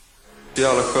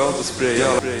Jävla skönt att spraya.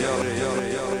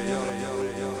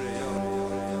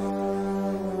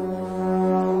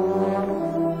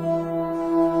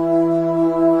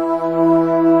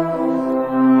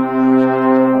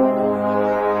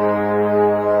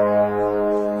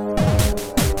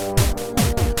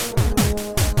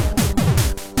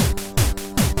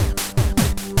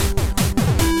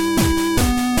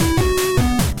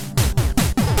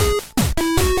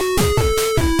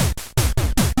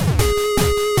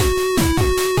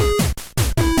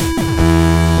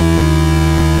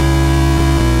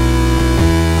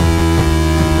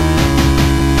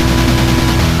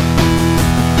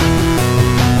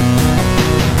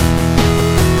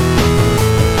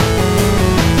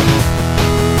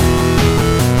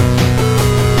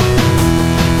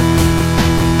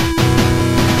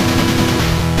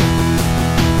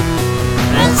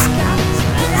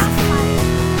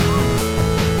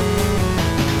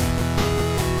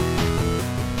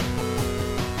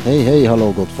 Hej,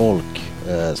 hallå gott folk.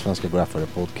 Svenska Graffare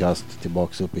podcast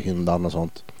tillbaks upp i hyndan och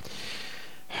sånt.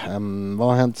 Vad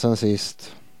har hänt sen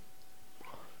sist?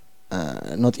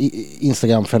 Något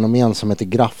Instagram-fenomen som heter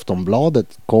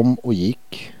Graftonbladet kom och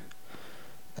gick.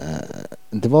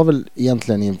 Det var väl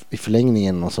egentligen i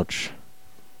förlängningen någon sorts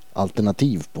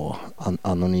alternativ på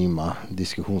anonyma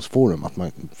diskussionsforum. Att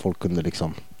folk kunde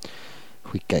liksom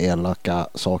skicka elaka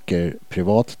saker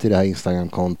privat till det här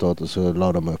Instagram-kontot och så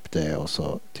la de upp det och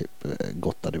så typ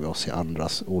gottade vi oss i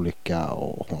andras olycka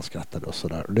och hon skrattade och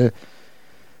sådär. Det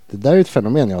där är ett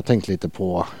fenomen jag har tänkt lite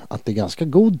på, att det är ganska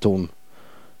god ton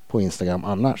på Instagram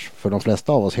annars. För de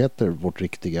flesta av oss heter vårt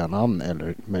riktiga namn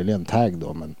eller möjligen tag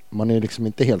då, men man är liksom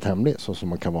inte helt hemlig så som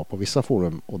man kan vara på vissa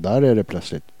forum, och där är det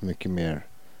plötsligt mycket mer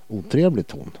otrevlig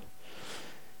ton.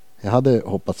 Jag hade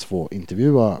hoppats få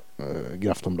intervjua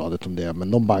Graftonbladet om det,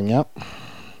 men de bangade.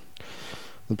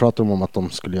 Nu pratar de om att de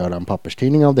skulle göra en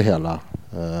papperstidning av det hela.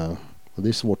 Och det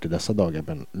är svårt i dessa dagar,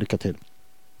 men lycka till.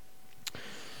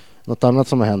 Något annat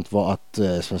som har hänt var att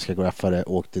Svenska Graffare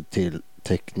åkte till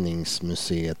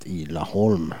Teckningsmuseet i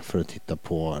Laholm för att titta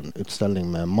på en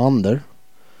utställning med Mander.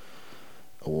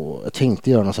 Och jag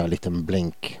tänkte göra någon så här liten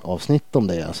blink-avsnitt om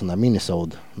det, en sån där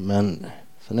minisode. Men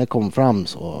sen när jag kom fram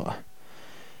så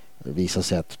det visade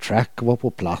sig att track var på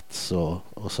plats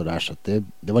och sådär, så att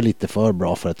det var lite för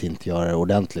bra för att inte göra det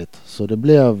ordentligt. Så det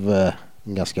blev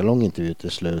en ganska lång intervju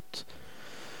till slut,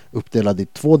 uppdelad i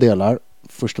 2 delar.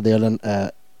 Första delen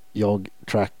är jag,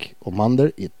 Track och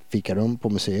Mander i ett fikarum på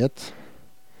museet.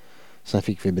 Sen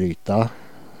fick vi bryta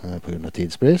på grund av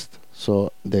tidsbrist,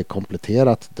 så det är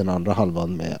kompletterat den andra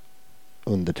halvan med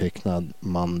undertecknad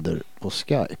Mander på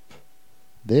Skype.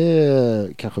 Det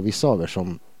är kanske vissa av er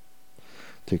som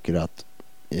tycker att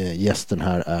gästen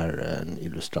här är en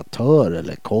illustratör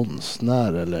eller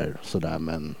konstnär eller sådär,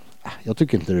 men jag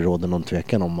tycker inte det råder någon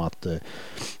tvekan om att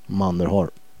Mander har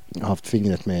haft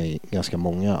fingret med i ganska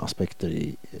många aspekter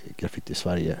i graffiti i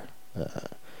Sverige.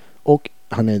 Och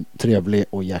han är trevlig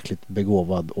och jäkligt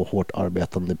begåvad och hårt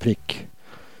arbetande prick.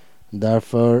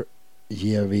 Därför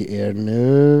ger vi er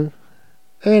nu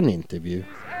en intervju.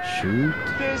 Shoot!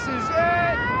 This is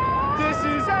it! This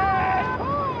is it!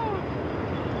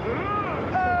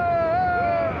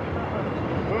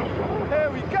 Here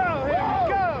we go! Here we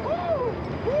go!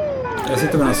 Jag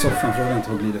sitter på den här soffan för att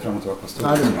inte glida fram och tillbaka på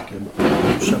stolen.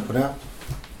 Kör på det.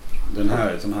 Den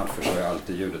här, sån här förstår jag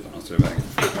alltid ljudet om man står i vägen.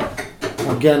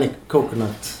 Organic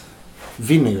coconut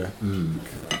vinegar.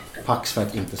 Pax för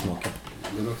att inte smaka.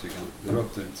 Det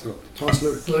låter inte så gott. Ta en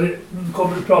slurk.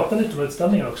 Kommer du prata lite om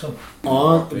utställningen också?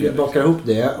 Ja, vi bakar ihop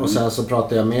det och sen så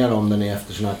pratar jag mer om den i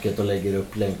eftersnacket och lägger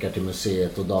upp länkar till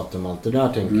museet och datum och allt det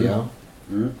där tänker jag.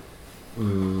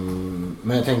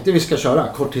 Men jag tänkte vi ska köra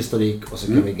kort historik och så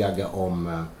kan vi gagga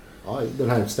om den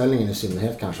här utställningen i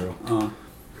synnerhet kanske då.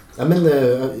 Ja, men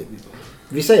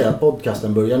vi säger att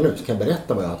podcasten börjar nu, så kan jag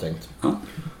berätta vad jag har tänkt.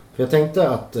 För jag tänkte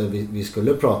att vi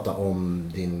skulle prata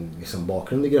om din liksom,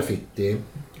 bakgrund i graffiti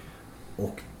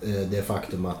och det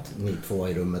faktum att ni 2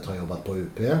 i rummet har jobbat på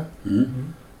UP.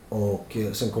 Och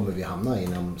sen kommer vi hamna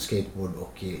inom skateboard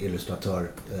och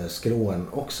illustratörskråen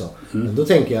också. Men då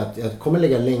tänker jag att jag kommer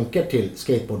lägga länkar till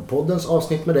Skateboardpoddens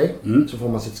avsnitt med dig. Så får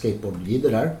man sitt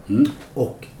skateboardguide där.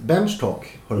 Och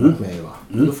Benchtalk har du varit med i, va?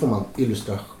 Och då får man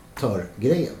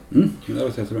illustratörgrejen. Det var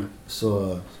jättebra.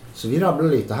 Så vi rabblar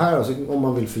lite här och så, om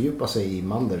man vill fördjupa sig i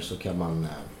Mander så kan man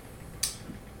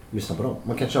lyssna på dem.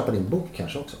 Man kan köpa din bok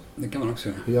kanske också. Det kan man också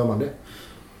göra. Hur gör man det?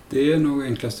 Det är nog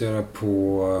enklast att göra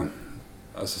på,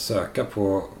 alltså söka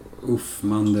på UFF,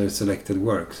 Mander Selected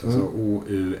Works. Alltså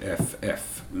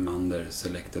OUFF, Mander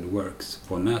Selected Works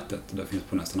på nätet. Det finns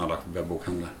på nästan alla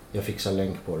webbokhandlar. Jag fixar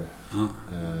länk på det. Ja.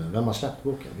 Vem har släppt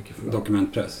boken? Vilket förlag?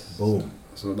 Dokumentpress. Boom.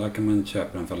 Så där kan man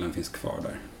köpa den för den finns kvar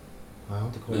där. Ja, jag har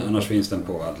inte kollat Men annars finns den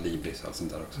på Adlibris och allt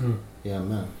sånt där också.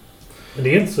 Jajamän. Men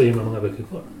det är inte så himla många böcker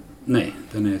kvar. Nej,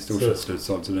 den är i stort Så- sett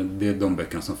slutsåld. Så det är de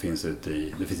böckerna som finns ute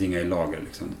i... Det finns inga i lager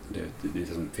liksom. Det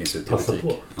som finns ute i Passa butik.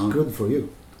 på. Ja. Good for you.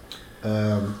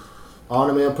 Ja,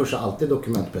 nej, men jag pushar alltid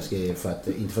dokumentpressgrejer för att,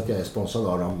 inte för att jag är sponsrad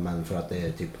av dem, men för att det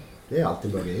är typ, det är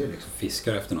alltid bra grejer liksom.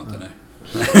 Fiskar efter något eller?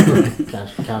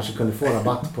 kanske kunde få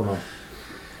rabatt på någon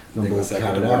Det går bok säkert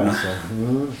här och att där. ordna.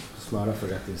 Alltså. Smöra för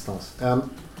rätt instans.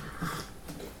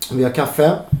 Vi har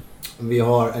kaffe. Vi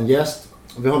har en gäst.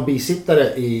 Vi har en bisittare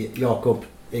i Jakob,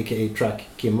 a.k.a. Track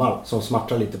Kimwall, som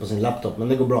smartar lite på sin laptop, men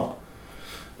det går bra.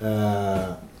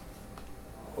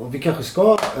 Och vi kanske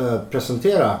ska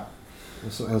presentera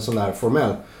en sån där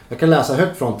formell. Jag kan läsa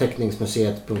högt från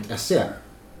teckningsmuseet.se.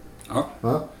 Ja,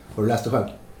 Ja, har du läst det själv?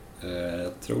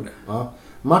 jag tror det. Ja.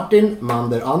 Martin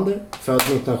Mander Ander, född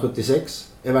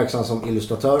 1976, är verksam som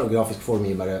illustratör och grafisk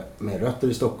formgivare med rötter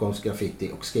i Stockholms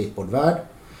graffiti- och skateboardvärld.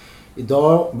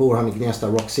 Idag bor han i Gnesta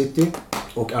Rock City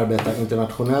och arbetar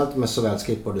internationellt med såväl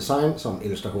skateboarddesign som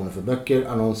illustrationer för böcker,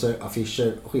 annonser,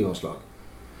 affischer och skivomslag.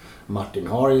 Martin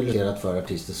har illustrerat för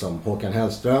artister som Håkan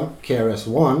Hellström,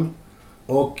 KRS-One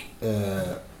och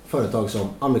företag som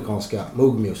amerikanska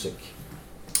Moog Music.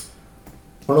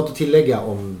 Har du något att tillägga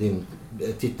om din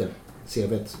titel?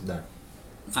 CV:t där.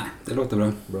 Nej, det låter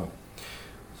bra. Bra.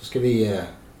 Så ska vi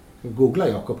googla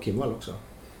Jakob Kimwall också.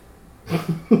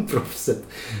 Proffset.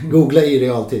 Googla i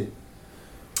realtid.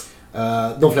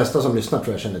 De flesta som lyssnar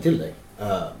tror jag känner till dig.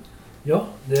 Ja,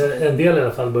 en del i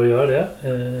alla fall bör göra det.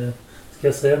 Ska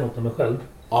jag säga något om mig själv?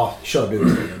 Ja, kör du.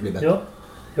 Det blir bättre. Ja,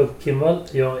 Jakob Kimwall.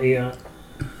 Jag är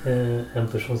en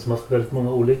person som har haft väldigt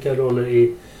många olika roller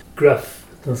i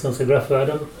den svenska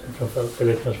graffvärlden.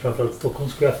 Eller kanske framförallt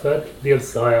Stockholms graffvärld.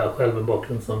 Dels har jag själv en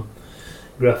bakgrund som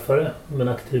graffare. Men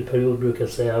aktiv period brukar jag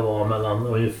säga var mellan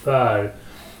ungefär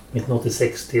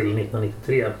 1986 till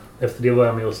 1993. Efter det var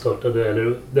jag med och startade,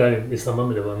 eller där i samband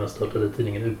med det var jag med och startade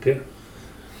tidningen UP.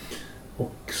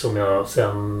 Och som jag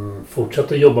sen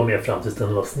fortsatte jobba med fram tills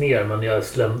den lades ner. Men jag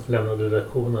lämnade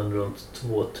redaktionen runt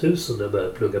 2000 där jag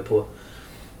började plugga på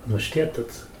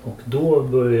universitetet. Och då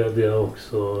började jag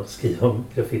också skriva om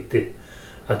graffiti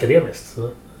akademiskt. Så,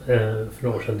 för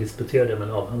några år sedan disputerade jag med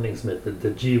en avhandling som heter The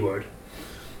G-Word.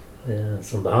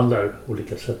 Som behandlar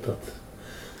olika sätt att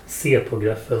se på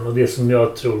graffen. Och det som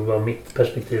jag tror var mitt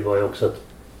perspektiv var ju också att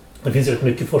det finns rätt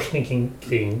mycket forskning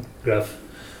kring graff.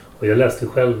 Och jag läste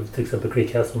själv till exempel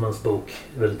Crick Hasselmans bok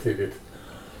väldigt tidigt.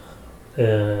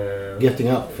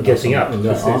 Getting Up. Getting Up,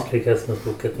 precis. Ja. Crick Hasselmans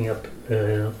bok Getting Up.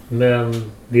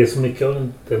 Men det är så mycket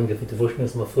av den graffitiforskningen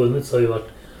som har funnits har ju varit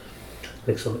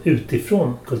liksom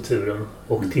utifrån kulturen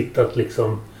och tittat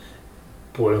liksom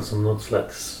på den som något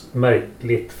slags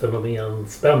märkligt fenomen,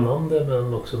 spännande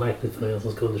men också märkligt fenomen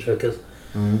som ska undersökas.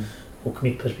 Och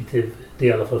mitt perspektiv, det är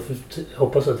i alla fall,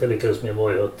 hoppas att jag lyckades med,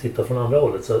 var ju att titta från andra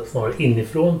hållet, så snarare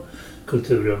inifrån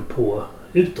kulturen på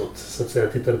utåt, så att säga,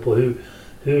 tittade på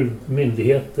hur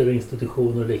myndigheter och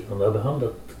institutioner och liknande har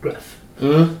behandlat graff.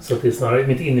 Så att det är snarare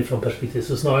mitt inifrån perspektiv,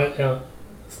 så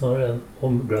snarare än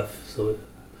om graff så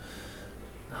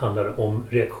handlar det om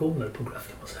reaktioner på graff,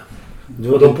 kan man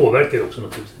säga. Och de påverkar ju också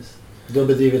naturligtvis. Du har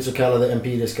bedrivit så kallade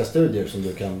empiriska studier som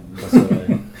du kan basera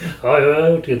i. Ja, jag har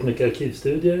gjort rätt mycket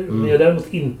arkivstudier. Men jag har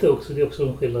däremot inte också, det är också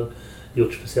en skillnad,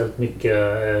 gjort speciellt mycket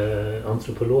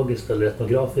antropologiskt eller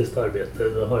etnografiskt arbete.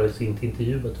 Jag har alltså inte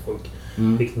intervjuat folk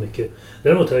riktigt mycket.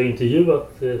 Däremot har jag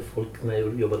intervjuat folk när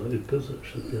jag jobbade med UP. Så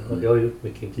jag har gjort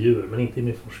mycket intervjuer, men inte i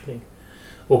min forskning.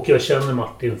 Och jag känner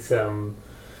Martin sen,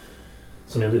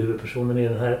 som är huvudpersonen i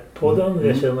den här podden.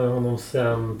 Jag känner honom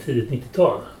sen tidigt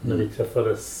 90-tal när vi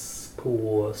träffades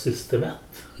på System 1.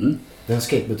 Det är en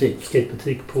skatebutik.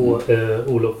 Skatebutik på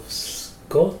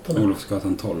Olofsgatan.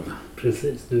 Olofsgatan 12.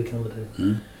 Precis, du kan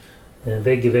det.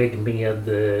 Vägg i vägg med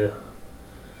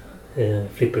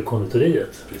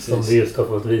Flipperkonditoriet. Som vi just har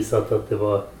fått visat att det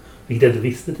var, vilket jag inte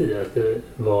visste tidigare, att det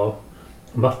var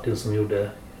Martin som gjorde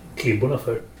klibborna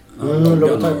för.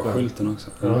 Loggan och skylten också.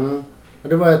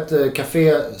 Det var ett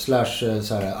café /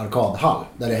 så här arkadhall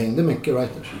där det hängde mycket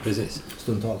writers. Precis.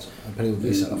 Stundtals,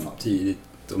 periodvis i alla fall. Tidigt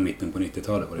och mitten på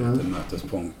 90-talet var det ett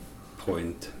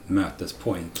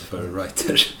mötespoint för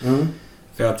writers.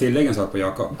 För jag tillägger en sak på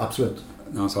Jakob. Absolut.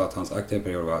 När han sa att hans aktiva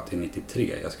period var till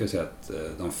 93. Jag skulle säga att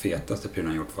de fetaste perioderna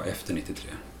han gjort var efter 93.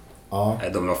 Ja.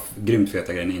 De var grymt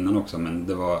feta grejer innan också,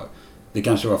 men det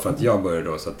kanske var för att jag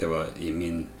började då, så att det var i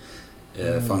min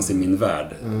fanns i min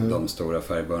värld. De stora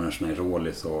färgbörnerserna i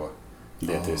Rålis och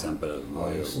det till exempel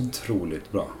var ju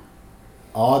otroligt bra.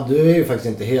 Ja, du är ju faktiskt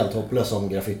inte helt hopplös som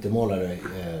graffitimålare,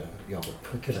 Jakob.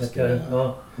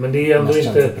 Men det är ändå mest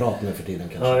inte... känd för prat nu för tiden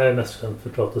kanske. Ja, jag är mest känd för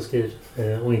prat och skriv.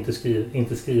 Och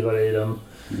inte skrivare i den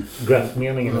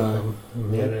graph-meningen.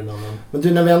 Mer än annan. Men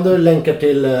du, när vi ändå länkar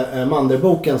till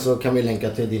Manderboken så kan vi länka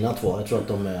till dina 2. Jag tror att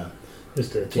de är...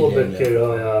 Just det, 2 böcker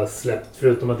har jag släppt.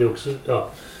 Förutom att det också... Ja,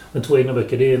 men 2 egna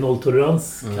böcker. Det är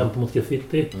Nolltolerans, Kamp mot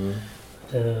graffiti.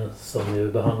 Som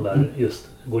ju behandlar just,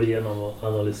 går igenom och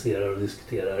analyserar och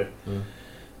diskuterar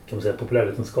kan man säga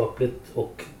populärvetenskapligt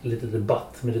och lite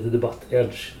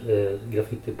debatt-edge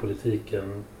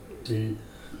graffitipolitiken i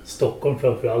Stockholm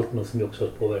framförallt, men som ju också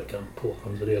har påverkan på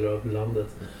andra delar av landet.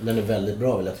 Den är väldigt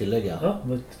bra, vill jag tillägga. Ja,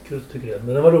 men kul tycker jag.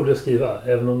 Men den var rolig att skriva,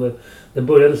 även om den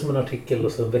började som en artikel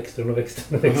och sen växte den.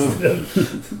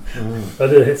 Jag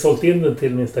hade sålt in den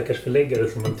till min stackars förläggare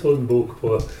som en tunn bok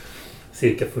på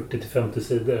cirka 40-50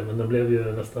 sidor, men den blev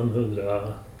ju nästan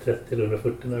 130 eller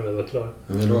 140 när den var klar.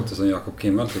 Det låter som Jakob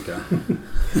Kimmel tycker jag.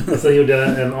 Och sen gjorde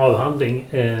jag en avhandling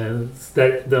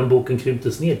där den boken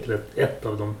krymptes ner till ett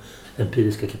av de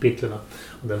empiriska kapitlerna.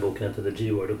 Och den boken hette The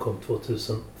G-Word och kom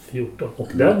 2014. Och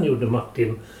den gjorde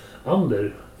Martin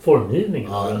Ander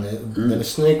formgivningen. Ja, den är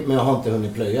snygg, men jag har inte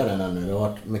hunnit plöja den ännu. Det har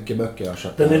varit mycket böcker jag har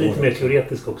köpt. Den är lite mer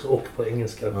teoretisk också och på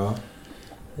engelska. Ja.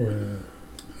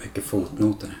 Mycket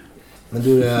fotnoter. Men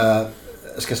du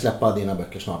ska släppa dina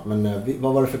böcker snart. Men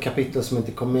vad var det för kapitel som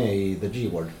inte kom med i The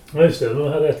G-Word? Ja, just det. Nu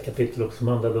hade jag ett kapitel också som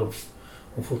handlade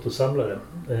om fotosamlare.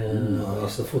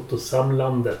 Alltså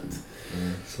fotosamlandet.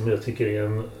 Som jag tycker är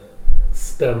en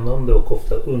spännande och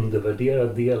ofta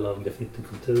undervärderad del av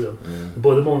graffitikulturen.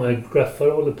 Både många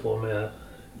graffare håller på med,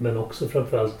 men också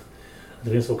framförallt det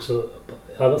finns också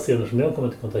alla scener som jag har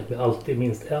kommit i kontakt med alltid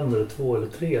minst 1 eller 2 eller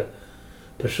 3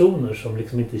 personer som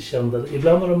liksom inte är kända.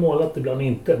 Ibland har de målat, ibland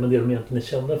inte, men det de egentligen är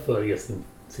kända för är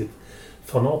sitt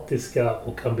fanatiska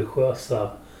och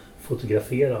ambitiösa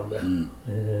fotograferande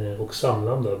och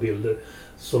samlande av bilder.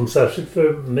 Som särskilt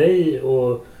för mig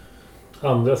och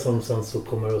andra som sen så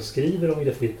kommer och skriver om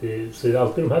graffiti, så är det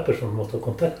alltid de här personerna man måste ha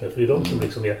kontakt med, för det är de som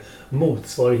liksom är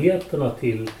motsvarigheterna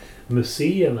till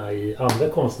museerna i andra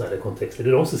konstnärliga kontexter. Det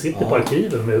är de som sitter på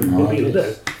arkiven med bilder.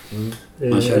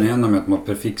 Man känner igen dem med att man har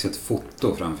prefixet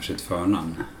foto framför sitt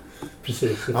förnamn.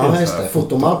 Precis. Ja, just det.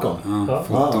 Foto Malcolm. Ja,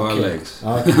 foto Alex.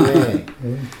 Okej.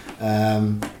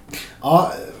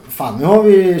 Ja, fan, nu har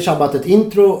vi tjabbat ett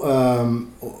intro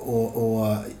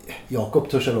och Jakob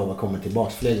Tursalova kommer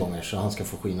tillbaka fler gånger så han ska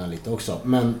få skina lite också.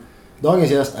 Men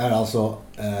dagens gäst är alltså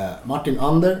Martin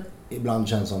Ander, ibland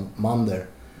känd som Mander.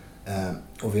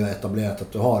 Och vi har etablerat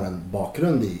att du har en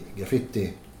bakgrund i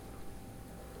graffiti.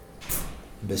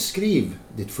 Beskriv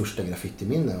ditt första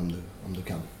graffitiminne om du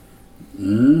kan.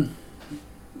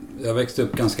 Jag växte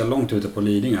upp ganska långt ute på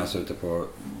Lidingö, alltså ute på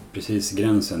precis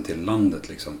gränsen till landet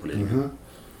liksom på Lidingö.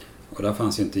 Och där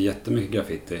fanns ju inte jättemycket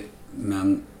graffiti,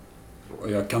 men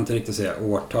och jag kan inte riktigt säga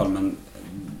årtal, men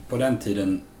på den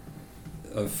tiden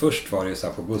först var det så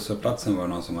här, på busshållplatsen var det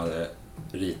någon som hade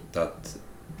ritat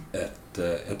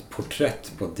ett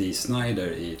porträtt på Dee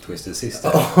Snider i Twisted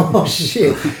Sister. Oh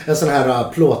shit, en sån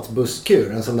här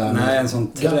plåtbusskur, en sån där. Nej, en sån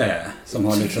trä som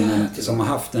har liksom som har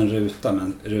haft en ruta,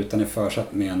 men rutan är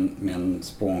försatt med en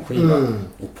spånskiva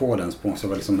och på den spån så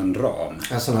var det liksom en ram.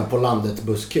 En sån här på landet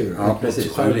busskur. Ja,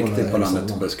 precis, en riktigt på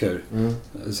landet busskur.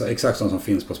 Så exakt som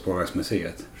finns på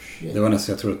Spårvägsmuseet. Det var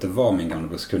nästan, jag tror att det var min gamla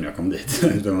busskur när jag kom dit.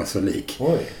 Den var så lik.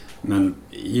 Oj. Men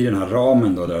i den här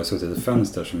ramen då, där det suttit ett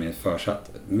fönster som är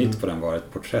försatt, mitt på den var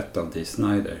ett porträtt av Dee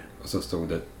Snider och så stod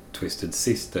det Twisted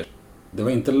Sister. Det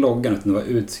var inte loggan utan det var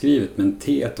utskrivet, men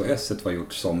T och S var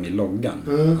gjort som i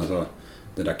loggan. Alltså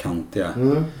det där kantiga.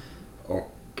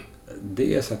 Och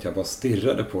det så att jag bara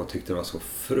stirrade på och tyckte det var så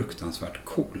fruktansvärt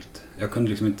coolt. Jag kunde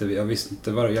liksom inte, jag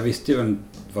visste ju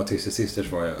vad Twisted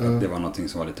Sisters var, att det var någonting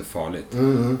som var lite farligt.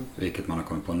 Vilket man har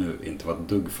kommit på nu inte var ett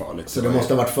dugg farligt. Så det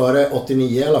måste ha varit före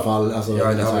 89 i alla fall. Alltså,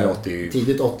 ja, det här var ju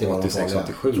tidigt 80 var 86,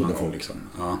 87 någon gång liksom.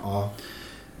 Ja.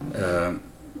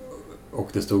 Och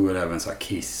det stod väl även så här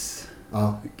Kiss.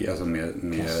 Ja. Alltså med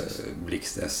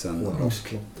blixtessen.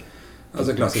 Hårdrocksklotter.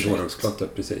 Alltså klassisk hårdrocksklotter,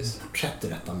 precis. Porträtt är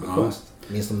rätt ambitiöst.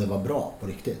 Minns om det var bra på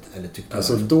riktigt? Eller tyckte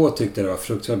alltså då tyckte jag det var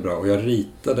fruktansvärt bra. Och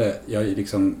jag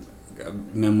liksom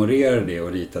memorerade det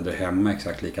och ritade hemma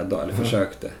exakt likadant. Eller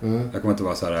försökte. Jag kommer inte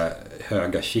vara så här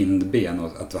höga kindben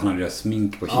och att han hade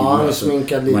smink på kinderna. Ja,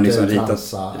 sminkad lite. Man liksom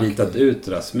ritat ut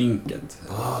det där sminket.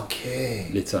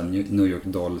 Okej. Lite så här New York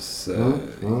Dolls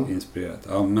inspirerat.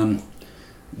 Ja, men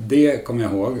Det kommer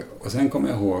jag ihåg. Och sen kommer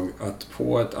jag ihåg att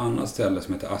på ett annat ställe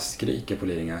som heter Askrike på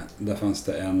Lidingö, där fanns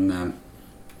det en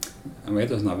vad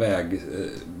heter det, sån här väg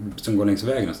som går längs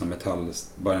vägen, en sån här metall,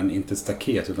 bara en, inte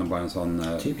staket utan bara en sån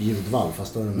Typ ljudvall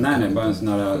fast då är det nej, bara en sån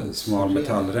här smal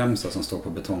metallremsa som står på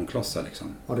betongklossar liksom.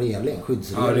 Och reling,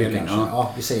 skyddsreling Ja, reling, kanske. ja.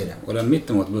 Ja, vi säger det. Och där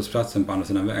mittemot bussplatsen på andra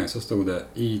sidan vägen så stod det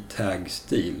i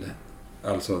tag-stil,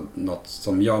 alltså något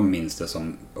som jag minns det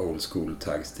som old school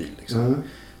tag-stil liksom.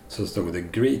 Så stod det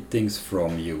Greetings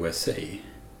from USA.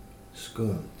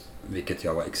 Skumt. Vilket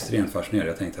jag var extremt fascinerad.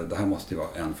 Jag tänkte att det här måste ju vara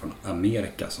en från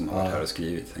Amerika som har varit här och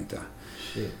skrivit, tänkte jag.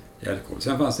 Shit. Jävligt coolt.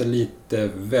 Sen fanns det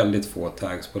väldigt få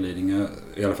tags på Lidingö,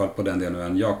 i alla fall på den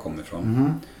delen jag kom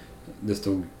ifrån. Det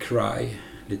stod Cry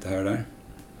lite här och där.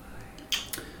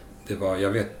 Det var,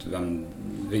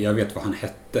 jag vet vad han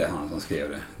hette, han som skrev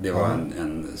det. Det var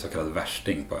en så kallad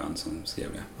värsting på ön som skrev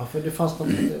det. Ja, för det fanns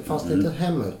det inte ett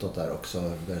hem utåt där också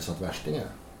där det satt värstingar?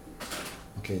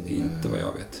 Okay, inte vad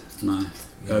jag vet. Nej.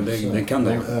 Det kan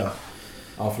det ju.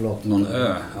 Ja, förlåt. Någon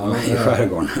ö i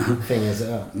skärgården.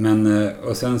 Fängelseö. Men,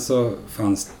 och sen så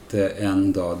fanns det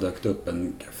en dag dök upp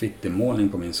en graffitimålning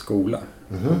på min skola.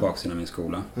 På baksidan av min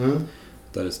skola.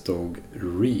 Där det stod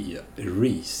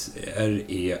REAZE.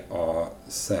 R-E-A-Z-E.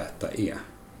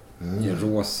 I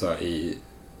rosa i,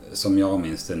 som jag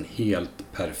minns, en helt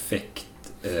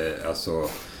perfekt alltså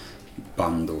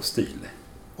bandostil.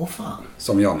 Åh fan.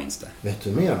 Som jag minns det. Vet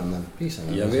du mer om den prisen?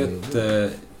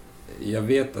 Jag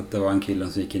vet att det var en kille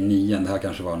som gick i 9. Det här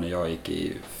kanske var när jag gick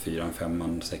i 4,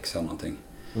 5, 6 någonting.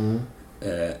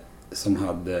 Som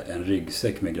hade en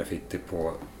ryggsäck med graffiti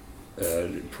på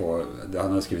han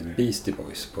hade skrivit Beastie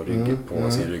Boys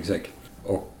på sin ryggsäck.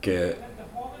 Och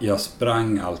jag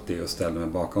sprang alltid och ställde mig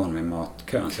bakom honom i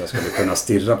matkön så jag skulle kunna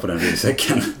stirra på den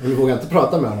ryggsäcken. Du vågade inte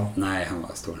prata med honom? Nej, han var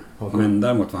stor. Okay. Men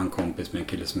däremot var han kompis med en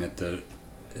kille som heter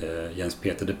Jens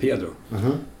Peter de Pedro.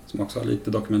 Som också har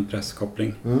lite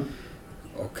dokumentpresskoppling.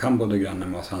 Och han bodde granne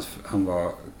med oss. Han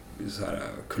var så här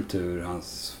kultur,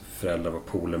 hans föräldrar var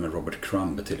polare med Robert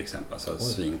Crumb till exempel. Så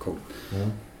svincool.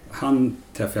 Han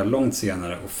träffade jag långt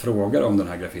senare och frågade om den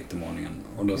här graffitimålningen.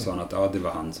 Och då sa han att det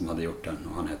var han som hade gjort den.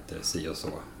 Och han hette si och så.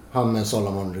 Han med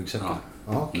Solomon-ryggsäcken?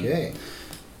 Ja. Okej.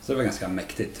 Så det var ganska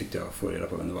mäktigt tyckte jag att få reda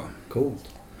på vem det var. Coolt.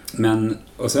 Men,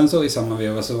 och sen så i samma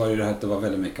veva så var det här att det var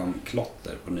väldigt mycket om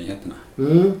klotter på nyheterna.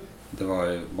 Det var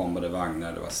ju bombade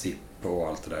vagnar, det var SIP och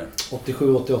allt det där.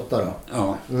 87-88 då?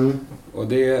 Ja, och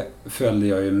det följde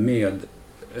jag ju med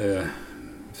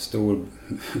stor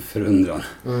förundran.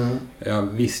 Jag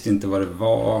visste inte vad det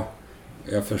var.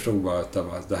 Jag förstod bara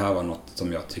att det här var något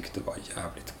som jag tyckte var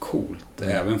jävligt coolt.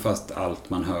 Även fast allt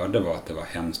man hörde var att det var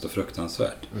hemskt och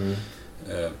fruktansvärt.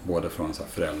 Både från så här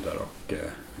föräldrar och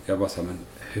jag bara sa, men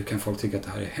hur kan folk tycka att det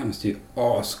här är hemskt? Det är ju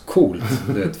ascoolt.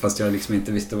 Fast jag liksom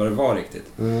inte visste vad det var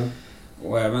riktigt.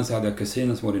 Och även så hade jag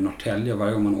kusiner som bodde i Norrtälje och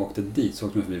varje gång man åkte dit så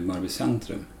åkte man förbi Mörby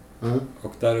centrum.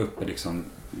 Och där uppe liksom,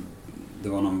 det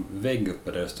var någon vägg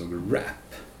uppe där det stod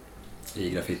rap i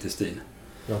graffitistil.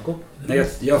 Jakob? Nej,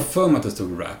 jag för mig att det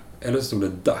stod rap. Eller så stod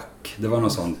det duck. Det var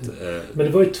något sånt. Men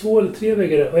det var ju 2 eller 3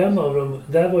 väggar och en av dem,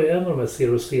 där var ju en av de här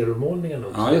 0-0-målningarna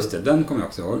också. Ja, just det. Den kommer jag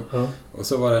också ihåg. Och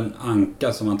så var det en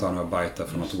anka som antagligen var bajta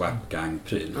från något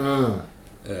WAP-gang-pryl.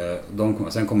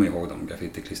 Sen kommer jag ihåg de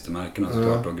graffiti-klistermärkena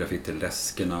såklart och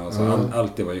graffiti-läskerna och så.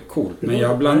 Allt det var ju coolt. Men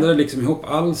jag blandade liksom ihop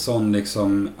all sån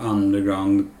liksom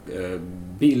underground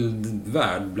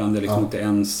bildvärld blandade liksom inte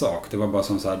en sak. Det var bara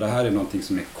som så här, det här är någonting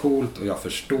som är coolt och jag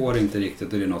förstår inte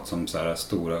riktigt. Det är något som så här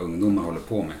stora ungdomar håller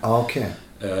på med.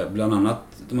 Bland annat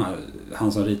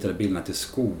han som ritade bilderna till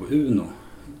Sko-Uno.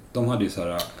 De hade ju så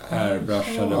här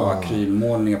airbrushade och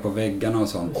akrylmålningar på väggarna och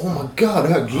sånt. Oh my god, det har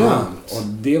jag glömt! Och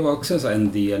det var också så här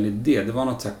en del i det. Det var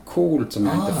något så här coolt som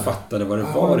jag inte fattade vad det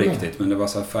var riktigt. Men det var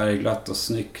så här färgglatt och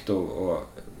snyggt och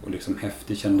liksom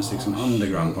häftigt. Kändes liksom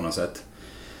underground på något sätt.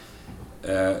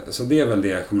 Så det är väl det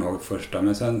jag kommer ihåg första.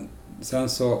 Men sen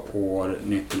så år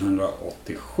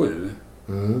 1987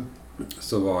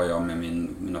 så var jag med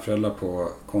mina föräldrar på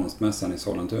konstmässan i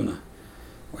Sollentuna.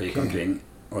 Och gick omkring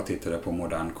och tittade på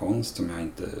modern konst som jag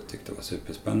inte tyckte var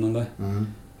superspännande.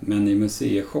 Men i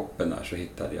museishoppen där så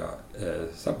hittade jag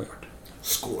Savoyard.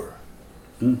 Score.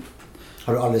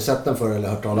 Har du aldrig sett den förr eller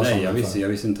hört talas om den? Nej, jag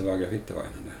visste inte vad graffiti var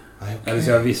innan det. Okay. Eller så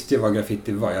jag visste ju vad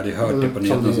graffiti var. Jag hade hört det på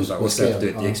nätet och sett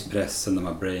ut i Expressen, de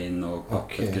här Brain och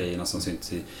Puppet-grejerna som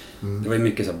syntes i. Det var ju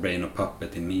mycket så Brain och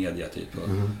Puppet i media typ.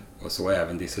 Och så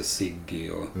även Dizzy Ziggy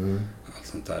och allt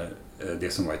sånt där. Det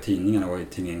som var i tidningarna var i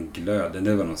tidningen Glöd.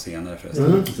 Det var nog senare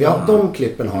förresten. Ja, de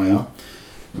klippen har jag.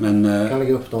 Men kan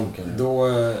lägga upp dem kanske. Då,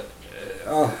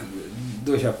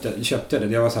 då köpte jag det.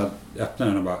 Jag var så här,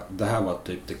 öppnade den och bara, det här var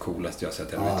typ det coolaste jag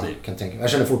sett i mitt liv. Kan tänka. Jag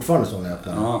känner fortfarande så när jag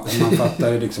öppnar den. Ja, och man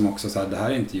fattar ju liksom också så här, det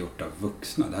här är inte gjort av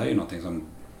vuxna. Det här är ju någonting som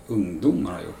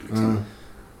ungdomar har gjort liksom.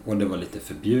 Och det var lite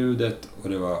förbjudet och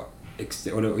det var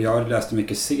och jag läste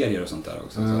mycket serier och sånt där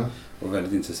också. Så, och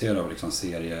väldigt intresserad av liksom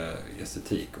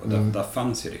serieestetik. Och där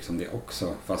fanns ju liksom det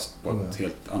också, fast på ett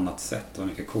helt annat sätt. Det var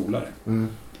mycket coolare.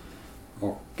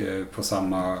 Och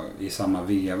i samma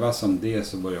veva som det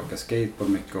så började jag åka skateboard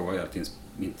mycket och var helt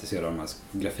intresserad av de här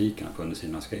grafikerna på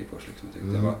undersidan av skateboards.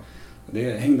 Liksom.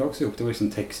 Det hängde också ihop. Det var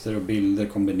liksom texter och bilder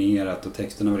kombinerat och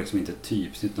texterna var liksom inte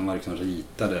typsnitt, de var liksom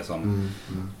ritade som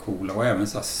coola. Och även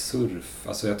så här surf.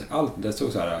 Alltså allt det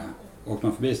såg så här. Åkte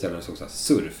man förbi stället såg så här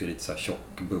surf i lite så här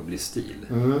tjock, bubblig stil.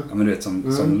 Ja, men du vet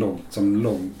som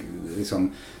logg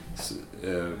liksom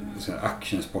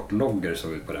actionsportlogger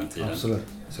såg ut på den tiden. Absolut.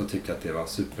 Så tyckte jag att det var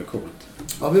supercoolt.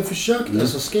 Ja, vi försökte.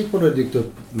 Så skateboard har dykt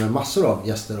upp med massor av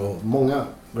gäster och många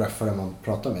graffare man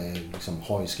pratar med liksom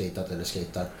har ju skatat eller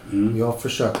skatar. Jag har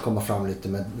försökt komma fram lite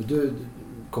med du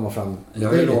komma fram. Jag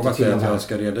har ju lovat dig att jag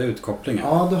ska reda ut kopplingen.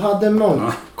 Ja, du hade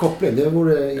någon koppling. Det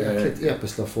vore jäkligt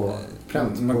episkt att få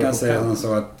pränt. Man kan säga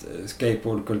så att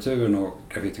skateboardkulturen och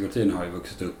graffitikulturen har ju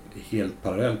vuxit upp helt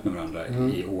parallellt med varandra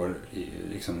i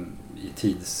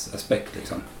tidsaspekt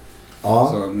liksom. Ja.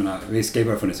 Så jag menar,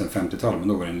 skateboard har funnits sedan 50-talet, men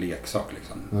då var det en leksak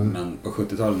liksom. Men på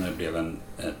 70-talet när det blev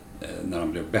när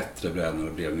de blev bättre brädor, när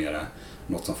det blev mera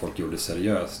något som folk gjorde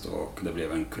seriöst och det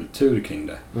blev en kultur kring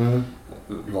det,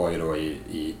 var ju då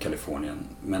i Kalifornien,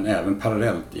 men även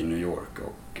parallellt i New York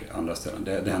och andra ställen.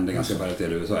 Det hände ganska parallellt i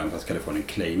USA, även fast Kalifornien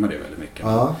claimade det väldigt mycket.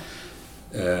 Ja.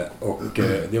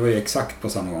 Det var ju exakt på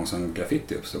samma gång som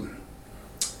graffiti uppstod.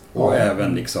 Och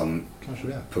även liksom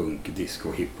punk,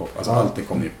 disco, hiphop. Alltså allt det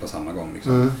kom ju på samma gång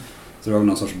liksom. Så det var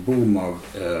någon sorts boom av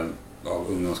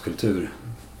ungdomskultur.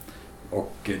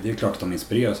 Och det är klart att de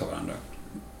inspireras av varandra.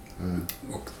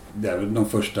 Och det är väl de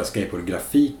första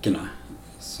skateboardgrafikerna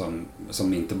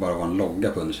som inte bara var en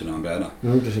logga på undersidan av en bräda.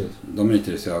 De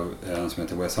ritades ju av en som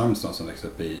heter Wes Armstrong som växte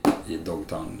upp i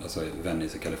Dogtown, alltså i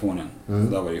Venice i Kalifornien. Och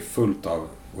där var det ju fullt av,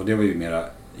 och det var ju mera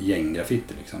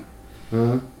gänggraffiti liksom.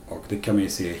 Och det kan man ju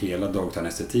se, hela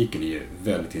Dogtown-estetiken är ju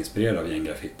väldigt inspirerad av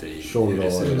gänggraffiti i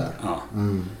USA. Ja.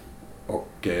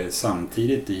 Och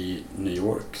samtidigt i New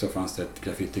York så fanns det ett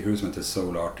graffiti-crew som heter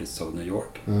Soul Artists of New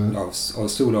York. Av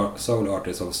Soul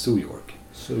Artists of New York.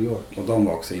 Och de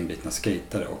var också inbitna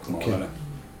skatare och målare.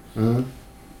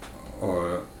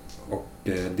 Och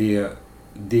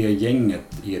det gänget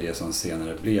är det som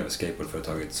senare blev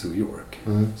skateboardföretaget New York.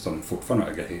 Som fortfarande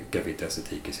har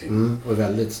graffiti-estetik i sin. Och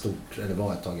väldigt stort, eller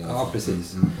var ett tag. Ja,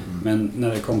 precis. Men när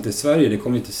det kom till Sverige, det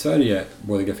kom ju till Sverige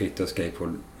både graffiti och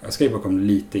skateboard. Skateboard kom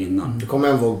lite innan. Det kom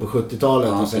en våg på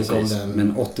 70-talet och sen kom den.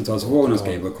 Men 80-talsvågen av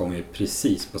skateboard kom ju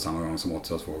precis på samma gång som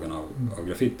 80-talsvågen av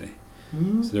graffiti.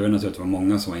 Så det var naturligtvis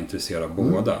många som var intresserade av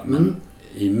båda. Men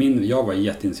jag var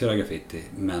jätteintresserad av graffiti,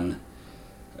 men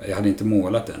jag hade inte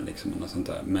målat den liksom, och sånt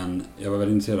där. Men jag var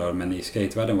väldigt intresserad av det, men i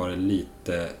skatevärlden var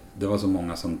det var så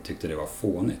många som tyckte det var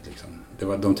fånigt liksom.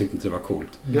 De tyckte inte det var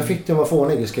coolt. Graffiti var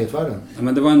fånig i skatevärlden? Ja,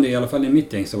 men det var i alla fall i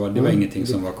mitt gäng så var det var ingenting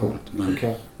som var coolt. Men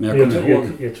jag kommer ihåg.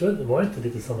 Jag tror att det var inte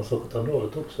lite samma sak åt andra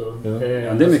hållet också. Ja,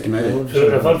 det är mycket möjligt. I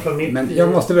alla fall från mitt... Men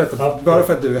jag måste berätta, bara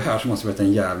för att du är här så måste jag berätta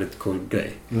en jävligt cool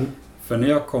grej. För när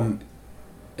jag kom...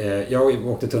 Jag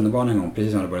åkte tunnelbanan en gång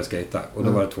precis när jag började skata. Och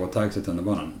då var det 2 tags i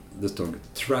tunnelbanan. Det stod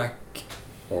track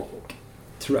och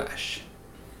trash.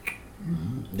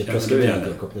 Det Känner du igen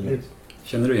det?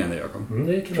 Känner du igen det, Jakob?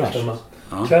 Det kan jag stämma.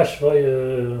 Ja. Trash var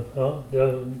ju... Ja,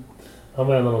 han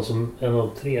var en av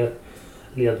 3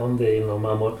 ledande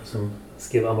inom som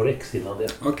skrev Amorex innan det.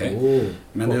 Okej.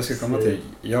 Men det jag ska komma till.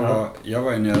 Jag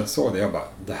var när jag såg det, jag bara,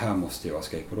 det här måste ju vara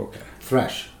skateboardåkare.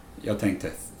 Thrash. Jag tänkte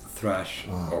thrash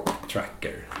och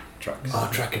tracker. Trucks.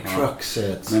 Tracker trucks.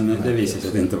 Men det visade sig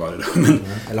att det inte var det då. Men,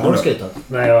 eller har du skatat?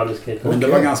 Nej, jag har aldrig skatat. Men det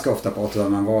var ganska ofta på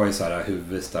 80-talet man var i så här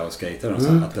Huvudsta och skater och så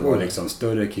att det var liksom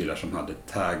större killar som hade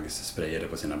tags sprayade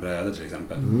på sina brädor till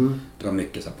exempel. Det var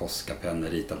mycket så här påskapennor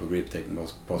ritade på griptape med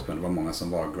påskapennor. Det var många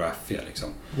som var graffiga liksom.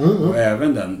 Och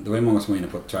även det var ju många som var inne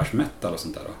på trash metal och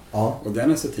sånt där då. Ja. Och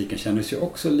den estetiken kändes ju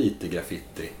också lite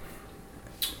graffiti.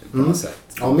 På något sätt.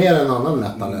 Ja, mer än annan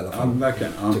metal i alla fall. Ja,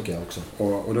 verkligen. Ja. Tycker jag också.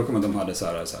 Och då kom att de hade så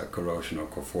här corrosion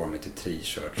och conformity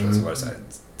t-shirts och så var det så här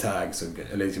tags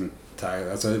eller liksom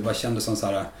alltså det bara kändes som så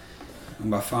här, man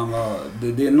bara fan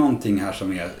det är någonting här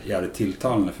som är jävligt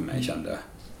tilltalande för mig, kände jag.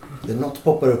 Det är något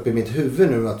poppar upp i mitt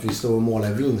huvud nu att vi står och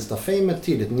målar i Vinsta-fame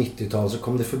tidigt 90-tal, så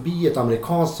kom det förbi ett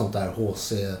amerikanskt sånt där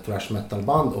HC thrash metal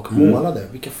band och målade.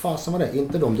 Vilka fasen var det?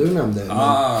 Inte de du nämnde.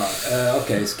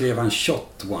 Okej. Skrev han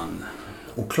Shot One?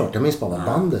 Oklart, jag minns bara vad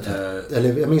bandet hette.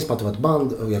 Eller jag minns bara att det var ett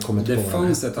band och jag kommer inte Det på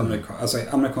fanns ett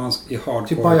amerikanskt i hardcore.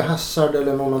 Typ Biohazard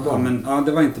eller någon av dem. Ja,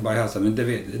 det var inte Biohazard, men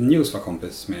News var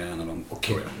kompis med en av dem.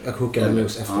 Okej, jag hookade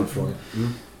News efter frågan.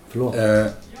 Förlåt.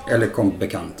 Eller kom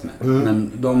bekant med.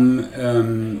 Men de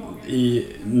i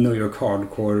New York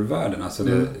hardcore-världen, alltså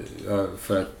det,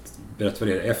 för att berätta vad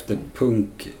det är, efter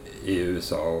punk i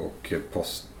USA och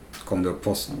kom det upp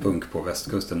postpunk på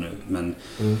västkusten nu, men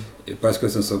på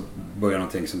västkusten så började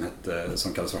någonting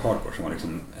som kallas för hardcore, som var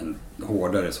liksom en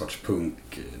hårdare sorts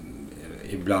punk,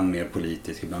 ibland mer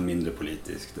politisk, ibland mindre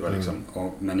politisk. Det var liksom,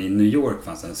 men i New York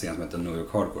fanns det en scen som hette New York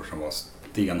hardcore som var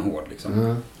stenhård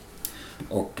liksom.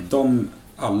 Och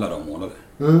alla de målade.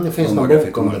 Det finns någon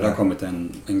bok om det där. Det har kommit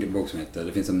en bok som heter,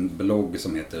 det finns en blogg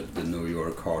som heter The New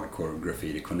York Hardcore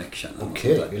Graffiti Connection.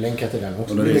 Okej, vi länkar till den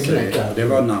också. Och det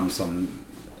var namn som,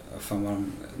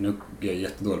 nu är jag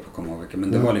jättedålig på att komma ihåg vilka,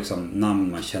 men det var liksom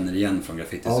namn man känner igen från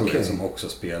graffiti-historien som också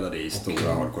spelade i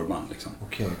stora hardcore-band liksom.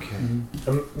 Okej.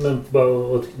 Men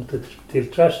bara att till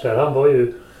Trash där, han var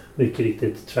ju mycket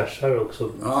riktigt trashare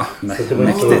också. Ja, nej, så det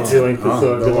var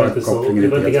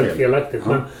inte helt felaktigt.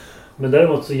 Ja. Men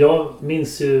däremot så jag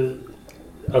minns ju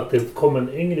att det kom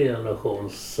en yngre generation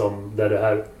där det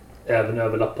här även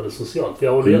överlappade socialt. För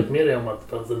jag håller helt med dig om att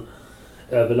det fanns en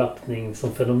överlappning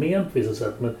som fenomen på vissa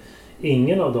sätt. Men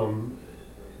ingen av de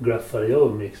graffare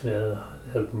jag umgicks med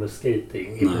höll på med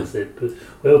skating i princip.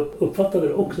 Och jag uppfattade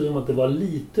det också som att det var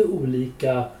lite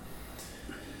olika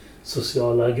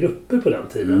sociala grupper på den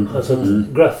tiden. Alltså att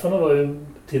graffarna var ju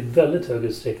till väldigt hög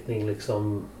utsträckning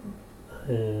liksom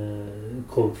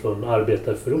kom från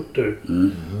arbetarförorter,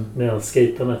 medan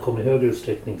skaterna kom i högre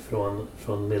utsträckning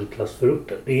från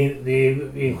medelklassförorter. Det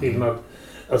är en skillnad.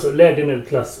 Alltså lägre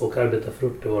medelklass och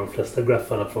arbetarförorter var de flesta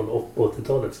graffarna från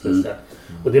 80-talet skulle jag säga.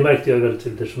 Och det märkte jag väldigt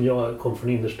tydligt som jag kom från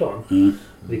innerstan.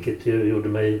 Vilket ju gjorde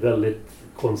mig väldigt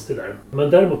konstig där. Men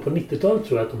däremot på 90-talet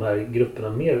tror jag att de här grupperna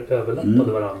mer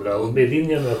överlappade varandra. Och med din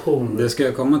generation... Det ska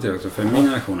jag komma till också, för min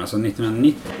generation, alltså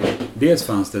 1990, dels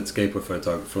fanns det ett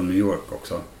skateboardföretag från New York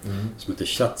också, som heter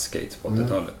Shut Skates på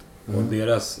 80-talet. Och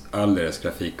all deras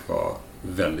grafik var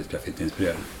väldigt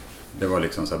graffiti-inspirerad. Det var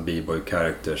liksom så här b-boy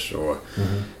characters och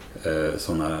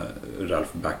sådana Ralph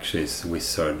Bakshies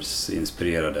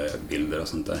Wizards-inspirerade bilder och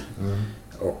sånt där.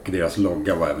 Och deras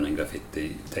logga var även en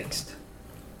graffiti-text.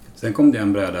 Sen kom det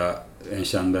en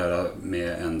känd bräda med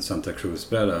en Santa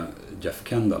Cruz-bräda, Jeff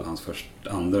Kendall, hans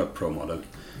andra pro-model,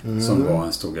 som var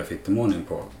en stor graffitimålning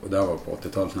på. Och det var på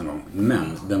 80-talet någon gång. Men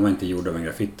den var inte gjord av en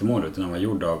graffitimål, utan den var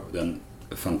gjord av den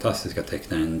fantastiska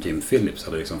tecknaren Jim Phillips,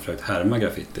 hade liksom försökt härma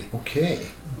graffiti. Okej.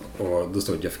 Och då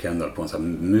stod Jeff Kendall på en sån här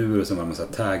mur och så var det en massa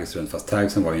tags runt, fast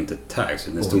tagsen var ju inte tags,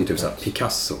 det stod typ så här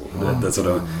Picasso.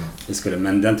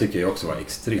 Men den tycker jag också var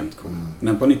extremt cool.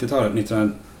 Men på 90-talet,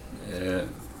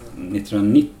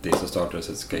 1990 så startades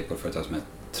ett skateboardföretag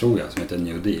som heter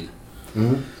New Deal.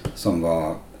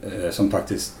 Som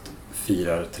faktiskt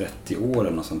firar 30 år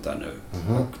eller något sånt där nu.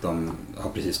 Och de har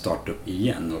precis startat upp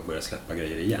igen och börjat släppa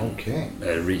grejer igen.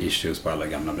 Reissues på alla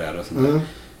gamla brädor och sånt där.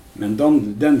 Men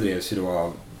den drevs ju då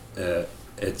av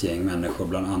ett gäng människor,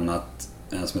 bland annat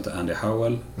en som heter Andy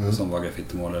Howell, som var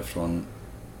graffitimålare från,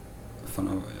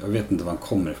 jag vet inte var han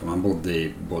kommer ifrån, han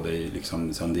bodde både i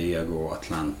liksom San Diego och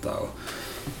Atlanta, och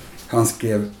han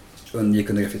gick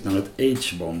under graffitinamnet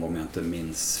H-bomb, om jag inte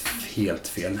minns helt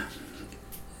fel.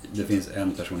 Det finns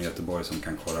en person i Göteborg som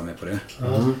kan kolla mig på det.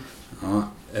 Ja,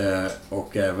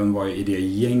 och även var i det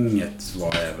gänget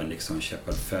var även liksom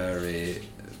Shepard Fairey,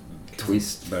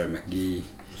 Twist, Barry McGee,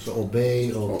 så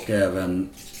Obey och även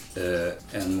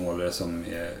en målare som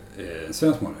är en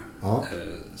svensk målare.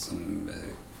 Som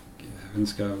hon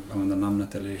ska använda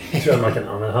namnet eller... Jag tror man kan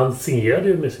använda. Han signerade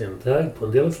ju med sin tag på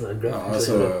en del sådana här graphics. Ja,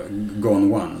 alltså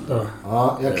Gone One.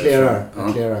 Ja, jag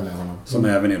clearar med honom. Som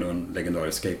även är en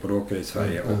legendarisk skateboardåkare i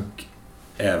Sverige och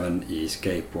även i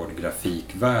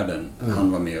skateboardgrafikvärlden.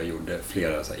 Han var med och gjorde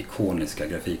flera så här ikoniska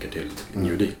grafiker till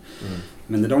New Deal.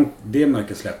 Men när det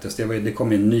märket släpptes, det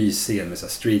kom en ny scen med så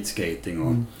här street skating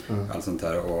och allt sånt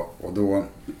här. Och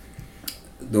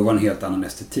då var en helt annan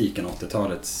estetik än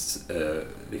 80-talets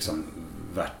liksom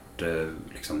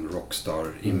liksom rockstar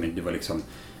image.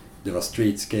 Det var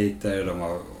street skater, de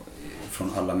var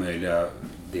från alla möjliga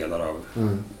delar av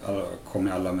kom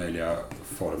i alla möjliga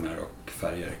former och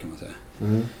färger kan man säga.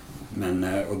 Men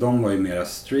och de var ju mera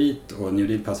street, och New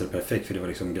Deal passade perfekt för det var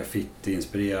liksom graffiti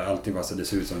inspirerat, alltid var så det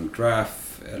såg ut som graph,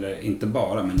 eller inte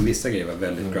bara, men vissa grejer var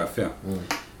väldigt graffiga.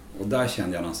 Och där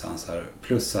kände jag någonstans här,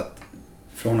 plus att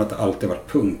från att det alltid varit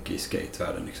punk i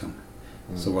skatevärlden liksom,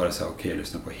 så var det så okej,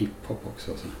 lyssna på hiphop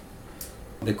också så.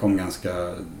 Det kom ganska...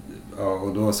 Ja,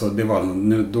 och då, så det var,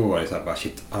 då var det så här bara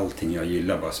shit, allting jag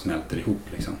gillar bara smälter ihop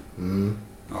liksom.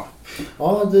 Ja,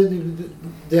 Ja,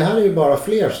 det här är ju bara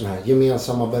fler sådana här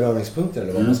gemensamma beröringspunkter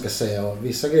eller vad man ska säga. Och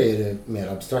vissa grejer är mer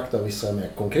abstrakta och vissa är mer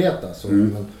konkreta. Så,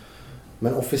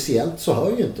 men officiellt så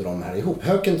hör ju inte de här ihop.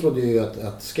 Höken trodde ju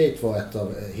att skate var ett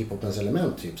av hiphopens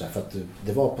element typ, så här, för att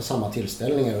det var på samma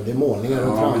tillställningar och det är målningar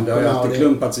och ja men det har ju alltid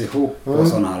klumpats ihop på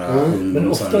sådana här Men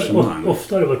ungdomsarrangemang.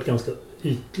 ofta har det varit ganska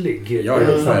ytlig Ja,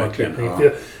 verkligen. Ja.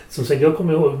 För som sagt, jag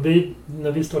kommer ihåg,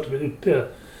 när vi startade UP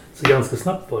så ganska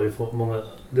snabbt var det för många...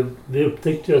 vi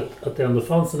upptäckte ju att det ändå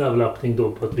fanns en överlappning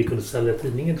då på att vi kunde sälja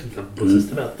tidningen till exempel på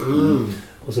Systemet.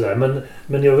 Och sådär.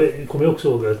 Men jag kommer också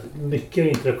ihåg att mycket av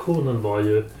interaktionen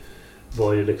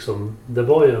var ju liksom... Det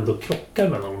var ju ändå krockar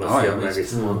mellan de här scenerna i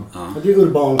viss mån. Det är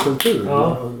urban kultur.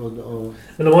 Ja.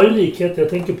 Men de har ju likhet. Jag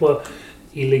tänker på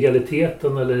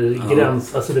illegaliteten eller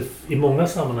gräns. Alltså i många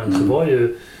sammanhang så var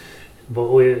ju...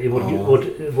 Och i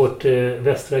vårt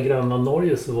västra grannland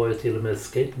Norge så var ju till och med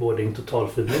skateboarding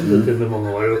totalförbjudet till med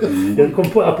många år. Jag kom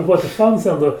på, apropå att det fanns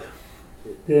ändå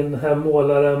den här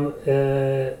målaren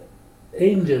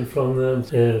Angel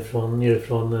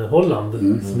från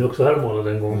Holland som jag också här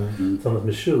målade en gång tillsammans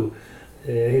med Shu.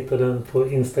 Jag hittade den på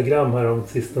Instagram här om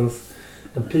sistens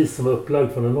en piece som var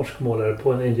upplagd från en norsk målare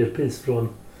på en Angel piece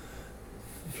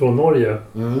från Norge.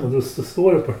 Och då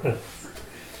står det på den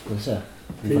här.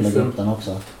 Vi får lägga upp den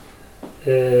också.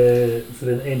 Så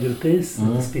det är en Angel piece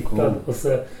spittad och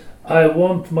så I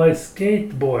want my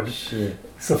skateboard.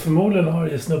 Så förmodligen har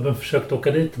ju snubben försökt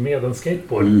åka dit med en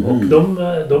skateboard. Och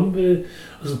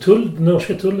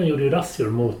norska tullen gjorde ju razzior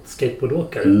mot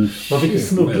skateboardåkare. Man fick ju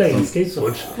smuggla in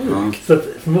skateboards. Så att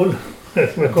förmodligen...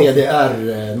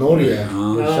 DDR, Norge.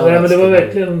 Ja, men det var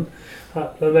verkligen...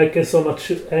 Det verkar som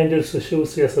att Angels och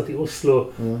Shoes resa till Oslo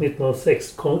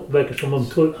 1906 verkar som om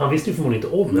han visste ju förmodligen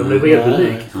inte om det, men det var helt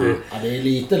unikt. Ja, det är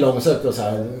lite långsökt och så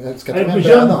här. Ska ta med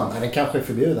brädan? Nej, den kanske är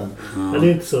förbjuden. Men det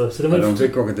är inte så. Så det var de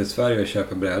fick åka till Sverige och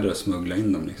köpa brädor och smuggla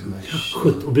in dem liksom.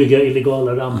 Och bygga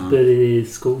illegala ramper i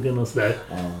skogen och sådär.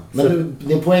 Men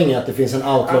din poäng är att det finns en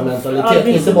outlaw-mentalitet,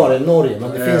 inte bara i Norge,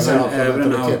 men det finns en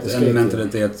outlaw-mentalitet i skate. En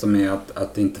mentalitet som är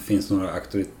att det inte finns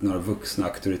några vuxna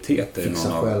auktoriteter i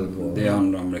någon av. Det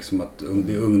handlar om liksom att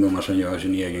det är ungdomar som gör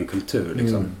sin egen kultur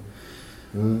liksom.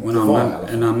 Och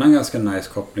en annan ganska nice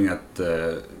koppling att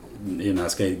i den här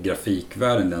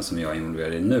skate-grafikvärlden, den som jag är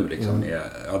involverad i nu liksom,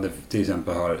 till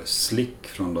exempel har Slick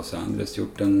från Los Angeles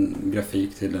gjort en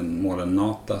grafik till en målen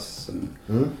Natas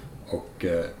och,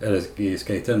 eller i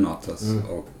skateren Natas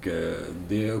och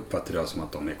det uppfattar jag som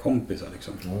att de är kompisar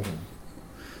liksom.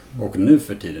 Och nu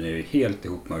för tiden är det helt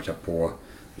ihopmärkt på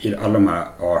i alla de här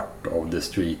Art of the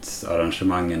Streets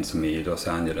arrangemangen som är i Los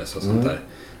Angeles och sånt där.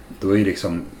 Då är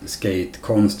liksom skate,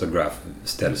 konst och graf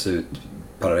ställs ut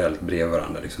parallellt bredvid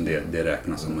varandra. Liksom det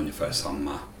räknas som ungefär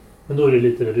samma. Men då är det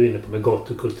lite det du är inne på med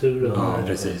gatukulturen. Ja,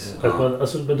 precis. Att man,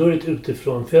 alltså, men då är det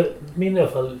utifrån, för min i alla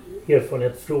fall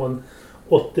erfarenhet från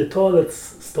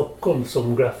 80-talets Stockholm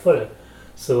som graffare,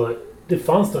 så det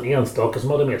fanns någon enstaka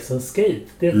som hade med sig en skate.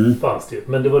 Det fanns det ju.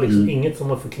 Men det var liksom inget som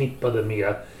man förknippade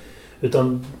med.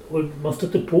 Utan man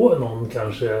stötte på någon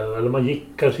kanske. Eller man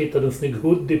kanske hittade en snygg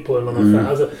hoodie på en annan affär.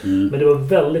 Alltså, men det var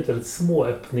väldigt, väldigt små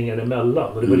öppningar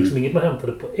emellan. Och det var liksom inget man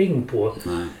hämtade poäng på.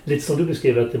 Lite som du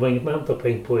beskriver att det var inget man hämtade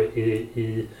poäng på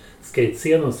i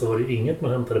skatescenen, så var det inget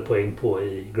man hämtade poäng på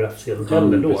i graffscenen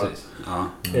heller då.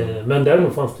 Men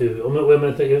däremot fanns det ju,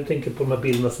 jag tänker på de här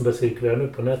bilderna som börjar cirkulera nu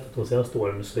på nätet de senaste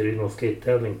åren, så är det någon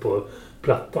skate-tävling på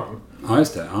Plattan. Ja,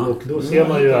 just det. Ja. Och då ser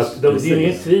man ju att det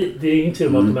är inget till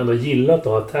att de ändå gillat att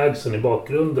ha tagsen i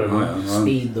bakgrunden.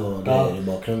 Speed och grejer i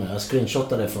bakgrunden. Jag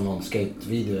screenshotade från någon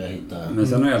skate-video jag hittade. Men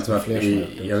sen har jag alltså varit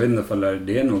jag vet inte om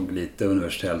det är nog lite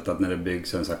universellt att när det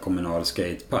byggs en sån här kommunal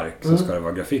skatepark så ska det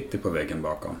vara graffiti på väggen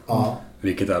bakom.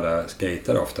 Vilket alla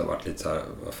skatare ofta har varit lite så här,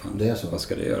 vad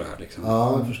ska det göra här liksom?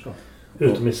 Ja, jag förstår.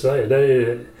 Utom i Sverige, där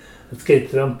är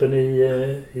skaterampen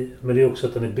men det är också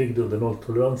att den är byggd under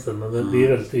nolltoleransen. Men det är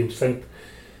väldigt intressant.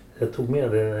 Jag tog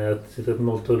med det när jag tittade på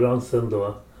nolltoleransen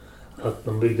då, att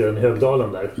de byggde den i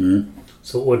Högdalen där.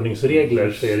 Så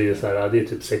ordningsregler så är det ju så här, det är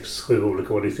typ 6-7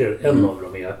 olika ordningsregler. En av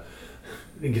dem är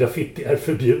graffiti är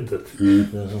förbjudet.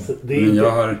 Så det är men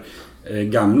jag har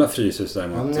gamla Fryshus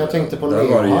däremot. Jag tänkte på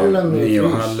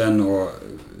Neohallen och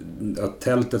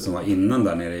tältet som var innan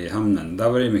där nere i hamnen, där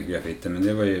var det mycket graffiti, men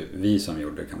det var ju vi som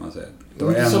gjorde, kan man säga. Det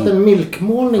var satt en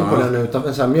milkmålning på den utanför,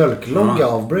 en sån här mjölklogga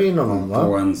av Brain och någon, va?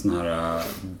 På en sån här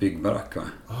byggbarack, va?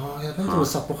 Jag vet inte om det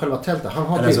satt på själva tältet.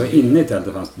 Alltså inne i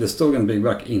tältet fanns det stod en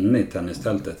byggbarack inne i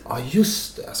tennistältet. Ja,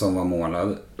 just det. Som var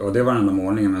målad, och det var den enda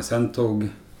målningen, men sen tog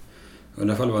i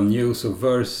alla fall var News of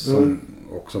Verse som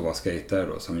också var skatare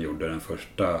då, som gjorde den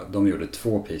första. De gjorde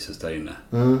 2 pieces där inne.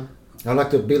 Jag har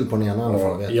lagt upp bild på den ena i alla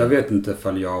fall. Jag vet inte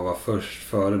ifall jag var först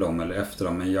före dem eller efter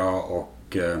dem, men jag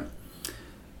och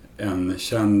en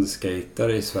känd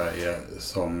skatare i Sverige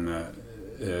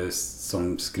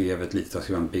som skrev ett litet,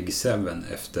 skrev en Big Seven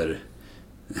efter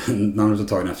när de tog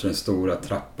tagen efter den stora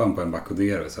trappan på en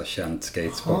Bacodero, så känt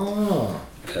skatespot.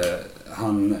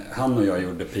 Han och jag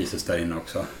gjorde pieces där inne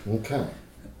också. Okej.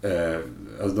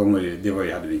 Alltså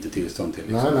hade vi inte tillstånd till.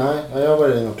 Liksom. Nej, jag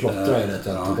var inne och klottrade i det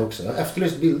tältet också. Jag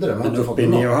efterlyst bilder. Men uppe i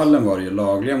Neohallen var det ju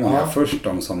lagliga många. Först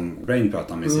de som Brain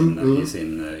pratade om i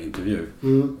sin intervju.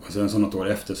 Och sen så något år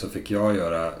efter så fick jag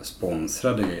göra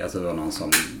sponsrade grejer. Alltså det var någon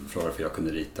som frågade för jag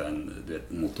kunde rita en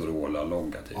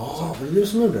Motorola-logga typ. Var det du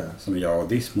som gjorde det? Som jag och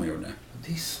Dismo gjorde.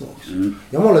 Dismo också.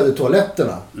 Jag målade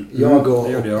toaletterna. Jag och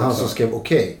han som skrev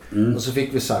okej. Och så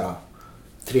fick vi så här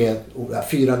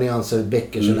 4 nyanser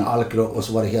Beckers eller Alcro och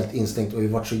så var det helt instängt och vi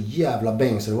var så jävla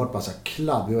bäng så det var bara så här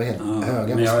klabb. Vi var helt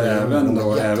höga. Men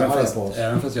även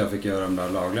fast jag fick göra de där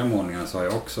lagliga målningarna så har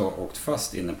jag också åkt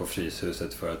fast inne på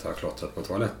Fryshuset för att ha klottrat på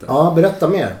toaletten. Ja, berätta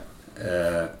mer.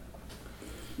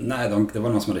 Nej, det var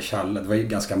någon som hade tjallat. Det var ju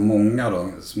ganska många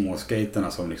de små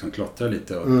skaterna som liksom klottrade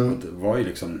lite och det var ju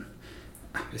liksom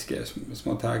vi skrev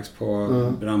små tags på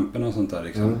ramperna och sånt där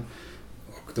liksom.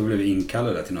 Och då blev vi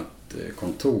inkallade till något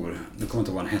kontor. Nu kommer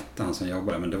inte ihåg vad han hette, han som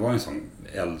jobbade, men det var en sån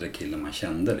äldre kille man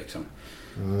kände liksom.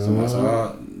 Som man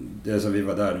sa, det är så vi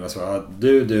var där, det var så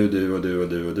du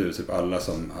och du, typ alla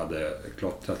som hade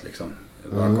klottrat liksom.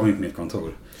 Jag kom in på mitt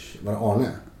kontor. Var det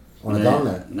Arne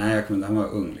Danner? Nej, han var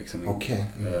ung liksom. Okej.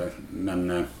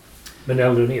 Men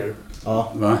äldre än er?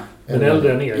 Ja. Va? Men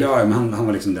äldre än er? Ja, men han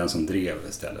var liksom den som drev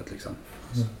istället liksom.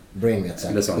 Brain vet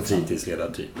säkert. Eller som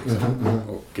fritidsledare typ liksom.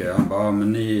 Och han bara,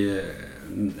 men ni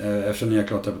eftersom ni har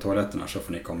klottrat på toaletterna så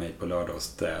får ni komma hit på lördag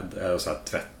och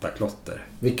tvätta klotter.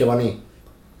 Vilka var ni?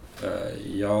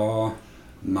 Jag,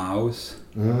 Maus,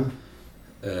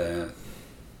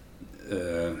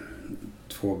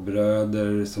 2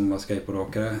 bröder som var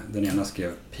skateboardåkare. Den ena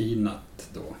skrev Peanut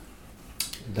då.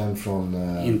 Den från...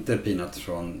 Inte Peanut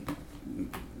från...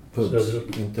 Pubs.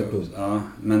 Inte Pubs. Ja,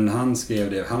 men han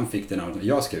skrev det, han fick det namnet.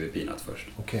 Jag skrev Peanut först.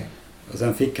 Okej. Och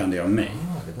sen fick han det av mig.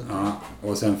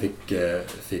 Och sen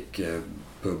fick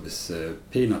Pubs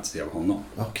Peanuts det av honom.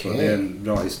 Så det är en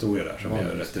bra historia där som vi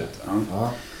har rätt ut.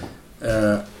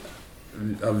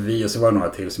 Vi och så var det några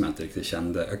till som jag inte riktigt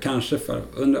kände. Jag kanske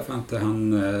undrar för inte han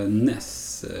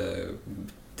Ness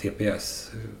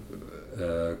TPS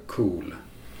Cool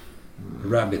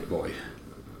Rabbit Boy.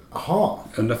 Jaha.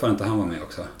 Undrar för inte han var med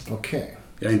också. Okej.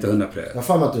 Jag är inte 100 på det. Jag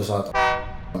får med att du sa att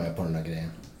var med på den där grejen.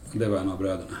 Det var en av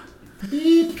bröderna.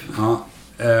 Beep. Ja.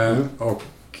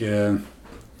 Och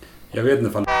jag vet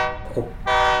inte om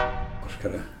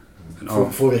forskare.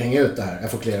 Får vi hänga ut det här?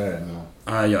 Jag får klära det.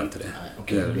 Nej, gör inte det.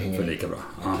 Okej, det är för lika bra.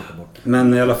 Ja. Bort.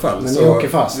 Men i alla fall. Men så vi åker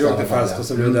fast. Vi åkte fast och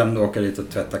så blev det ändå åka dit och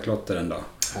tvätta klotter en dag.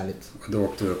 Härligt. Och då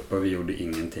åkte vi upp och vi gjorde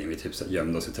ingenting. Vi typ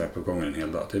gömde oss i trappuppgången en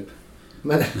hel dag typ.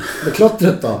 Men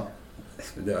klottret då?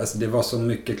 Det var så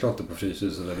mycket klotter på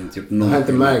Fryshuset så det hade inte gjort någonting. Jag har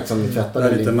inte märkt som ni tvättade. Det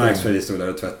hade inte märkt för vi stod där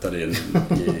och tvättade i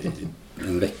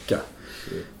en vecka.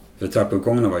 För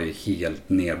trappuppgångarna var ju helt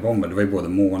nedbombade. Det var ju både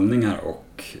målningar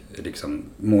och liksom,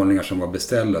 målningar som var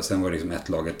beställda. Och sen var det liksom ett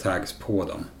lager tags på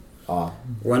dem. Ja.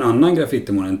 Och en annan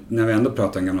graffitimålning, när vi ändå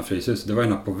pratade om gamla Fryshuset, det var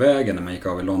ju på vägen när man gick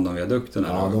av i Londonviadukten.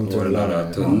 Ja, och den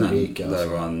där tunneln. Där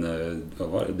var vad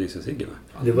var det? Dizzy Sigge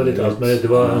va? Det var lite allt möjligt. Det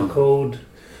var en Code.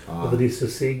 Det var Dizzy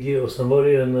Sigge och sen var det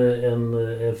ju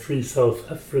en Free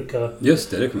South Africa.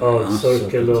 Just det av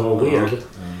Circle och Weird.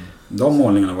 De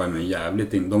målningarna var ju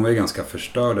jävligt de var ju ganska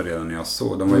förstörda redan när jag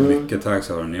såg. De var ju mycket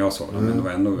tags av när jag såg dem, men det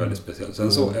var ändå väldigt speciellt.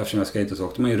 Sen så, eftersom jag skejtade så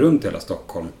åkte man ju runt hela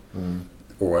Stockholm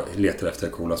och letade efter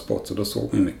coola spots. Och då såg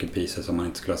man ju mycket pieces som man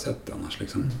inte skulle ha sett annars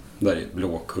liksom. Där i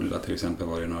Blåkulla till exempel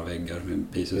var det några väggar med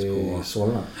pieces på. I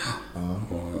Solna?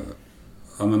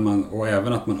 Och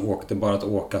även att man åkte, bara att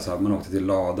åka så här, man åkte till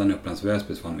Ladan i Upplands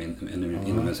Väsby som var en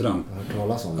inomhusramp.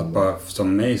 Att bara,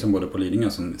 som mig som bodde på Lidingö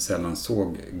som sällan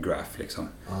såg graph liksom.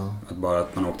 Att bara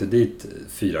att man åkte dit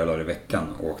 4 dagar i veckan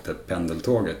och åkte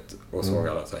pendeltåget och såg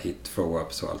alla så här hit,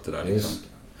 throw-ups och allt det där liksom.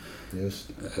 Just.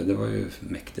 Det var ju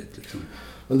mäktigt liksom.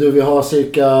 Men du, vi har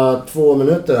cirka 2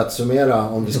 minuter att summera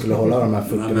om vi skulle hålla de här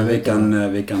 40 minuterna.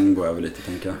 Vi kan gå över lite,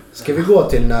 tänker jag. Ska vi gå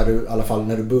till i alla fall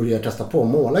när du börjar testa på att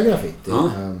måla graffiti?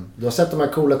 Du har sett de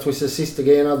här coola Twisted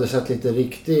Sister-grejerna, du har sett lite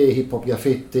riktig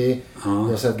hiphop-graffiti, du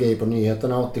har sett grejer på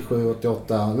nyheterna 87,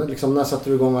 88. Liksom, när satte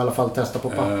du igång i alla fall testa på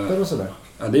papper och sådär?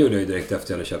 Ja, det gjorde jag ju direkt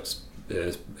efter jag hade köpt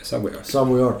Subway Art.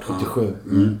 Subway Art 87.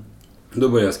 Då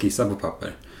började jag skissa på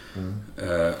papper.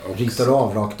 Ritar du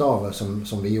av rakt av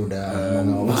som vi gjorde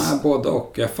många av oss? Nej, både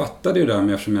och. Jag fattade ju det här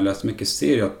med, eftersom jag läste mycket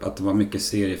serier, att det var mycket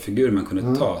seriefigurer man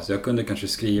kunde ta. Så jag kunde kanske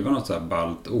skriva något så här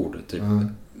ballt ord, typ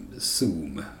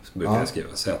Zoom brukar jag skriva,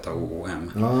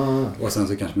 Z-O-O-M. Och sen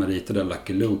så kanske man ritade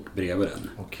Lucky Luke bredvid den.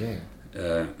 Okej.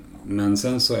 Men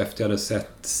sen så efter jag hade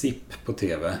sett Zip på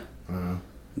TV,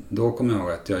 då kom jag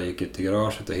ihåg att jag gick ut i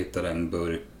garaget och hittade en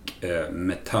burk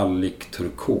metallic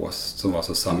turkos som var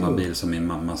så samma bil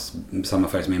som samma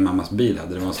färg som min mammas bil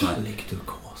hade. Det var en sån här Metallic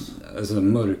turkos. Alltså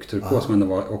mörk turkos, men det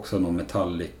var också någon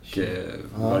metallic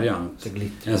variant.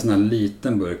 En sån här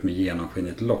liten burk med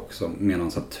genomskinligt lock med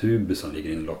någon sån här tub som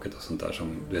ligger in i locket och sånt där som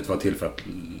du vet var till för att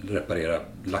reparera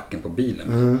lacken på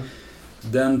bilen.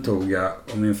 Den tog jag,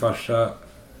 och min farsa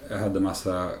hade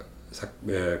massa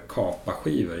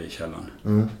kapaskivor i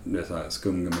källaren. Det är så här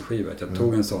skumgummiskivor. Jag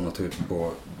tog en sån och tog ut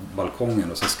på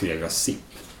balkongen och så skrev jag Zip.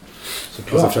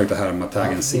 Och så försökte härma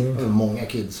taggen Zip. Många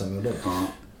kids som gjorde det. Ja.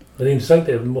 Men det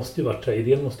intressanta är, det måste ju varit så här,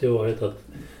 idén måste ju ha varit att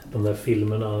de där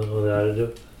filmerna och det där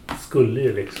skulle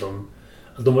ju liksom,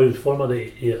 att de var utformade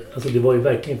i, alltså det var ju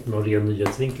verkligen inte någon ren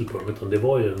nyhetsvinkel på dem, utan det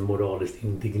var ju en moraliskt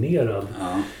indignerad.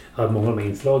 Att många av de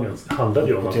inslagen handlade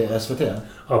ju om att, på SVT?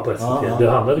 Ja, på SVT. Det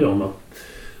handlade ju om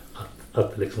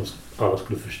att liksom alla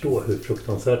skulle förstå hur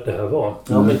fruktansvärt det här var.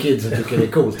 Ja, men kidsen tycker det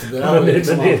är coolt. Det är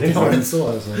liksom alltid varit så.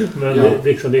 Alltså. Men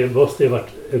det måste ju ha varit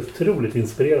otroligt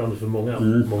inspirerande för många.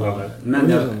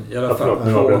 Men i alla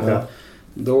fall,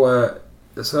 då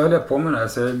så höll jag på med det här.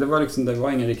 Så det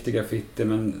var ingen riktig graffiti,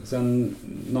 men sen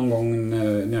någon gång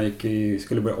när jag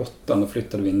skulle börja 8, då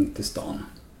flyttade vi in till stan.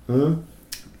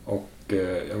 Och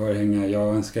jag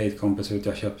och en skatekompis ut.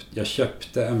 Jag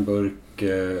köpte en burk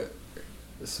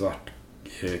svart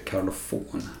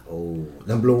karlofon.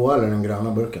 Den blåa eller den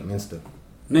gröna burken, minns du?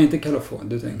 Nej, inte karlofon,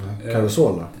 du tänkte.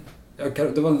 Karosol då?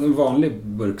 Det var en vanlig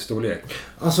burkstorlek.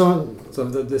 Alltså,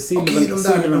 så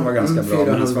silvern var ganska bra,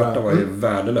 men den svarta var ju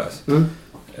värdelös.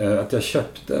 Att jag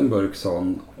köpte en burk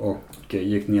sån och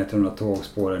gick ner till några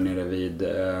tågspår nere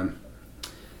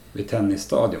vid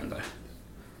tennisstadion där.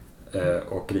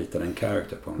 Och ritade en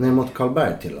character på mig. Nej, mot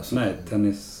Karlberg till alltså? Nej,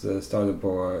 tennisstadion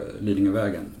på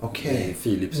Lidingövägen. Okej.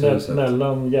 Filipshuset.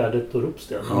 Mellan Gärdet och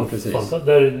Ropsten. Ja, precis.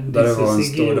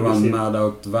 Där det var en Mad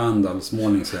Out Vandals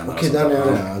målning senare. Okej, där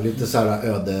är det. Lite så här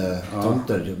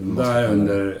öde-tomter. Där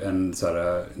under en så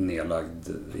här nedlagd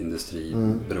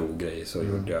industribrogrej så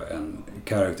gjorde jag en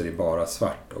character i bara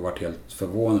svart och var helt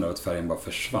förvånad över att färgen bara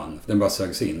försvann. Den bara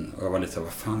sögs in och jag var lite så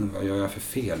här, vad gör jag för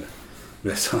fel?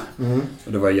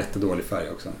 Och det var jättedålig färg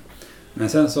också. Men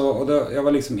sen så, jag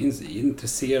var liksom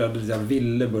intresserad, jag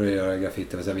ville börja göra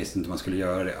graffiti, fast jag visste inte hur man skulle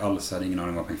göra det alls. Jag hade ingen aning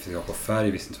om vad man fick ha på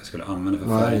färg, visste inte vad jag skulle använda för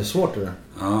färg. Nej, det är svårt det.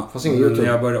 Ja, men när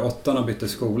jag började 8 och bytte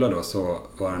skola då, så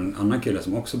var en annan kille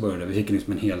som också började. Vi fick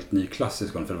liksom en helt ny klass i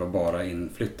skolan, för det var bara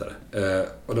inflyttare.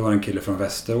 Och det var en kille från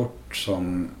Västerort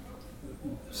som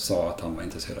sa att han var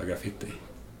intresserad av graffiti.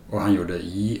 Och han gjorde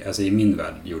i min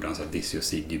värld gjorde han så här Dizzy och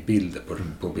Ziggy-bilder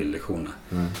på bildlektionerna.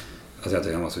 Alltså jag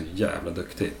tyckte han var så jävla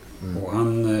duktig. Och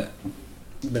han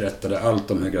berättade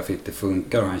allt om hur graffiti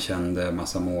funkar och han kände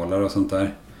massa målare och sånt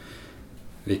där.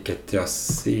 Vilket jag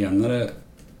senare...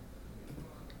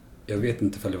 Jag vet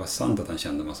inte om det var sant att han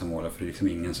kände massa målare, för det är liksom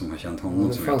ingen som har känt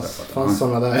honom som jag träffat. Det fanns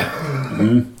sådana där.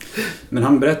 Men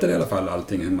han berättade i alla fall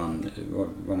allting,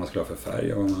 vad man skulle ha för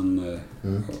färg och,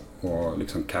 och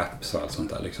liksom caps och allt sånt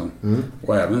där. Liksom.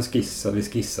 Och även vi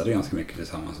skissade ganska mycket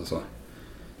tillsammans och så.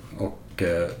 Och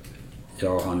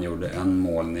jag och han gjorde en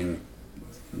målning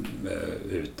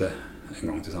ute en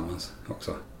gång tillsammans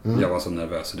också. Jag var så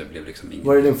nervös så det blev liksom ingen...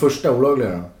 Var det din första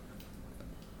olagliga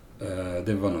då?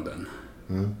 Det var nog den.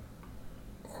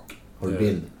 Har du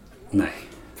bild? Nej.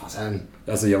 Fan,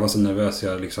 alltså jag var så nervös,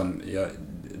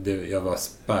 jag var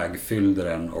spägfyllde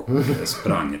den och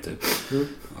sprang typ.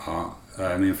 Ja,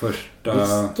 min första... Det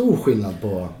är stor skillnad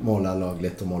på måla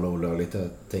lagligt och måla olagligt, jag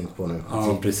tänkt på nu.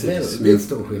 Ja, precis. Väldigt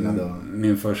stor skillnad.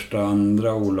 Min första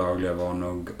andra olagliga var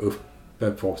nog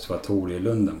uppe på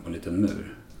Observatorielunden på en liten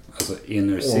mur. Alltså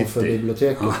inner city. För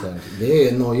biblioteket där. Det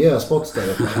är nojiga spots där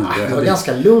uppe. Det var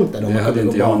ganska lugnt där. Det hade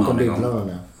inte jag någon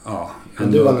gång. Ja,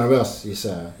 men du var nervös gissar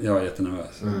jag. Jag var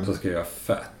jättenervös. Då skrev jag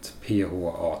FAT.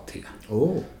 P-H-A-T.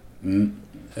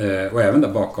 Och även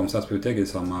där bakom Stadsbiblioteket i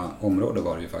samma område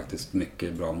var det ju faktiskt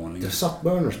mycket bra målningar. Det satt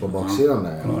burners på baksidan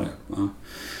där. Ja.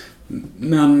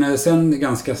 Men sen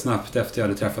ganska snabbt efter jag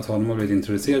hade träffat honom och blivit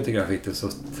introducerad till graffiti så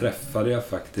träffade jag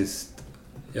faktiskt...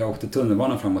 Jag åkte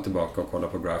tunnelbanan fram och tillbaka och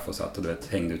kollade på Graff och satt och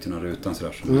hängde ut i någon rutan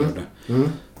sådär som jag gjorde.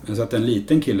 Men så att en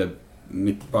liten kille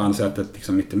på andra sättet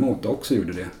liksom mitt emot också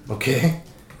gjorde det. Okej.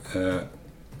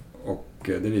 Och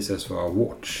det visade sig vara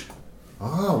Watch.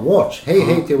 Watch.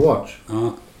 Hej till Watch.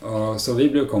 Ja, och så vi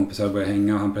blev kompisar och började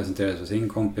hänga och han presenterade för sin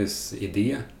kompis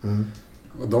idé.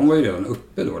 Och de var ju redan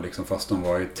uppe då liksom, fast de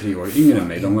var ju 3 år yngre än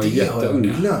mig. De var ju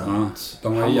jätteunga. Ja,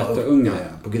 de var ju jätteunga.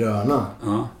 På Gröna.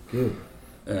 Ja. Gud.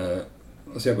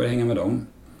 Och så jag började hänga med dem.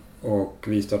 Och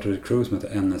vi startade ett crew som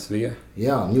heter NSV.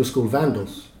 Ja, New School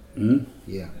Vandals.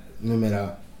 Yeah. Numera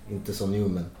inte så new,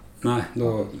 men... Nej,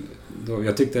 då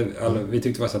jag tyckte vi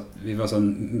tyckte att vi var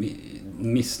så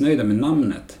missnöjda med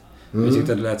namnet. Vi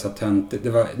tyckte att det lät så töntigt. Det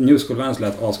var New School Vandals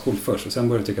lät ascoolt först och sen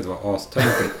började vi tycka att det var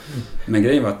astöntigt. Men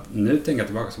grejen var att nu tänker jag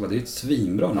tillbaka så var det ett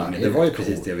svinbra namn. Det var ju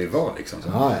precis det vi var liksom. Så.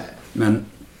 Ja. Men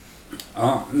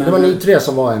det var ni 3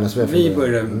 som var NSV. Vi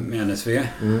började med NSV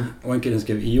och en kille som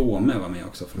skrev Iome var med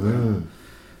också från början.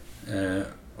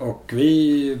 Och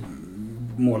vi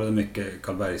målade mycket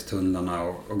Karlbergstunnlarna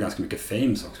och ganska mycket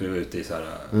Fames också. Vi var ute i så här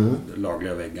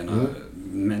lagliga väggarna.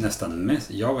 Nästan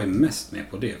mest, jag var ju mest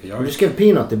med på det. För du skrev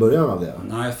Peanut i början av det?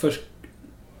 Nej, först...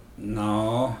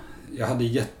 jag hade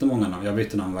jättemånga namn. Jag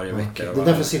bytte namn varje vecka. Det är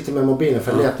därför jag sitter med mobilen.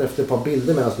 För jag letar efter ett par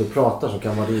bilder medan du pratar som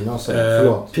kan vara dina.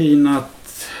 Förlåt. Peanut,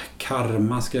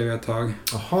 Karma skrev jag ett tag.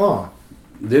 Aha.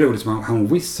 Det är roligt som han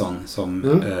Wisson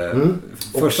som...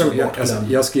 Först,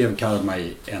 jag skrev Karma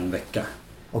i en vecka.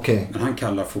 Okej. Men han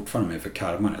kallar fortfarande mig för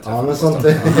Karma. Ja, men sånt.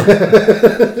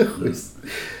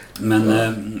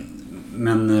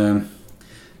 Men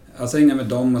alltså hänga med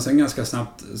dem och sen ganska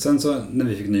snabbt. Sen så när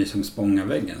vi fick ny som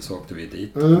Spångaväggen så åkte vi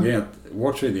dit.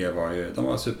 Watch idé var ju, de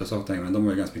var supersofta men de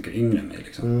var ju ganska mycket yngre än mig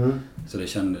liksom. Så det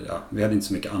kände, vi hade inte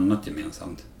så mycket annat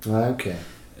gemensamt. Nej, okej.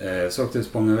 Så åkte vi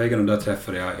Spångaväggen och där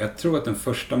träffade jag tror att den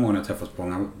första månaden jag träffade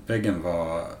Spångaväggen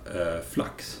var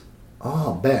Flax.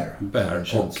 Bear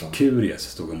och Curious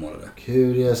stod och målade.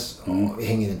 Curious, vi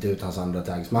hänger inte ut hans andra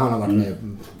tags, men han har varit med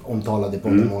omtalad i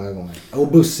podden många gånger.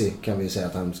 Och Bussi kan vi säga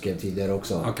att han skrev tidigare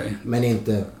också. Okay. Men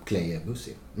inte Kleje,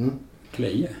 Bussi.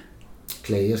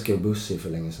 Kleje skrev Bussi för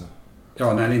länge sedan.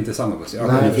 Ja, nej, inte samma Bussi.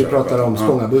 Nej, vi pratar om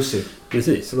Spånga Bussi.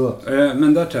 Precis. Förlåt.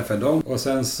 Men där träffade jag dem och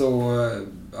sen så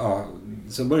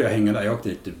började jag hänga där. Jag åkte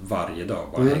dit typ varje dag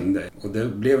och bara hängde. Och det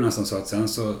blev nästan så att sen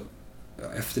så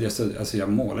efter det så, alltså jag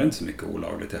målade inte så mycket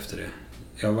olagligt efter det.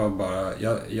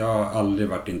 Jag har aldrig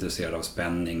varit intresserad av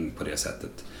spänning på det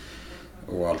sättet.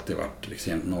 Och alltid varit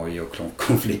extremt nojig och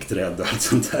konflikträdd och allt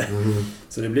sånt där.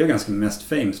 Så det blev ganska mest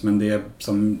fames. Men det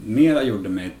som mera gjorde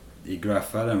mig i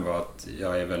graffvärlden var att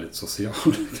jag är väldigt social.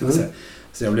 Kan man säga.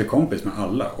 Så jag blev kompis med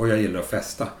alla och jag gillar att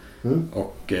festa.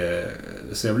 Och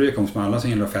så jag blev kompis med alla som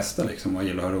gillar att festa liksom, och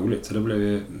gillar att ha roligt. Så då blev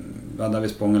vi, där vi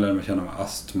Spånga lärde mig känna med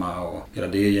Astma och hela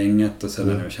det gänget. Och sen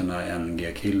lärde vi känna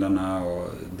NG-killarna och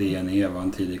DNE var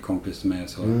en tidig kompis med.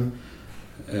 Så.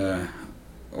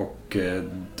 Och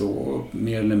då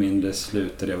mer eller mindre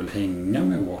slutade jag väl hänga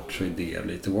med Watch och Idé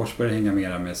lite. Watch började hänga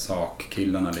mera med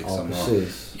sakkillarna liksom. Ja,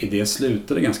 och Idé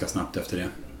slutade ganska snabbt efter det.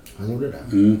 Han gjorde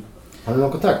det? Har du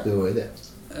någon kontakt du och Idé?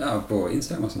 Ja, på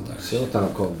Instagram och sånt där. Så att han har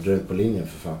kommit runt på linjen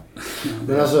för fan.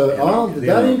 Men alltså, det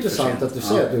där är intressant att du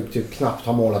säger att du typ knappt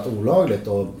har målat olagligt.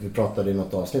 Och vi pratade i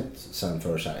något avsnitt sen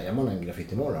för så här, är man en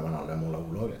graffiti-målare när man aldrig har målat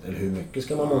olagligt? Eller hur mycket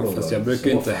ska man måla olagligt? Fast jag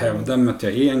brukar inte hävda med att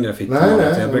jag är en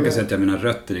graffiti-målare. Jag brukar säga att jag har mina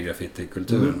rötter i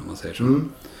graffiti-kulturen om man säger så.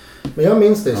 Men jag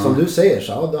minns det som du säger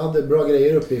så du hade bra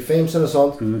grejer uppe i Famesen och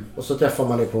sånt. Och så träffar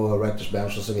man dig på Writers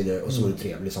Bench och så vidare. Och så var du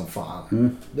trevlig som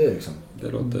fan. Det är liksom... Det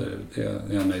är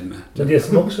jag nöjd med. Men det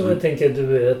som också jag tänker att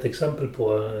du är ett exempel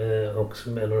på också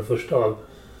med en av de första av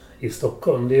i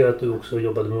Stockholm. Det är att du också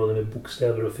jobbade med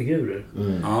bokstäver och figurer.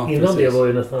 Ja, innan det var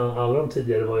ju nästan alla de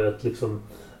tidigare var ju att liksom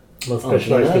man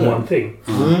specialiserade in one thing.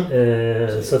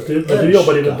 Så att du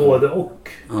jobbade med både och.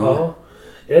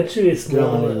 Edge visst.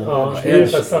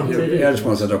 Edge samtidigt. Edge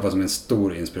måste jag droppa som en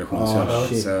stor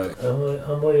inspirationskälla.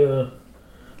 Han var ju...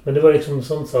 Men det var liksom en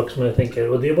sån sak som jag tänker...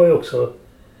 Och det var ju också,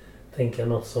 tänker jag,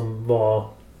 något som var...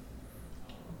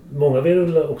 Många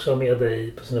vill också ha med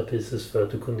dig på sina pieces för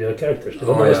att du kunde göra characters. Det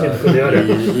var många som inte kunde göra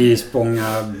det. I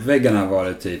Spånga-väggarna var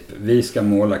det typ... Vi ska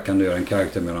måla, kan du göra en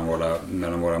karaktär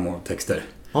mellan våra måltexter?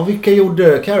 Ja, vilka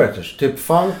gjorde characters? Typ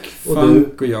Funk och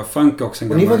Funk och jag. Funk också.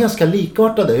 Och ni var ganska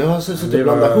likartade. Jag har suttit och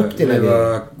blandat ihop det när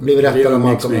vi blev rättare om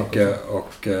allt mycket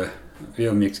och vi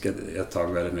umgicks ett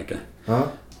tag väldigt mycket.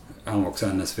 Han var också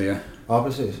NSV. Ja,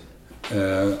 precis.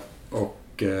 Och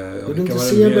du inte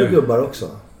ser gubbar också?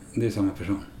 Det är samma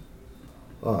person.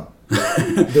 Ja.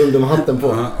 Dundum-hatten på.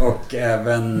 Och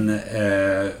även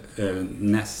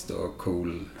Nest och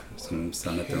Cool som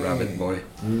sen hette Rabbit Boy.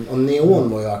 Och Neon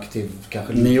var ju aktiv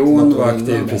kanske. Neon var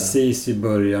aktiv precis i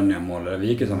början när jag målade. Vi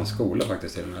gick i samma skola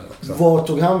faktiskt till och med också. Var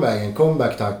tog han vägen?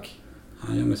 Comeback, tack.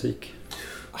 Han gör musik.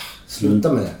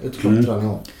 Sluta med det. Utklottra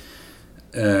Neon.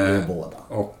 Båda.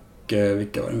 Och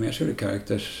vilka var det mer som gjorde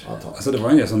characters? Ja, Alltså det var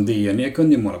en del som DNE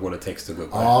kunde ju måla både text och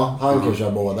gubbar. Ja, han kan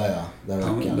köra båda, ja. Den Ja,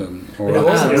 rackaren. och Men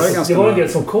det var en del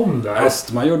som kom där.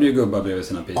 Astma gjorde ju gubbar bredvid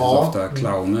sina pieces, Ja. ofta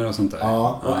clowner och sånt där.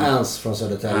 Ja, och Ans från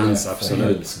Södertälje. Ans, För absolut.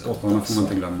 helskott, Honom får man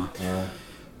inte glömma. Ja.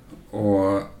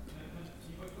 Och...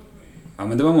 Ja,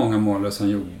 men det var många målare som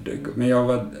gjorde... Men jag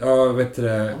var... Ja, vet du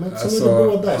det? men så Alltså, var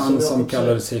det båda, han så som också-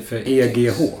 kallade sig för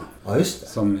EGH. Ja, just det.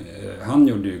 Som, han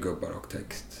gjorde ju gubbar och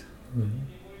text.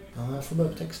 Ja, jag får bara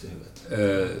upp text i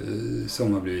huvudet.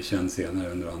 Som har blivit känd senare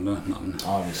under andra namn.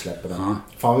 Ja, vi släpper den. Ja.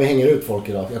 Fan, vi hänger ut folk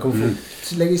idag. Jag kommer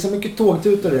få lägga i så mycket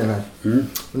tågtutor i den här. Mm.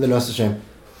 Men det löser sig.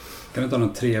 Kan du inte ha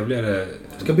något trevligare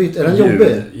Ska byta. Är den ljud?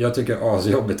 jobbig? Jag tycker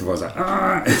asjobbigt att vara så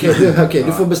här. Okej,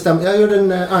 du får bestämma. Jag gjorde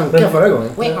en anka förra gången.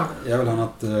 Jag vill ha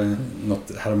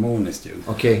något harmoniskt ljud.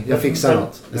 Okej, jag fixar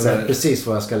något. Så här- Jag vet precis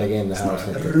vad jag ska lägga in det här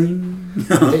avsnittet. Ring.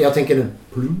 Jag tänker nu.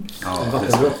 Ja,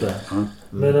 Vattendroppe. Ja.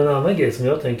 Men en annan grej som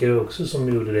jag tänker också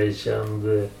som gjorde dig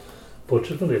känd,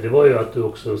 bortsett från det var ju att du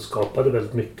också skapade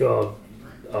väldigt mycket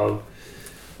av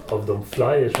de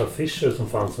flyers och affischer som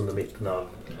fanns under mitten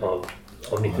av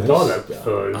 90-talet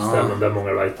för ställen där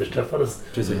många writers träffades.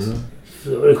 Precis.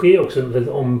 Och det sker också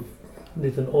en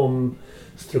liten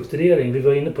omstrukturering. Vi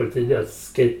var inne på det tidigare.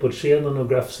 Skateboardscenen och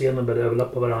graffscenen började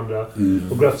överlappa varandra.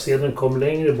 Och graffscenen kom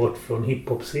längre bort från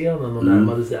hiphop-scenen och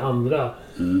närmade sig andra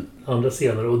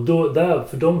scener. Och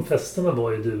för de festerna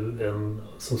var ju du en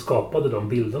som skapade de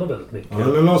bilderna väldigt mycket. Ja,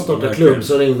 när någon startade klubb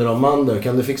så ringde de Mander.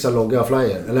 Kan du fixa logga och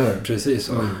flyer? Eller hur? Precis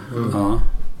så. Ja.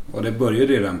 Och det började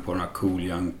redan på den här Cool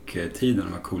Junk-tiden,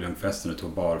 de här Cool Junk-festerna,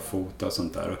 tog barfota och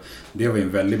sånt där. Och det var ju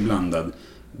en väldigt blandad...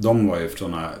 De var ju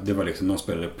såna, det var liksom, de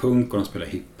spelade punk och de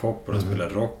spelade hiphop och de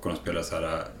spelade rock och de spelade så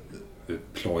här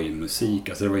plojmusik.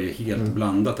 Alltså det var ju helt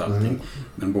blandat allting.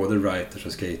 Men både writers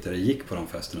och skatare gick på de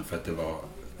festerna för att det var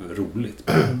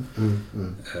roligt.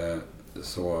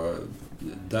 Så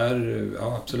där,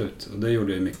 ja absolut. Och det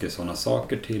gjorde jag mycket sådana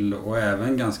saker till. Och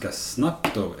även ganska snabbt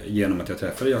då, genom att jag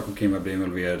träffade Jakob Kim och blev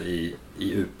involverad i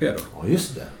UP då. Ja,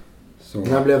 just det. Så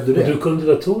När blev du Och det? du kunde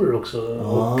datorer också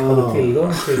och hade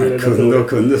tillgång till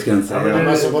kunde ska jag inte säga. Ja, men Men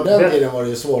alltså på den tiden var det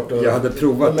ju svårt att... Jag hade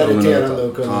provat det, mediterande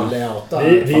och kunna ja. layouta.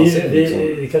 Det fanns inte liksom.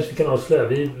 Vi kanske kan avslöja.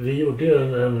 Vi gjorde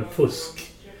ju en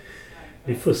fusk.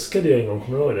 Vi fuskade ju en gång,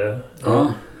 kommer du ihåg det?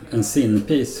 Ja, en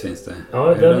sinpiece finns det.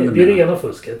 Ja, Är det är du det menar? ena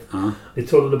fusket. Ja. Vi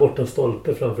trollade bort en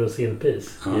stolpe framför en sinpiece.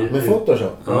 Ja. Med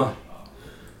Photoshop? Ja.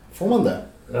 Får man det?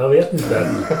 Jag vet inte.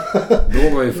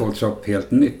 Då var ju Photoshop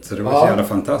helt nytt så det var så jävla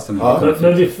fantastiskt. Ja.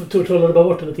 Men vi trollade bara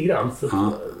bort den lite grann. Så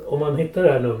Ja. om man hittar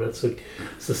det här numret så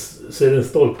är det en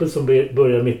stolpe som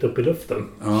börjar mitt upp i luften.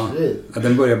 Ja. Ja,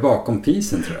 den börjar bakom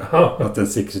pisen tror jag. Ja. Att den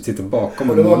sitter bakom.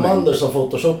 Och det var målning. Mander som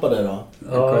photoshoppade det då?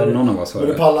 Ja, Någon av oss var Men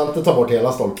du det. pallar inte ta bort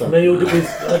hela stolpen? men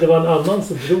det var en annan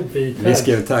som drog vid Vi tags.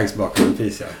 skrev tags bakom en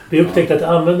pis, ja. Vi upptäckte att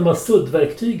använder man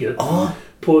suddverktyget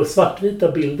på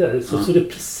svartvita bilder så såg det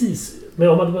precis... Men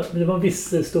om det var en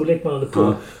viss storlek man hade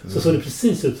på så såg det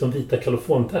precis ut som vita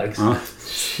kalofontags. Ja.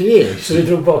 Shit! Så vi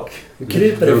drog bak. Vi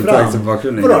kryper det Drog tags i fram.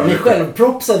 bakgrunden. Vadå, ni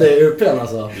självpropsade i UPn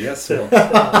alltså? Yes, så.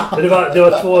 Men det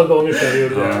var 2 gånger sedan vi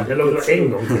gjorde det. Ja. Eller det var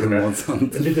en gång till och med. Något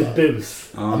sånt. Ett litet bus.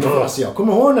 Ja, men alltså, jag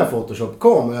kommer ihåg när Photoshop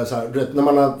kom. Och jag så här, du vet, när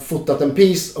man har fotat en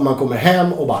piece och man kommer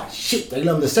hem och bara shit, jag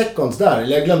glömde seconds där.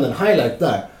 Eller jag glömde en highlight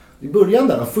där. I början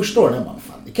där, de första åren, jag bara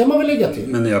fan, det kan man väl lägga till.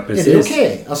 Men ja, precis. Är det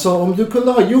okej? Alltså om du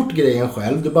kunde ha gjort grejen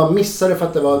själv, du bara missade för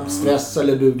att det var stress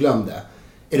eller du glömde.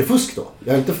 Är det fusk då?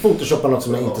 Jag har inte photoshopat något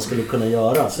som jag inte skulle kunna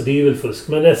göra. Så det är ju väl fusk.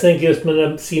 Men jag tänker just med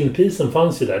den sinpisen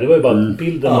fanns ju där. Det var ju bara att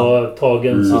bilden var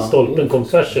tagen så stolpen kom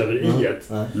tvärs över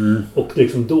i-et. Och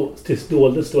liksom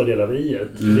dolde stora delar av i-et.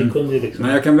 Vi kunde ju liksom...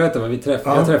 Men jag kan berätta vad vi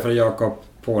träffade. Jag träffade Jakob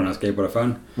på den här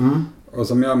skateboardaffären. Och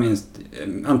som jag minns,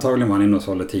 antagligen var han inne och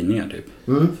sålde tidningar typ.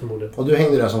 Förmodligen. Och du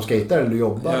hängde där som skater eller du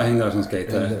jobbade? Jag hängde där som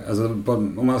skatare. Alltså,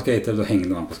 om man skatade då hängde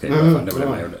man på skateboardaffären. Det var det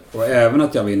man gjorde. Och även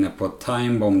att jag var inne på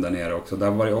Time Bomb där nere också. Där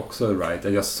var det också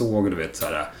right. Jag såg, du vet, så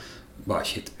här. Bara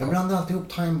shit. Jag blandade alltid ihop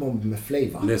Time Bomb med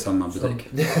Flava. Det är samma butik.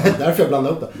 Det är därför jag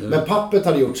blandade upp det. Men Puppet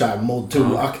hade gjort så här Mod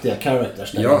 2-aktiga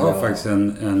characters. Jag har faktiskt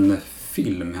en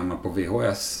film hemma på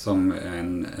VHS som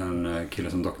en kille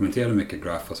som dokumenterade mycket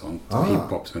graph och sånt.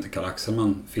 Hiphop som heter Karl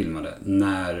Axelman filmade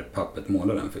när Puppet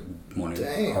målade den. För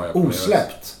målningen har jag på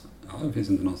osläppt. Ja, det finns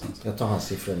inte någonstans. Jag tar hans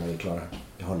siffror när vi är klara.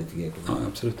 Jag har lite grejer på Ja, det.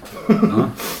 absolut. Ja.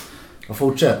 Och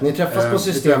fortsätt. Ni träffas på Vi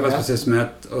systemet. träffas på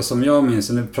systemet och som jag minns,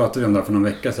 nu pratade vi om det här för någon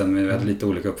vecka sedan men vi hade lite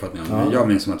olika uppfattningar. Men jag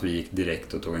minns som att vi gick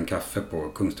direkt och tog en kaffe på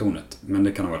Kungstornet. Men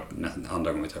det kan ha varit nästan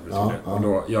andra gången vi träffades. Och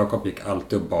då, Jakob gick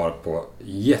alltid och bar på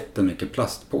jättemycket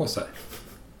plastpåsar.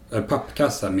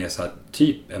 Pappkassar med så här,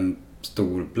 typ en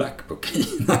stor blackbook i.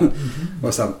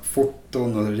 Och så här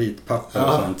foton och ritpapper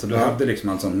och sånt. Så du hade liksom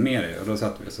allt sånt med dig. Och då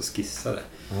satt vi och så skissade.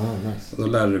 Nice. Och då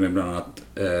lärde du mig bland annat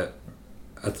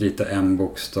att rita en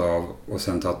bokstav och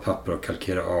sen ta ett papper och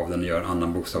kalkera av den och göra en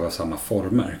annan bokstav av samma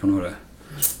former. Kan du ha det?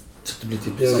 Så det blir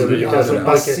typ Det som brukar det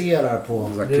baserar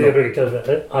på... Det är det brukar kallas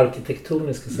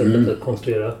arkitektoniska sättet att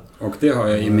konstruera. Och det har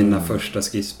jag i mina första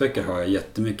skissböcker har jag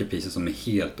jättemycket piecer som är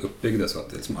helt uppbyggda så att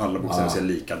det liksom alla bokstäver ser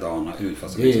likadana ut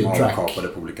fast de liksom avkapade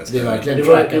på olika ställen. Det är verkligen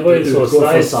Det var ju så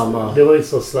Slice, det var ju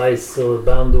så Slice och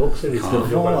Bando också visserligen.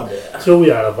 Tror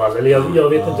jag i alla fall. Eller jag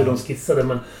vet inte hur de skissade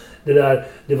men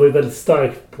det var ju väldigt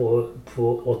starkt på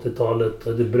 80-talet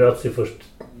och det bröts ju först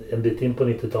en bit in på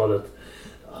 90-talet.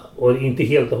 Och inte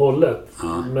helt och hållet.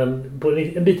 Men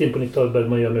en bit in på 90-talet började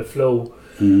man göra med flow.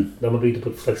 Där man byggde på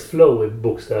ett slags flow i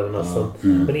bokstäverna.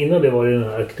 Men innan det var det den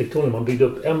här arkitekturen. Man byggde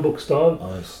upp en bokstav.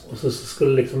 Och så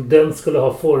skulle liksom, den skulle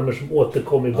ha former som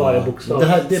återkom i varje bokstav.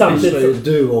 Det pysslar ju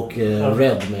du och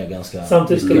Red med ganska...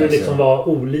 Samtidigt skulle det liksom vara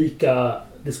olika...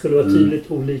 Det skulle vara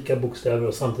tydligt olika bokstäver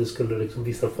och samtidigt skulle liksom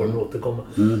vissa former återkomma.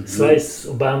 Slice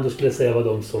och Bando skulle jag säga var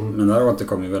de som... Men där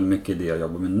återkommer ju väldigt mycket i det jag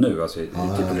jobbar med nu. Alltså i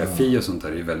typografi och sånt där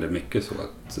är ju väldigt mycket så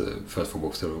att för att få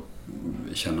bokstäver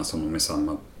att kännas som de är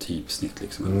samma typsnitt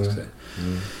liksom.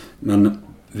 Men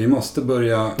vi måste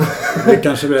börja... Vi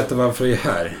kanske berättar varför vi är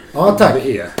här. Ja, tack.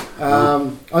 Vi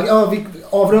är. Vi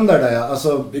avrundar det där.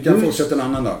 Alltså, vi kan fortsätta en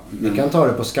annan dag. Vi kan ta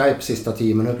det på Skype sista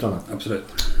 10 minuterna. Absolut.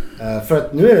 För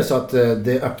att nu är det så att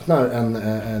det öppnar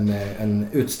en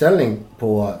utställning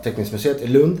på Tekniska museet i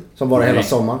Lund som var hela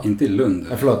sommaren. Inte i Lund.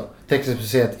 Förlåt. Tekniska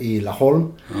museet i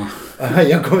Laholm.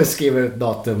 Jag kommer skriva ut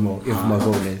datum och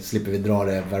information. Slipper vi dra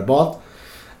det verbalt.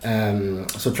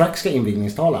 Så Track ska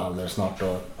invigningstala alldeles snart.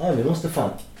 Och, vi måste fan.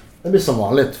 Det blir som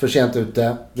vanligt. För sent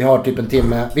ute. Vi har typ en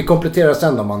timme. Vi kompletterar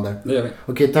sen då, Mander. Det gör vi.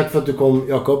 Okej, tack för att du kom,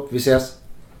 Jakob. Vi ses.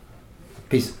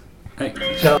 Peace. Hej.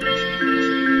 Ciao.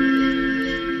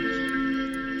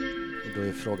 Då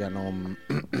är frågan om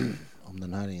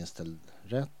den här är inställd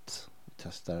rätt. Vi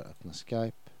testar öppna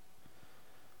Skype.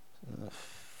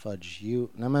 Fudge you.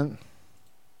 Nej men.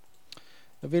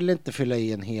 Jag vill inte fylla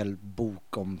i en hel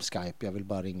bok om Skype. Jag vill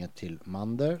bara ringa till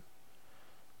Mander.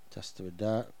 Testar vi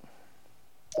där.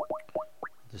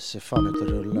 Det ser fan ut att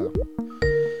rulla.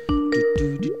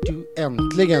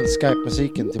 Äntligen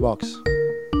Skype-musiken tillbaks.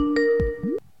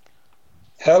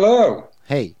 Hello!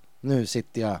 Hej, nu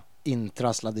sitter jag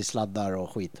intrasslad i sladdar och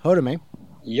skit. Hör du mig?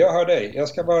 Jag hör dig. Jag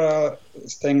ska bara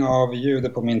stänga av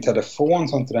ljudet på min telefon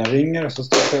så inte den ringer. Och så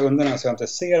stoppar jag under den så jag inte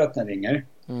ser att den ringer.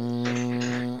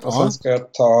 Och sen ska jag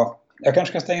jag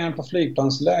kanske ska stänga den på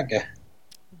flygplansläge.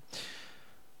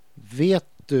 Vet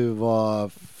du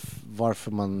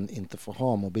varför man inte får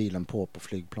ha mobilen på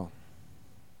flygplan?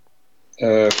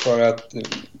 För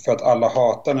att alla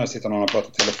hatar när det sitter någon och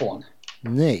pratar telefon.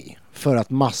 Nej, för att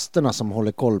masterna som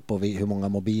håller koll på hur många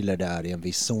mobiler det är i en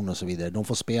viss zon och så vidare, de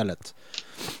får spelet.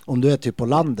 Om du är typ på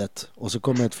landet och så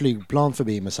kommer ett flygplan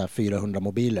förbi med så här 400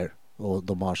 mobiler och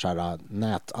de har så här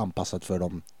nät anpassat för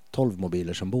de 12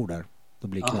 mobiler som bor där, då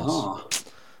blir det knas.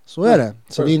 Så är det.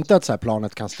 Så det är inte att så här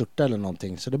planet kan störta eller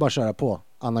någonting. Så det är bara att köra på.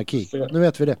 Anarki. Nu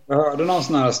vet vi det. Jag hörde någon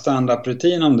sån här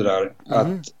stand-up-rutin om det där.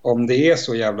 Att om det är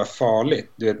så jävla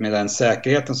farligt, du vet med den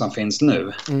säkerheten som finns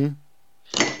nu.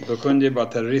 Då kunde ju bara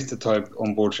terrorister ta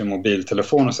ombord sin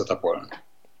mobiltelefon och sätta på den.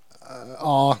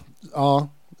 Ja.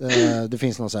 Det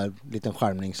finns någon så här liten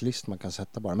skärmningslist man kan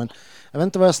sätta bara. Men jag vet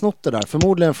inte vad jag snott det där.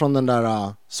 Förmodligen från den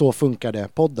där Så funkar det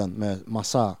podden med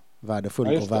massa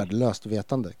värdefullt och värdelöst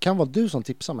vetande. Kan vara du som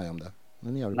tipsar mig om det?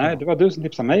 Nej, det var du som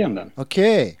tipsade mig om den.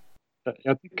 Okej.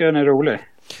 Jag tycker den är rolig.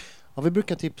 Ja, vi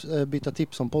brukar byta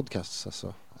tips om podcasts.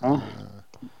 Alltså. Ja.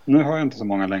 Nu har jag inte så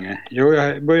många längre. Jo,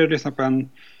 jag började lyssna på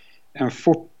en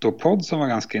fotopodd som var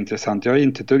ganska intressant. Jag är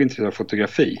inte dugg intresserad av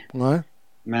fotografi. Nej.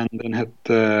 Men den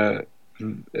hette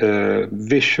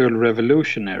Visual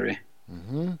Revolutionary.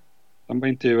 De var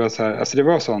intervjuade så här. Alltså det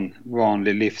var sån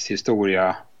vanlig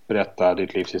livshistoria. Berätta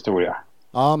ditt livshistoria.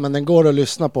 Ja, men den går att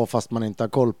lyssna på fast man inte har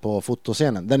koll på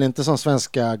fotoscenen. Den är inte som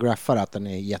svenska graffare att den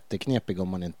är jätteknepig om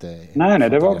man inte... Nej,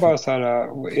 det var bara så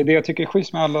här... Det jag tycker är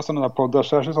schysst med alla sådana där poddar,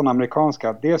 särskilt sådana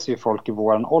amerikanska, dels är ju folk i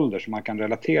våran ålder som man kan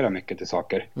relatera mycket till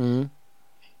saker.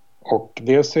 Och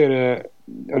dels är det...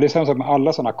 Och det är samma sak med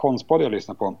alla sådana konstpoddar jag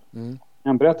lyssnar på.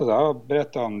 Jag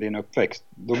berätta om din uppväxt.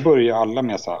 Då börjar alla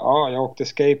med så här, jag åkte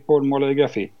skateboard, målade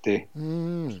graffiti.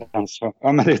 Så,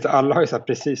 men alla har ju så här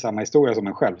precis samma historia som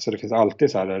en själv. Så det finns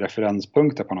alltid så här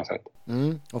referenspunkter på något sätt.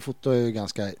 Och foto är ju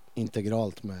ganska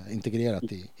integrerat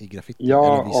i graffiti.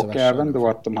 Ja, och även då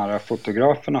att de här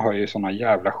fotograferna har ju såna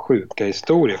jävla sjuka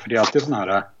historier. För det är alltid såna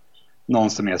här någon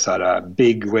som är så här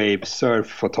big wave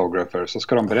surf photographer, så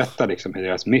ska de berätta liksom hur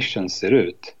deras mission ser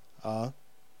ut. Ja.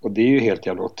 Och det är ju helt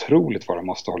jävla otroligt vad de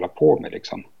måste hålla på med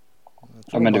liksom.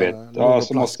 Ja, men du vet,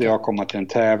 så måste jag komma till en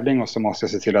tävling och så måste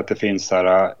jag se till att det finns så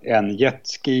här, en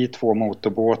jetski, 2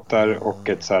 motorbåtar och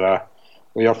ett så här,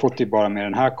 och jag får ju bara med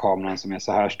den här kameran som är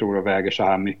så här stor och väger så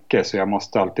här mycket, så jag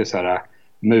måste alltid så här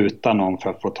muta någon för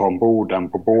att få ta ombord den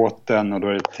på båten, och då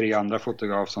är det 3 andra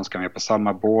fotografer som ska med på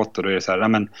samma båt, och då är det så här, nej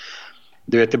men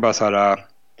du vet, det är bara så här,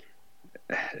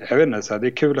 jag vet inte, så här, det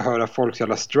är kul att höra folks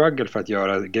jävla struggle för att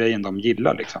göra grejen de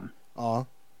gillar liksom.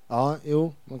 Ja,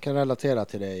 jo, man kan relatera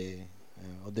till det,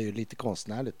 och det är ju lite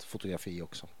konstnärligt fotografi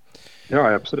också.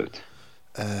 Ja, absolut.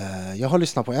 Jag har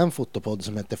lyssnat på en fotopodd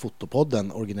som heter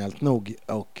Fotopodden, originellt nog,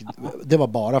 och det var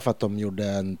bara för att de gjorde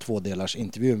en 2-delars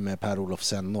intervju med Per-Olof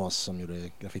Sennås som gjorde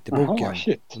graffitiboken. Aha,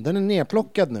 shit. Den är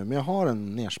nerplockad nu, men jag har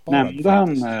en nersparad. Nämnde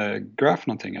han Graph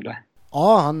någonting eller?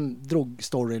 Ja, han drog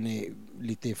storyn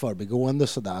lite i förbigående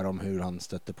sådär om hur han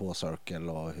stötte på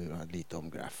Circle och lite om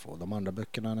Graph och de andra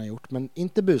böckerna han har gjort, men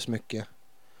inte busmycket.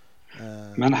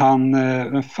 Men han,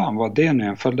 vem fan var det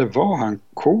nu? För det var han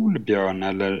Kolbjörn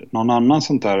eller någon annan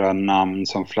sånt där namn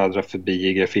som fladdrar förbi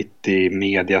i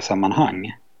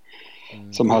graffiti-mediasammanhang.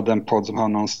 Som hade en podd som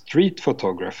hade någon street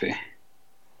photography.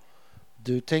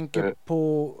 Du tänker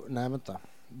på... Nej, vänta.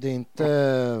 Det är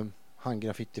inte han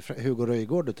graffiti... Hugo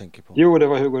Röjgård du tänker på? Jo, det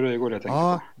var Hugo Röjgård jag tänkte på.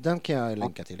 Ja, den kan jag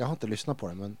länka till. Jag har inte lyssnat på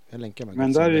den, men jag länkar mig.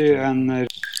 Men där är ju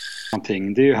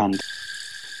någonting. Det är ju han...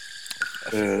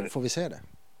 Får vi se det?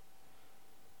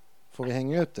 Får vi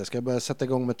hänga ut det? Ska jag börja sätta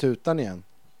igång med tutan igen?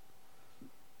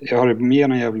 Jag har med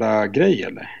någon jävla grej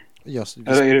eller?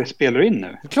 Eller spelar du in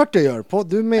nu? Klart jag gör.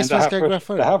 Du är med i Svenska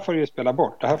Graffare. Det här får du ju spela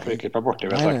bort. Det här får du klippa bort. Det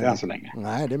har jag sagt än så länge.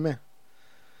 Nej, det är med.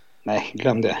 Nej,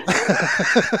 glöm det.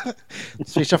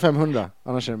 Swisha 500,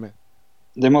 annars är det med.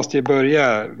 Det måste ju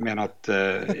börja med något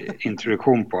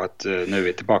introduktion på att nu är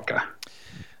vi tillbaka.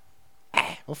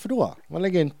 Varför då? Man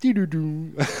lägger en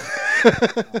tidudu.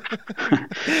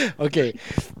 Okej,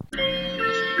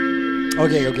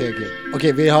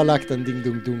 vi har lagt en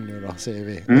ding-dong-dong nu då, säger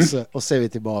vi. Och så är vi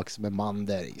tillbaks med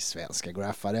Mander i Svenska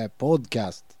Graffare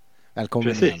podcast. Välkommen.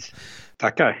 Precis. Igen.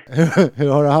 Tackar. Hur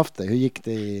har du haft det? Hur gick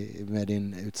det med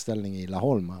din utställning i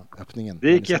Laholm, öppningen?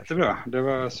 Det gick jättebra. Det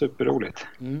var superroligt.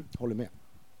 Håller med.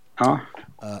 Ja.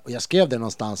 Och jag skrev det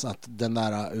någonstans att den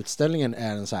där utställningen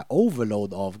är en så här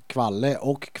overload av kvalle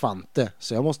och kvante.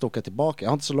 Så jag måste åka tillbaka. Jag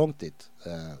har inte så långt dit.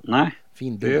 Nej,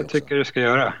 fin det tycker du ska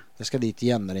göra. Jag ska dit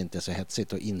igen när det inte är så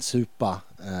hetsigt och insupa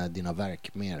dina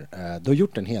verk mer. Du har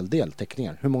gjort en hel del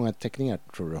teckningar. Hur många teckningar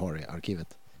tror du har i arkivet?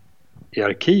 I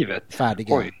arkivet?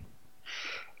 Färdiga. Oj.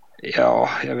 Ja,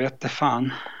 jag vet inte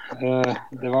fan.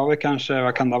 Det var väl kanske,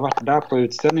 vad kan det ha varit? Där på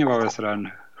utställningen var väl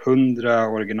sådär 100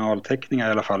 originalteckningar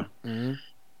i alla fall.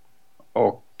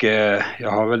 Och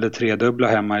jag har väl det 3-dubbla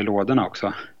hemma i lådorna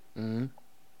också.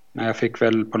 Men jag fick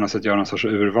väl på något sätt göra någon sorts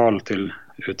urval till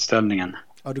utställningen.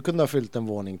 Ja, du kunde ha fyllt en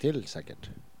våning till säkert.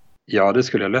 Ja, det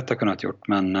skulle jag lätt ha kunnat gjort.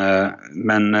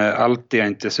 Men allt är jag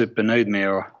inte supernöjd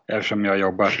med. Och eftersom jag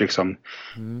jobbar liksom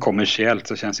kommersiellt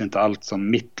så känns inte allt som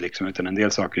mitt. Liksom, utan en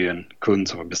del saker är ju en kund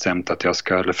som har bestämt att jag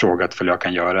ska, eller frågat för jag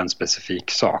kan göra en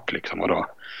specifik sak. Liksom, och då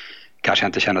kanske jag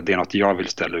inte känner att det är något jag vill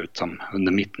ställa ut som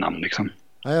under mitt namn. Liksom.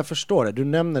 Ja, jag förstår det. Du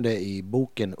nämner det i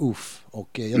boken Uff.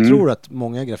 Och jag tror att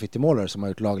många graffitimålare som har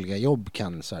gjort lagliga jobb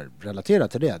kan så här relatera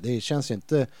till det. Det känns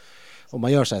inte... Om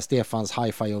man gör så här Stefans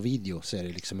hi-fi och video så är det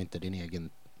liksom inte din egen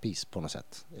piece på något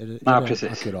sätt. Är det en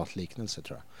akkurat liknelse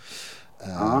tror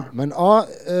jag. Men ja,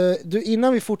 du,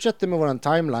 innan vi fortsätter med våran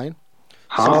timeline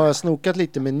så har jag snokat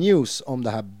lite med news om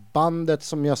det här bandet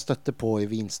som jag stötte på i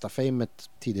Vinsta-famet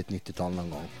tidigt 90-tal någon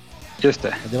gång. Just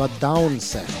det. Det var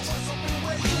Downset.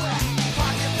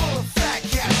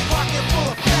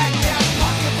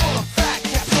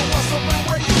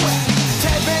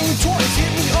 Toys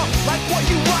hit me up like what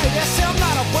you write. That sound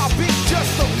not about beat,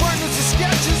 just the burners and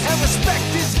sketches. And respect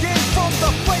this game from the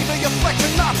flavor you're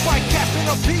flexing, not by gapping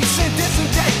a piece and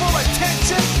disengage for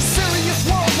attention. Serious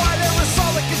worldwide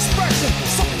aerosolic expression.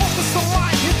 So focus the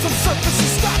line, hit some surface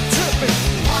and stop tripping.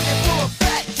 Pocket full of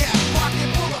fat cap, pocket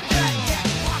full of fat cap,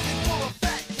 pocket full of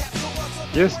fat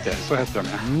cap. Just det, så heter de.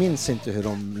 Jag minns inte hur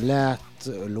de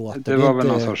låter. Det var väl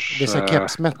någon sorts det är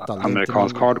keps-metal,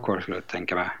 amerikansk hardcore skulle jag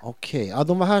tänka mig. Okej, ja,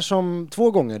 de var här som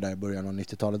 2 gånger där i början av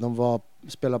 90-talet. De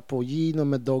spelade på Gino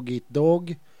med Dog Eat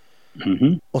Dog.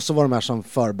 Och så var de här som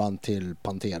förband till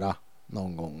Pantera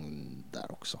någon gång där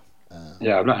också.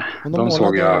 Jävlar, de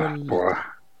såg jag på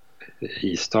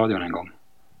isstadion en gång.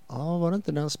 Ja, var det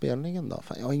inte den spelningen då?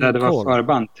 Fan, jag har ingen Nej, det var koll.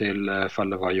 förband till fall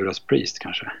det var Judas Priest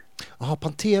kanske. Jaha,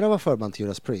 Pantera var förband till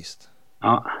Judas Priest.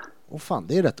 Ja. Och fan,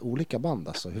 det är rätt olika band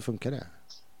alltså. Hur funkar det?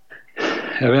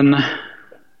 Jag vet inte.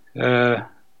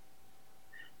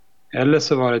 Eller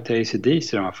så var det till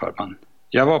AC/DC de var förband.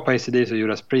 Jag var på AC/DC och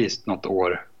Judas Priest något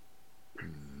år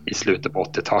i slutet på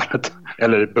 80-talet.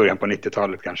 Eller början på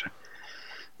 90-talet kanske.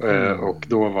 Och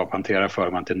då var Pantera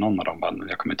förband till någon av de banden.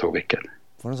 Jag kommer inte ihåg vilket.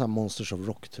 Var det en sån här Monsters of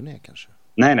Rock-turné kanske?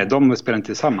 Nej, de spelade inte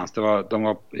tillsammans. Det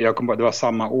var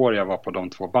samma år jag var på de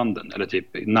två banden. Eller typ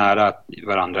nära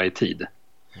varandra i tid.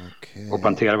 Okay. Och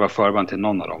Pantera var förband till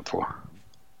någon av de två.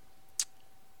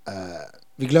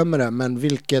 Vi glömmer det, men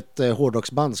vilket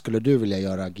hårdrocksband skulle du vilja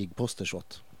göra gigposters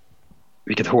åt?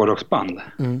 Vilket hårdrocksband?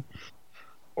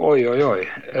 Oj.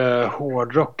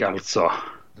 Hårdrock alltså.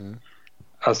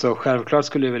 Alltså självklart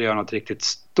skulle jag vilja göra något riktigt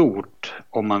stort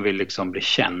om man vill liksom bli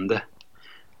känd.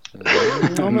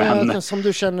 Ja, men som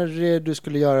du känner du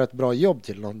skulle göra ett bra jobb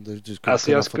till. Du skulle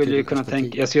alltså jag skulle ju kunna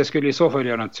tänka, alltså jag skulle i så fall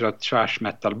göra något trash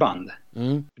metal band.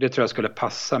 Det tror jag skulle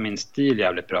passa min stil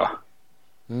jävligt bra.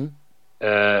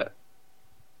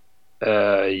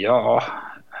 Ja,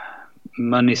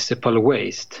 Municipal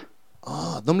Waste.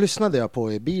 De lyssnade jag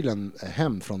på i bilen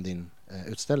hem från din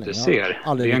utställning. Du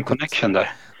ser, det är en connection där.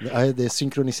 Det är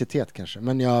synkronicitet kanske.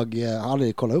 Men jag har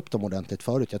aldrig kollat upp dem ordentligt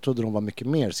förut. Jag trodde de var mycket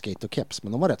mer skate och keps.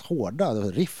 Men de var rätt hårda.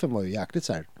 Riffen var ju jäkligt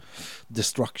så här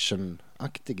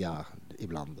destruction-aktiga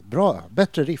ibland. Bra,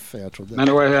 bättre riff än jag trodde. Men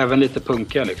då är även lite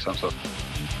punkiga liksom så.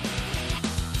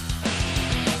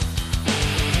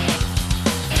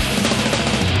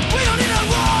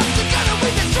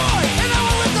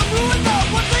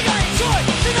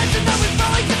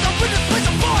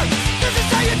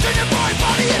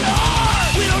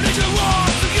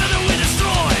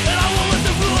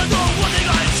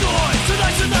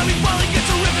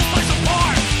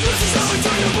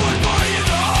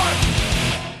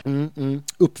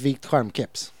 Uppvikt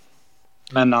skärmkeps.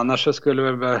 Men annars så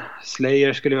skulle väl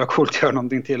Slayer skulle vara coolt att göra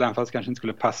någonting till, även fast kanske inte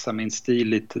skulle passa min stil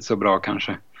lite så bra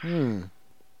kanske.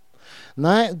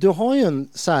 Nej, du har ju en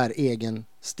så här egen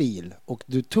stil och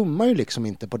du tummar ju liksom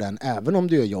inte på den även om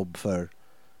du gör jobb för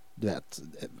du vet,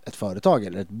 ett företag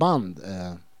eller ett band.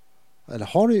 Eller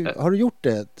har du gjort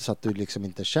det så att du liksom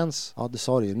inte känns... Ja, det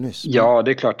sa du ju nyss. Ja,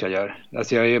 det är klart jag gör.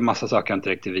 Alltså jag gör ju massa saker jag inte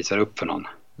riktigt visar upp för någon.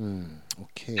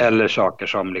 Okay. Eller saker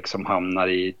som liksom hamnar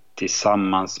i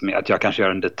tillsammans med att jag kanske gör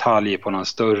en detalj på någon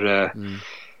större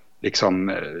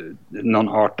liksom någon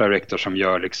art director som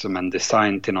gör liksom en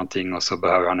design till någonting och så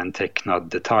behöver han en tecknad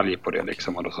detalj på det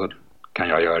liksom, och då så kan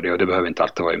jag göra det, och det behöver inte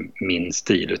alltid vara i min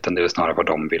stil utan det är snarare vad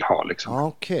de vill ha liksom.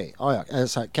 Okej. Ja.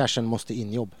 Cashen måste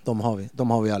in jobb. De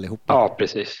har vi allihopa. Ja,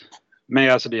 precis.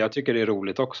 Men alltså jag tycker det är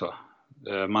roligt också.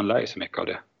 Man lär ju så mycket av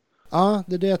det. Ja,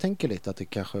 det är det jag tänker lite, att det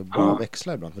kanske bara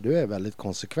växlar ibland. För du är väldigt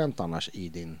konsekvent annars i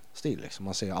din stil. Liksom.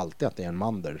 Man ser ju alltid att det är en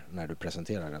mander när du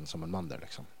presenterar den som en mander.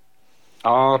 Liksom.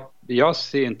 Ja, jag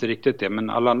ser inte riktigt det, men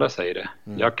alla andra säger det.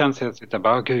 Jag kan säga att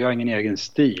jag har ingen egen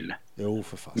stil. Jo,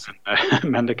 för fan.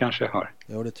 Men det kanske jag har.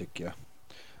 Jo, det tycker jag.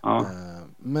 Ja.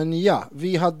 Men ja,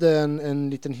 vi hade en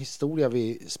liten historia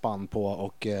vi spann på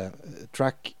och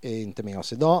Track är inte med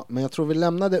oss idag. Men jag tror vi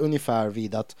lämnade ungefär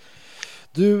vid att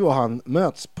du och han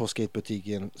möts på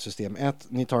skatebutiken System 1.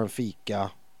 Ni tar en fika.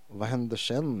 Vad händer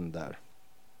sen där?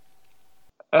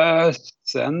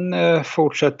 Sen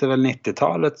fortsätter väl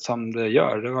 90-talet som det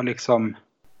gör. Det var liksom...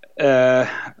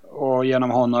 och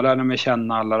genom honom lärde mig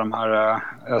känna alla de här...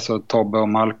 alltså Tobbe och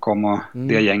Malcolm och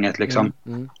det gänget liksom.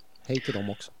 Hej till dem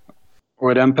också.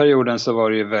 Och i den perioden så var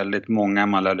det ju väldigt många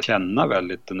man lärde känna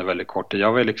under väldigt kort tid.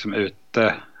 Jag var liksom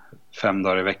ute 5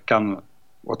 dagar i veckan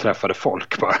och träffade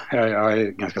folk bara. Jag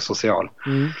är ganska social.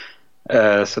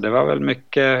 Så det var väl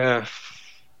mycket...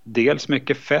 dels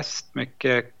mycket fest,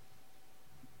 mycket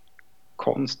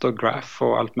konst och graf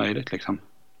och allt möjligt liksom.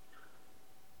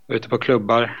 Ute på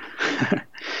klubbar.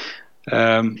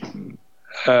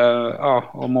 Ja,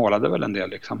 och målade väl en del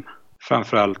liksom.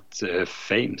 Framförallt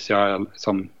Fames.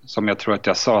 Som jag tror att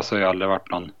jag sa så har jag aldrig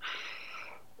varit någon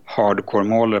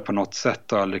hardcore-målare på något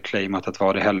sätt och aldrig claimat att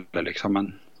vara det heller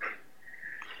liksom.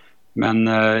 Men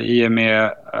i och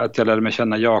med att jag lärde mig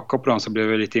känna Jakob och dem så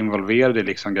blev jag lite involverad i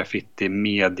liksom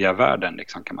graffiti-mediavärlden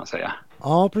liksom, kan man säga.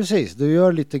 Ja, precis. Du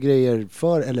gör lite grejer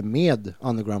för eller med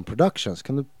Underground Productions.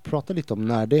 Kan du prata lite om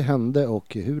när det hände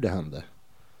och hur det hände?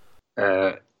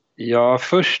 Ja,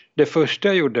 det första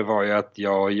jag gjorde var ju att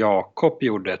jag och Jakob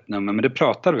gjorde ett nummer, men det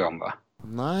pratade vi om, va?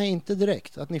 Nej, inte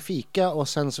direkt. Att ni fika och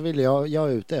sen så ville jag är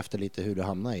ute efter lite hur du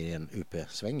hamnar i den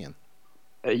UP-svängen.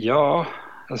 Ja,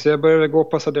 alltså jag började gå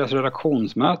på deras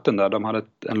redaktionsmöten där. De hade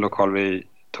en lokal vid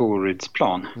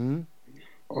Torridsplan.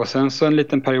 Och sen så en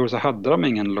liten period så hade de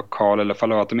ingen lokal, eller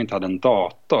fall att de inte hade en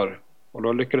dator. Och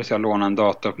då lyckades jag låna en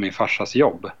dator på min farsas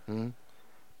jobb.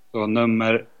 Så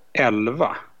nummer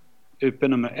 11. UP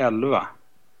nummer 11.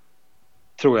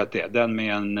 Tror jag att det är. Den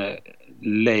med en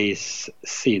Lace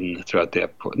Sin, tror jag att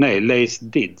det är. Lace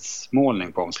Dids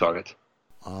målning på omslaget.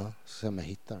 Ja, så jag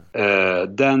hittar.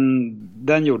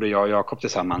 Den gjorde jag och Jakob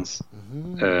tillsammans.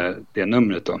 Det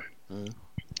numret då.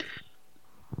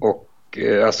 Och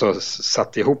alltså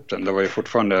satt ihop den. Det var ju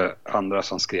fortfarande andra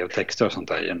som skrev texter och sånt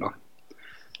där igen då.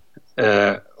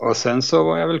 Och sen så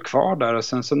var jag väl kvar där. Och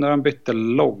sen så när de bytte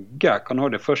logga, kan du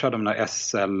ihåg det? Först hade de den där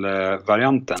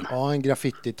SL-varianten. Ja, en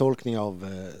graffiti-tolkning av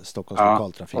Stockholms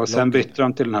lokaltrafik. Och sen bytte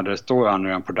de till den här där det står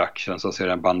Underground Production. Så ser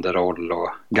det en banderoll och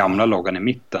gamla loggan i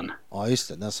mitten. Ja, just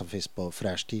det. Den som finns på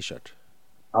Fräsch t-shirt.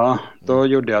 Ja, då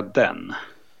gjorde jag den.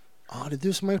 Ja, det är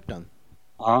du som har gjort den.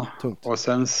 Ja, Tungt. och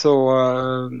sen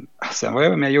var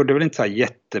jag med, jag gjorde väl inte så här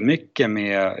jättemycket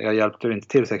med, jag hjälpte inte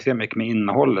till så extremt mycket med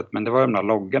innehållet, men det var de där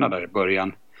loggarna där i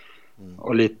början.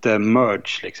 Och lite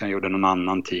merch liksom, jag gjorde någon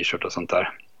annan t-shirt och sånt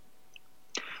där.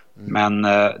 Men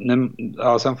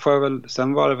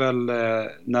sen var det väl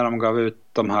när de gav ut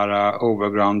de här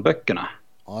Overground-böckerna.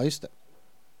 Ja, just det.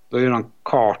 Då är det någon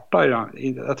karta,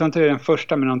 jag tror inte det är den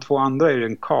första, men de två andra är det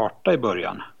en karta i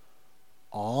början.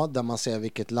 Ja, där man ser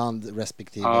vilket land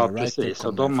respektive writer precis,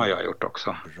 och de har jag gjort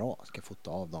också. Bra, ska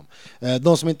fota av dem.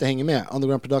 De som inte hänger med,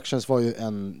 Underground Productions var ju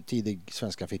en tidig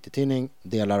svensk graffiti-tidning.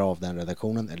 Delar av den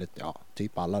redaktionen, eller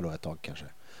typ alla då ett tag kanske.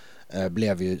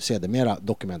 Blev ju sedermera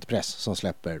Dokumentpress som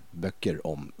släpper böcker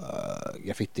om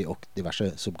graffiti och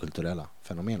diverse subkulturella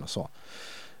fenomen och så.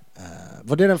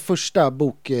 Var det den första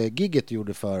bokgigget du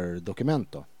gjorde för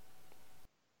Dokument då?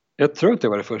 Jag tror att det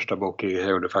var det första boken jag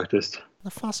gjorde faktiskt.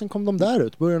 När fasen kom de där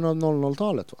ut? Början av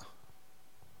 00-talet va?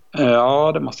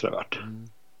 Ja, det måste det ha varit.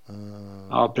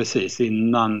 Ja, precis.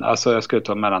 Innan, alltså jag skulle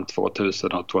ta mellan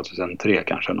 2000 och 2003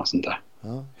 kanske, något sånt där.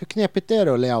 Ja. Hur knepigt är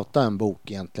det att layouta en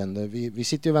bok egentligen? Vi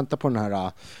sitter ju och väntar på den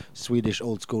här Swedish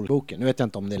Old School-boken. Nu vet jag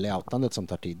inte om det är layoutandet som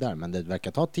tar tid där, men det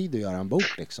verkar ta tid att göra en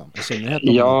bok liksom.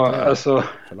 Alltså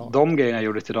de grejerna jag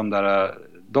gjorde till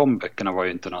de böckerna var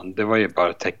ju inte någon, det var ju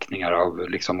bara teckningar av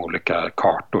liksom olika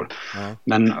kartor. Ja.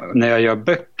 Men när jag gör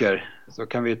böcker så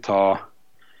kan vi ta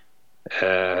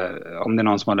om det är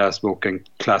någon som har läst boken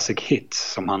Classic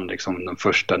Hits som han liksom de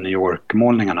första New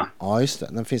York-målningarna. Ja, just det.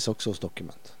 Den finns också hos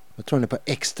Dokument. Jag tror den är på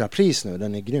extrapris nu.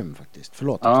 Den är grym faktiskt.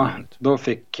 Förlåt. Ja, då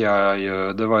fick jag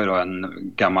ju, det var ju då en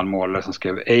gammal målare som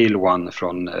skrev Ale One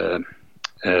från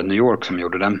New York som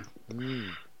gjorde den.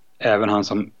 Även han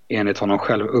som enligt honom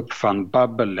själv uppfann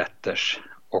Bubble Letters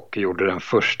och gjorde den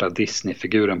första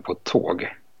Disney-figuren på ett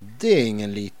tåg. Det är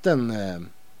ingen liten...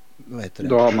 vad heter det?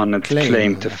 Då har man ett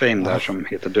claim to fame där som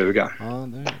heter duga.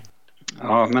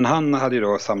 Ja, men han hade ju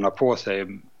då samlat på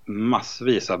sig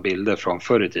massvis av bilder från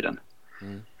förr i tiden.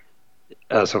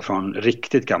 Alltså från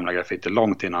riktigt gamla graffiti,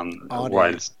 långt innan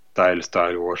Wild Style,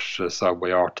 Star Wars,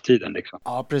 Subway Art-tiden liksom.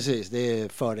 Ja, precis. Det är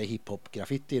före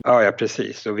hiphop-graffiti. Ja,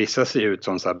 precis. Och vissa ser ut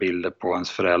som så här bilder på ens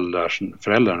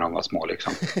föräldrar när de var små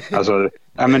liksom. Alltså,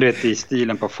 men du vet, i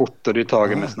stilen på foto, det är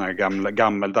taget med såna här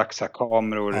gammeldagsa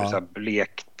kameror, så här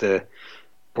blekt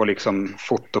på liksom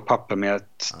fotopapper med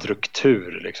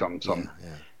struktur liksom, som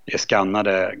är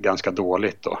skannade ganska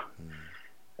dåligt då.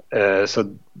 Så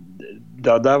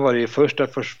där var det ju först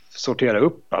att sortera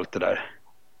upp allt det där.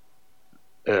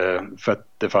 För att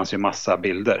det fanns ju massa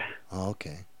bilder.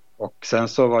 Okay. Och sen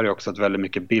så var det också att väldigt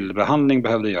mycket bildbehandling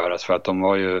behövde göras för att de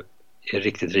var ju i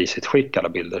riktigt risigt skick alla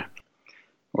bilder.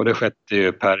 Och det skötte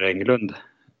ju Per Englund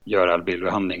göra all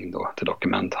bildbehandling då till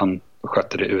Dokument. Han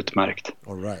skötte det utmärkt.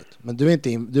 All right. Men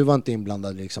du var inte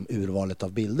inblandad i liksom urvalet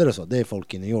av bilder och så? Det är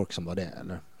folk i New York som var det,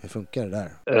 eller? Hur funkar det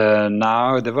där?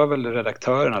 Nej, det var väl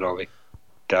redaktörerna då.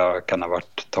 Vilka kan ha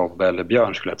varit Tobbe eller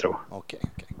Björn skulle jag tro. Okej.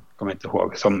 Kommer inte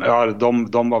ihåg.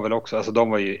 De var väl också, alltså de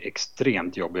var ju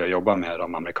extremt jobbiga att jobba med,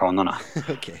 de amerikanerna.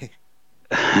 Okej.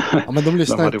 Ja, men de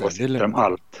lyssnar inte. De hade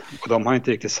allt. Och de har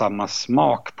inte riktigt samma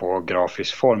smak på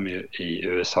grafisk form i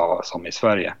USA som i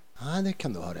Sverige. Nej, det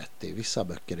kan du ha rätt i. Vissa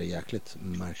böcker är jäkligt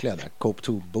märkliga där. Cope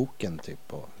 2-boken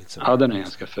typ. Och lite ja, den är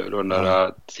ganska ful. Och den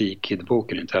där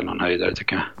T-Kid-boken är inte heller någon höjdare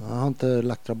tycker jag. Jag har inte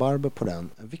lagt rabarber på den.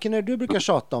 Vilken är det du brukar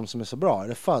tjata om som är så bra? Är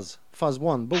det Fuzz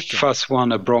One-boken? Fuzz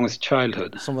One, A Bronx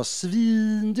Childhood. Som var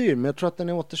svindyr, men jag tror att den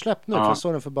är återsläppt nu. För jag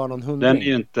såg den för bara någon 100. Den är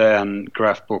ju inte en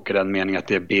graphbok i den meningen att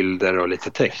det är bilder och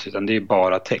lite text. Utan det är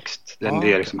bara text. Det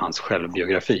är liksom hans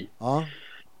självbiografi. Ja.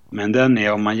 Men den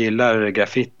är, om man gillar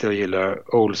graffiti och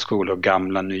gillar old school och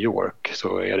gamla New York,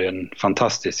 så är det en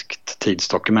fantastisk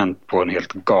tidsdokument på en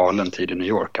helt galen tid i New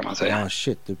York kan man säga. Ja,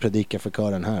 shit, du predikar för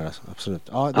kören här alltså. Absolut.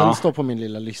 Ja, den står på min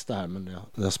lilla lista här, men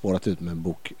det har spårat ut med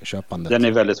bokköpandet. Den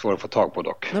är väldigt svår att få tag på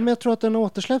dock. Nej, men jag tror att den har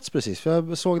återsläppts precis, för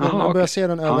jag såg den, jag började se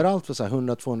den överallt för så här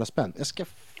 100-200 spänn. Jag ska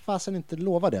fasen inte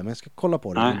lova det, men jag ska kolla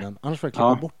på det Nej. innan. Annars får jag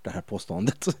klippa bort det här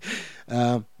påståendet.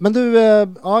 Men du,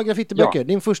 graffitiböcker. Ja.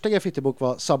 Din första graffitibok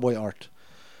var Subway Art.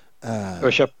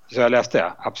 Jag köpte, så jag läste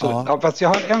det, absolut. Ja. Ja, fast jag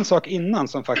har en sak innan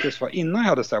som faktiskt var, innan jag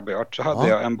hade Subway Art så hade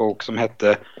jag en bok som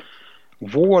hette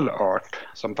Wall Art,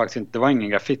 som faktiskt inte, det var ingen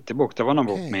graffitibok, det var någon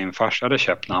bok min farsa hade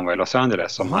köpt när han var i Los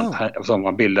Angeles som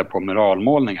var bilder på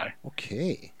muralmålningar.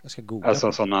 Okej, jag ska googla.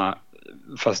 Alltså sådana,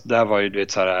 fast där var ju du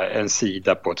vet, så här, en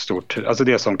sida på ett stort, alltså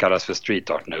det som kallas för street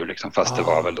art nu liksom, fast det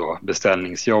var väl då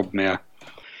beställningsjobb med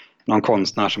någon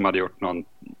konstnär som hade gjort någon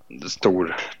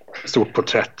stort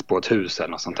porträtt på ett hus eller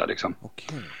något sånt där liksom.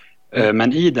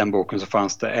 Men i den boken så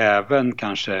fanns det även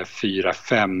kanske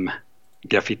 4-5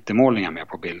 graffitimålningar med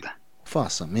på bild.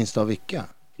 Fasen, minns du av vilka?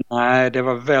 Nej, det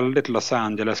var väldigt Los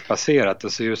Angeles-baserat. Det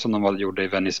ser ut som de var gjorda i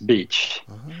Venice Beach.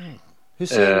 Hur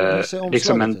ser omslaget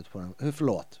liksom ut på den?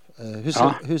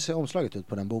 Hur ser omslaget ut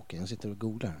på den boken? Jag sitter och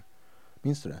googlar.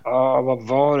 Minns du det? Ja, vad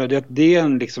var det? Det är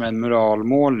liksom en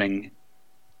muralmålning.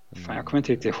 Fan, jag kommer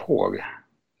inte riktigt ihåg.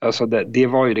 Alltså det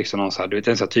var ju liksom någon så här, du vet,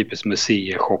 en sån här typisk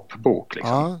museishopbok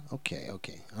liksom. Ja, okej.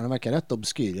 Ja, den verkar rätt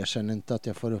obskyr. Jag känner inte att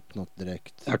jag får upp något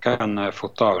direkt. Jag kan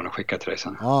fota av den och skicka till dig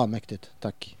sen. Ja, mäktigt.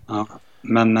 Tack. Ja.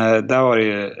 Men där var det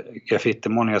ju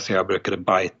graffitimålningar som jag brukade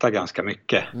bajta ganska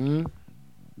mycket.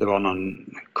 Det var någon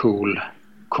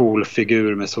cool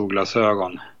figur med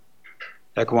solglasögon.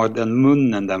 Jag kommer ihåg den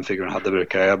munnen den figuren hade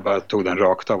jag bara tog den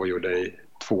rakt av och gjorde i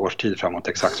 2 års tid framåt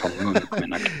exakt som mun på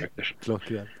mina karaktärer.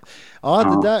 Klockrent. Ja,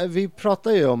 det där, vi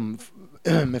pratar ju om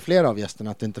med flera av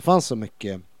gästerna att det inte fanns så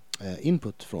mycket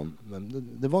input från, men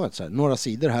det var ett så här, några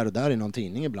sidor här och där i någon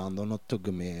tidning ibland och något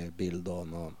tuggummi bild och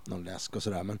någon läsk och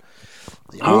sådär, men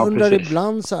jag undrar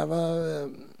ibland så här,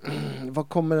 vad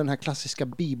kommer den här klassiska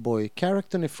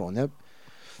b-boy-karaktären ifrån? Jag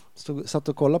satt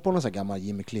och kollade på någon så här gammal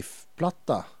Jimmy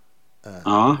Cliff-platta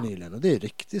nyligen, och det är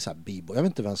riktigt så här b-boy. Jag vet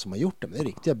inte vem som har gjort det, men det är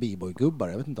riktiga b-boy-gubbar.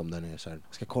 Jag vet inte om den är så här,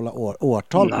 ska kolla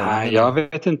årtal på den. Nej, jag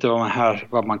vet inte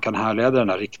vad man kan härleda den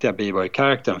här riktiga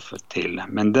b-boy-karaktären till,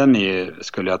 men den är,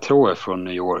 skulle jag tro, är från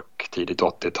New York tidigt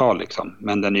 80-tal liksom.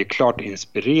 Men den är ju klart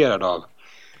inspirerad av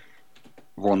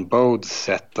Von Bodes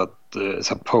sätt att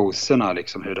så poserna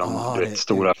liksom, hur de rätt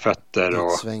stora fötter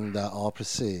och svängda,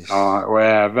 precis. Ja, och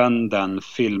även den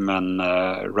filmen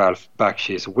Ralph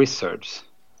Bakshi's Wizards.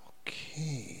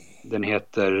 Den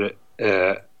heter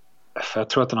jag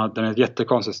tror att den är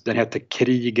jättekonstig. Den heter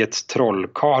Krigets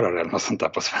trollkarlar eller något sånt där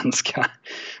på svenska.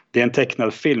 Det är en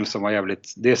tecknad film som var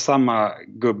jävligt, det är samma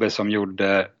gubbe som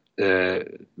gjorde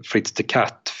Fritz the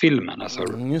Cat-filmen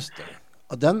alltså. Just det.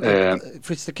 Och den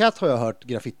Fritz the Cat har jag hört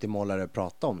graffitimålare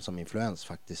prata om som influens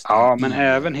faktiskt. Ja, men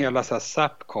även hela så här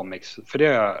Zap Comics, för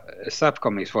det Zap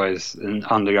Comics var ju en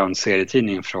underground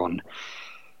serietidning från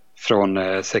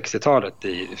 60-talet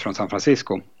från San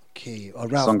Francisco.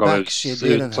 Och Ralph som gav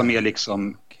Bakshi, ut som är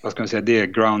liksom, vad ska man säga, det är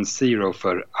ground zero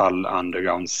för all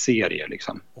underground serie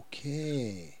liksom.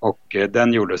 Och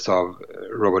den gjordes av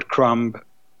Robert Crumb,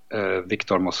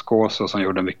 Victor Moscoso, som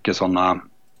gjorde mycket sådana,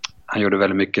 han gjorde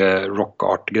väldigt mycket rock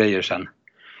art grejer sen.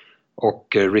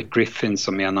 Och Rick Griffin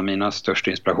som är en av mina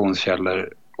största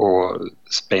inspirationskällor, och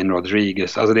Spain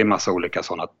Rodriguez, alltså det är massa olika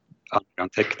sådana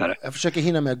tecknare. Jag försöker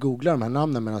hinna med att googla de här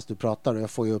namnen medan du pratar, och jag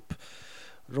får ju upp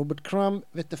Robert Crumb,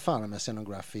 vet inte fan om jag ser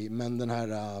någon graffi, men den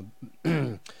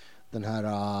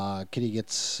här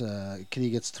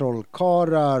krigets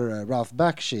trollkarlar, Ralph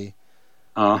Bakshi,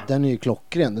 den är ju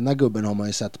klockren. Den där gubben har man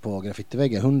ju sett på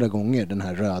graffitiväggar 100 gånger, den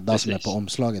här röda som är på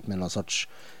omslaget med någon sorts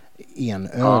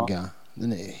enöga.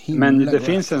 Den är men det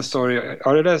finns en story,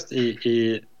 har du läst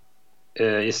i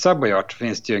Subway Art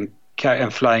finns det ju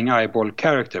en Flying Eyeball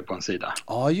character på en sida.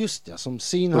 Ja, just det, som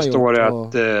Sin har gjort. Då står det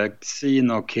att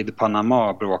Sin och Kid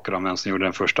Panama bråkar om vem som gjorde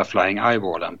den första Flying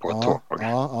Eyeballen på ett tåg.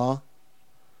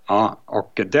 Ja,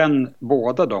 och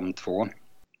båda de två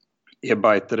är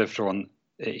bajtade från,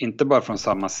 inte bara från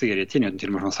samma serietidning utan till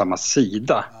och med från samma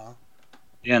sida.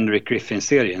 Det är en Rick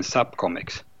Griffin-serie, en Zap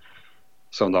Comics,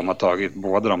 som de har tagit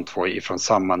båda de två ifrån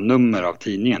samma nummer av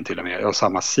tidningen till och med, och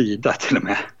samma sida till och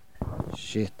med.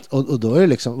 Shit. Och då är det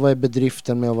liksom, vad är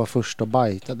bedriften med att vara först och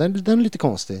bajta? Den är lite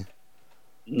konstig.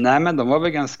 Nej, men de var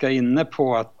väl ganska inne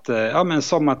på att, men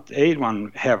som att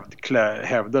A1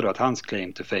 hävdade att hans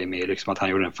claim to fame är liksom att han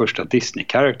gjorde den första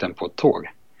Disney-karaktären på ett tåg.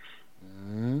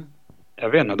 Jag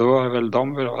vet inte, då var väl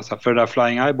alltså, för det där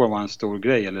Flying Eyeball var en stor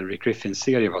grej, eller Rick Griffins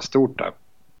serie var stort där.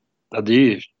 Ja,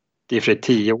 det är för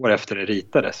 10 år efter det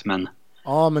ritades, men...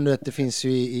 Ja, men du vet, det finns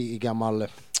ju i gammal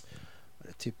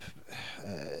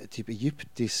typ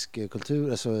egyptisk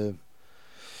kultur, alltså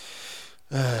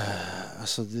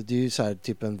det är ju så här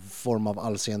typ en form av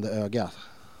allseende öga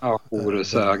Ja,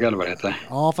 Horus öga eller vad det heter.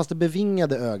 Ja, fast det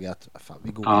bevingade ögat. Fan,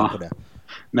 vi googlar på det.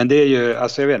 Men det är ju,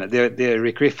 alltså jag vet inte,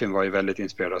 Rick Griffin var ju väldigt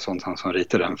inspirerad av sånt, han som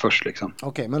ritade den först liksom.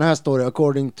 Okej, men här står det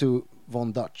according to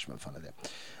Von Dutch, men fan är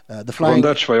det? Von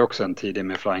Dutch var ju också en tidig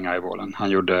med Flying Eyeballen.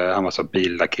 Han var så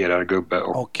billackerargubbe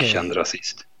och känd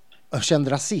rasist.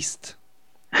 Känd rasist?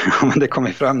 Ja, men det kom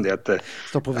ju fram det att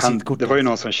det var ju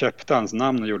någon som köpte hans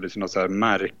namn och gjorde till något så här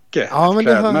märke. Ja, men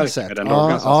det har jag sett. Med den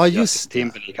loggan som ja, just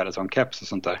Timberlake hade som caps och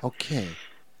sånt där. Okej.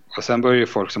 Och sen började ju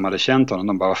folk som hade känt honom,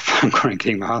 de bara, vad fan går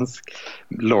omkring med hans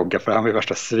logga, för han var ju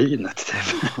värsta svinet.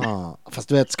 Typ. Aha. Fast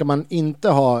du vet, ska man inte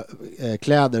ha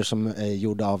kläder som är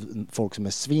gjorda av folk som är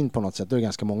svin på något sätt, då är det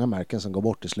ganska många märken som går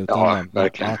bort i slutändan. Ja,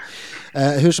 verkligen.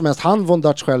 Hur som helst, Von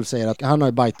Dutch själv säger att han har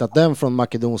ju bajtat den från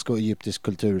makedonsk och egyptisk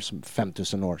kultur som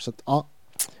 5000 år. Så att,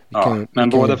 men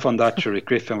både Von Dutch och Rick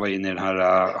Griffin var inne i den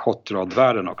här hot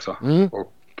rod-världen också.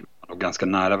 Och ganska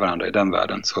nära varandra i den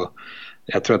världen, så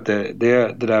jag tror att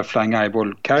det där Flying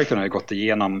Eyeball-karaktären har gått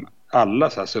igenom alla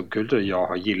så här subkulturer jag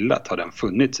har gillat, har den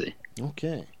funnits i.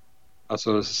 Okej.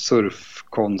 Alltså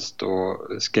surfkonst och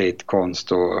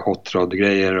skatekonst och hot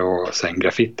rod-grejer och sen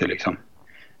graffiti liksom.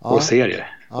 Och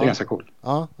serier. Det är ganska coolt.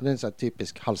 Ja, det är en sån här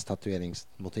typisk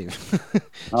halstatueringsmotiv.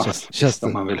 Känns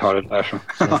om man vill ha det där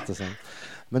så. Känns det som.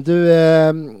 Men du,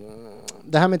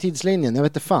 det här med tidslinjen, jag vet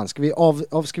inte fan, ska vi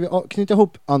knyta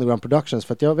ihop Underground Productions,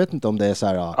 för att jag vet inte om det är så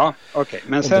här. Ja, okej.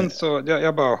 Men sen så,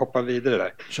 jag bara hoppar vidare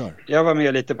där. Kör. Jag var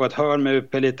med lite på ett hörn med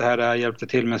UP lite här, jag hjälpte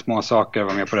till med små saker,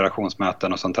 var med på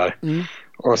redaktionsmöten och sånt där.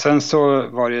 Och sen så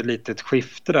var det ett litet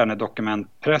skifte där när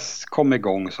Dokumentpress kom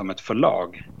igång som ett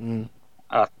förlag.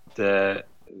 Att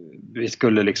vi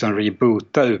skulle liksom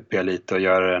reboota UP lite och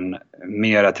göra den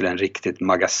mera till en riktigt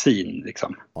magasin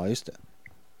liksom. Ja, just det.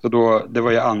 Så då, det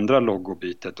var ju andra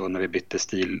logobytet då när vi bytte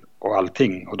stil och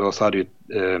allting. Och då så hade ju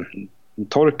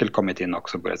Torkel kommit in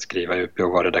också och börjat skriva UP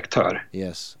och var redaktör.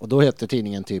 Yes, och då hette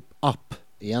tidningen typ Up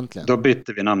egentligen. Då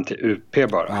bytte vi namn till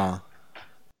UP bara. Ja.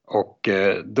 Och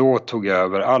då tog jag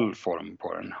över all form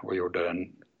på den och gjorde den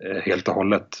helt och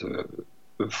hållet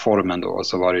formen då. Och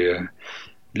så var det ju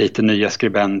lite nya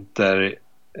skribenter.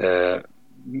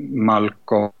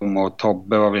 Malcolm och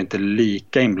Tobbe var väl inte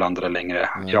lika inblandade längre.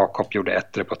 Jakob gjorde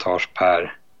ett reportage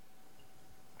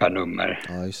per nummer.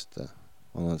 Ja, just det.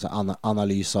 Och en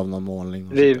analys av någon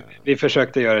målning. Vi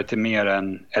försökte göra det till mer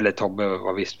än, eller Tobbe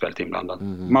var visst väldigt inblandad.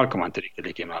 Malcolm var inte riktigt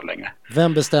lika inblandad längre.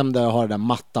 Vem bestämde att ha det där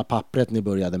matta pappret ni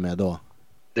började med då?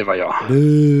 Det var jag.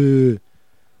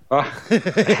 Va?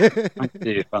 Det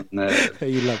är ju fan, jag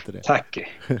gillar inte det. Tack.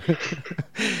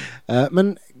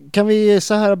 Men kan vi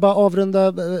så här bara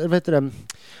avrunda, vet du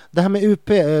det här med UP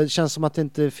känns som att det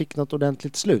inte fick något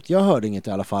ordentligt slut. Jag hörde inget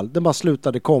i alla fall. Det bara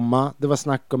slutade komma. Det var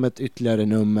snack om ett ytterligare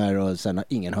nummer och sen har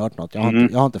ingen hört något. Jag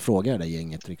har inte frågat det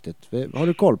gänget riktigt. Har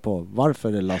du koll på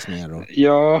varför det lades ner? Och...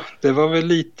 Ja, det var väl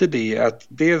lite det. Att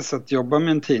dels att jobba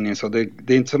med en tidning så det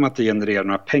är inte som att det genererar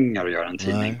några pengar att göra en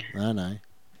tidning. Nej.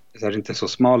 Det är inte så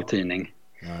smal tidning.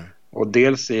 Nej. Och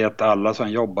dels är att alla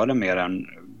som jobbade med den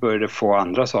började få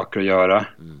andra saker att göra.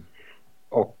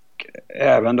 Och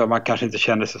även då man kanske inte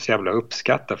kände sig så jävla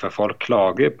uppskattad, för folk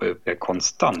klagar ju på UP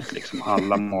konstant liksom.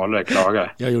 Alla målare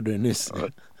klagar. Jag gjorde det nyss.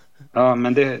 Ja,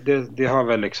 men det har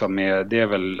väl liksom med, det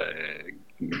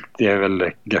är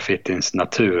väl graffitins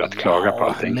natur att klaga på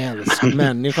allting.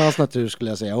 Människans natur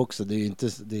skulle jag säga också. Det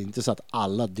är inte så att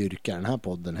alla dyrkar den här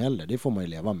podden heller. Det får man ju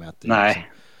leva med.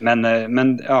 Nej.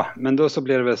 Men då så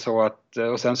blev det väl så att,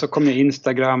 och sen så kom ju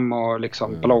Instagram och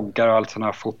liksom bloggar och allt sådana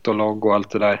här fotolog och allt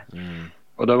det där.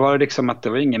 Och då var det liksom att det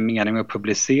var ingen mening med att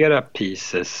publicera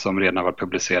pieces som redan var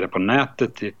publicerade på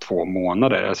nätet i 2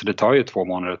 månader. Alltså det tar ju 2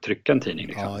 månader att trycka en tidning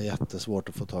liksom. Ja, jättesvårt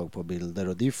att få tag på bilder.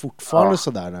 Och det är ju fortfarande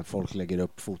så där när folk lägger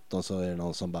upp foton, så är det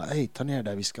någon som bara, hej, ta ner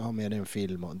det, vi ska ha med en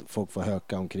film. Och folk får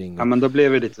höka omkring. Ja, men då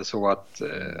blev det lite så att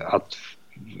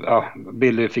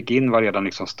bilder vi fick in var redan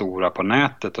liksom stora på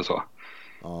nätet och så.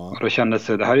 Ja. Och då kändes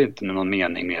det här är inte någon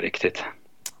mening mer riktigt.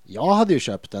 Jag hade ju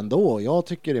köpt den då. Jag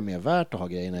tycker det är mer värt att ha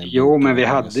grejerna i. Jo, men vi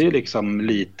hade ju liksom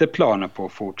lite planer på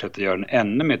att fortsätta göra den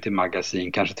ännu mer till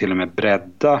magasin. Kanske till och med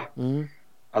bredda.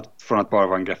 Från att bara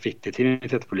vara en graffiti-tidning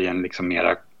till att bli en liksom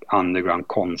mera underground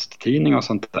konsttidning och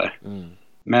sånt där.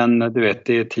 Men du vet,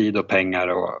 det är tid och pengar.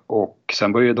 Och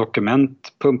sen började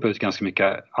Dokument pumpa ut ganska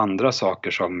mycket andra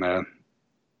saker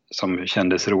som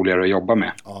kändes roligare att jobba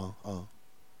med. Ja.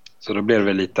 Så då blev det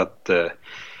väl lite att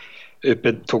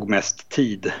UP tog mest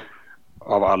tid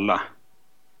av alla.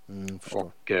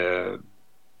 Och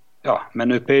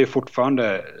men UP är ju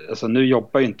fortfarande, alltså nu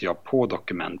jobbar ju inte jag på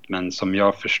Dokument, men som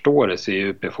jag förstår det så är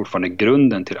UP fortfarande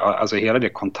grunden till, alltså hela det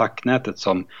kontaktnätet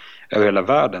som över hela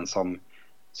världen som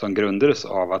som grundades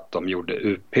av att de gjorde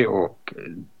UP och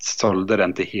sålde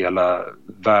den till hela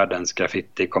världens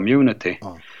graffiti-community.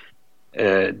 Ja.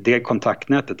 Det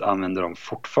kontaktnätet använder de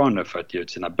fortfarande för att ge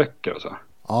ut sina böcker och så.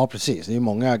 Ja, precis. Det är ju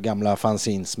många gamla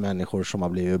fanzines-människor som har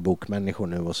blivit bokmänniskor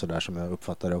nu och sådär, som jag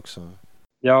uppfattar det också.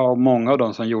 Ja, och många av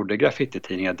de som gjorde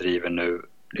graffiti-tidningar driver nu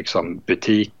liksom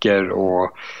butiker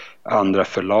och andra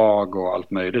förlag och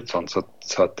allt möjligt sånt.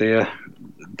 Så att det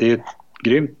är ett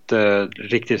grymt,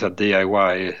 riktigt så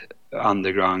DIY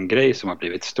underground-grej som har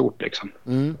blivit stort liksom.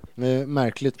 Det är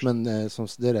märkligt, men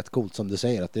det är rätt coolt som du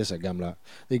säger, att det är så gamla,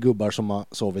 det är gubbar som har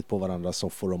sovit på varandras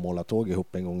soffor och målat tåg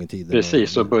ihop en gång i tiden.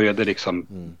 Precis, och började liksom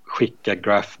skicka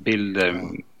graffbilder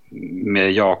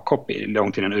med Jakob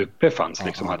långt innan UP fanns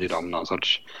liksom, hade de någon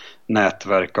sorts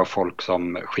nätverk av folk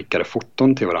som skickade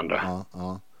foton till varandra.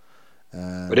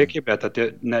 Och det kan jag berätta att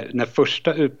när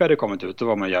första UP hade kommit ut, då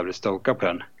var man jävligt stokad på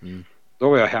den. Då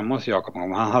var jag hemma hos Jakob och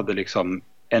han hade liksom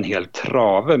en hel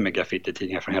trave med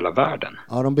graffiti-tidningar från hela världen.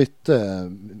 Ja, de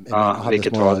bytte.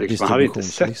 Vilket var liksom, man hade inte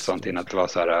sett sånt innan, att det var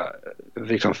så här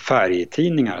liksom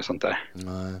färgtidningar och sånt där.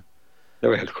 Nej. Det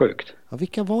var helt sjukt. Ja,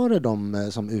 vilka var det de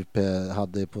som UP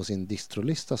hade på sin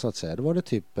distrolista så att säga? Det var det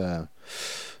typ...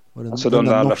 Alltså de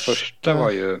allra första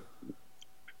var ju...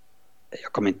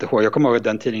 Jag kommer inte ihåg. Jag kommer ihåg att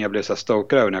den tidningen jag blev så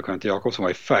stokad över när jag kom till Jakob som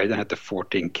var i färg. Den hette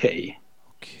 14K.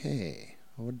 Okej.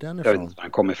 Var var den ifrån? Jag vet inte var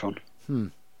den kom ifrån.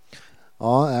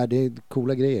 Ja, det är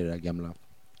coola grejer det där gamla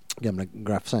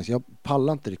Graph Science. Jag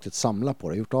pallar inte riktigt samla på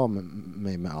det. Jag har gjort av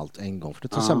mig med allt en gång. För det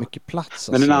tar så mycket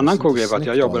plats. Men en annan cool grej var att snyggt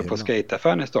jag jobbade på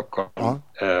skateaffären i Stockholm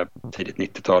tidigt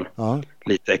 90-tal.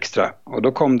 Lite extra. Och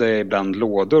då kom det ibland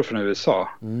lådor från USA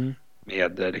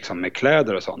med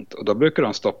kläder och sånt. Och då brukar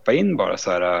de stoppa in bara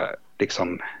så här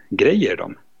liksom grejer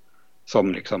de.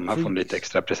 Som liksom har fått lite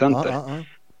extra presenter.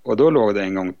 Och då låg det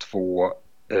en gång 2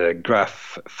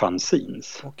 graph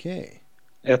fanzines. Okej.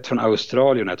 Ett från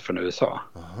Australien och ett från USA.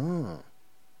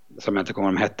 Som jag inte kommer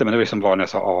ihåg de hette, men det var liksom vanliga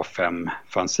A5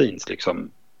 fanzines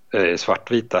liksom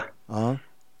svartvita.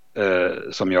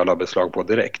 Som jag la beslag på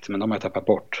direkt, men de har jag tappat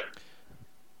bort.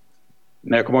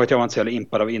 Men jag kommer ihåg att jag var inte så jävla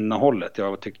impad av innehållet.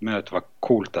 Jag tyckte mer att det var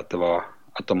coolt att det var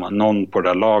att någon på det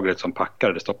där lagret som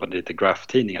packade stoppade lite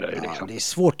graph-tidningar där. Liksom. Det är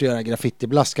svårt att göra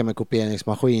graffiti-blaska med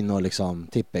kopieringsmaskin och liksom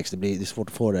Tippex. Det är svårt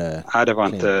att få det. Nej, det var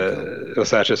inte, och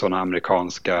särskilt sådana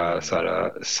amerikanska så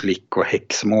här, slick- och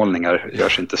häxmålningar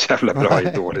görs inte så jävla bra i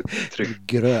dåligt tryck.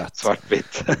 Gröt.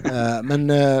 Svartvitt.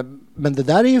 Men det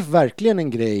där är ju verkligen en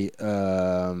grej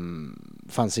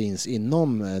fanzines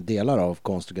inom delar av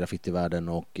konst- och graffitivärlden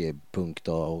och punk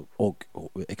och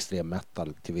extrem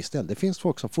metal till viss del. Det finns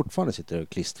folk som fortfarande sitter och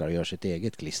klistrar och gör sitt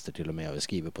eget klister till och med och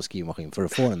skriver på skrivmaskin för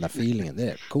att få den där feelingen. Det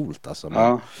är coolt alltså.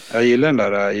 Ja, jag gillar den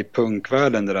där i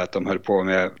punkvärlden där att de höll på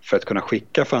med för att kunna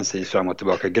skicka fanzines fram och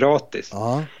tillbaka gratis.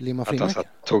 Ja, limma frimärken. Att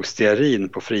de tog stearin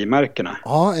på frimärkena.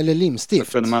 Ja, eller limstift.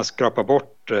 Så kunde man skrapa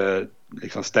bort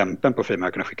liksom stämpeln på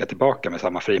frimärken och skicka tillbaka med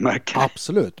samma frimärke.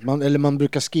 Absolut. Man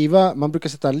brukar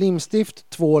sätta limstift,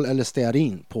 tvål eller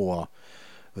stearin på,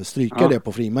 stryka det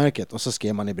på frimärket och så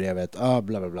skrev man i brevet bla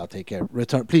bla bla, take care,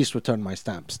 please return my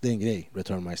stamps. Det är en grej,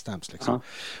 return my stamps liksom.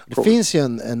 Det finns ju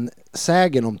en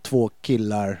sägen om 2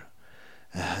 killar.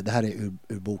 Det här är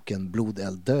ur boken Blod,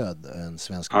 eld, död, en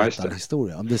svensk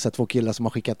metalhistoria. Om det är så 2 killar som har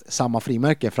skickat samma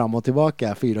frimärke fram och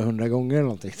tillbaka 400 gånger eller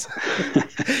någonting.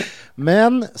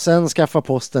 Men sen skaffar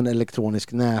posten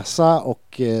elektronisk näsa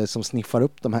och som sniffar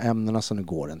upp de här ämnena, så nu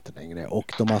går det inte längre.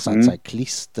 Och de har satt så här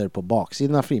klister på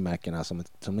baksidan av frimärkena som är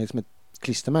som ett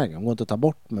klistermärke. De går inte att ta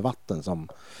bort med vatten som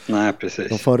precis.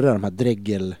 De förra, de här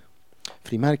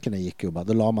dregel-frimärkena gick ju bara.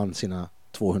 Då la man sina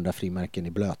 200 frimärken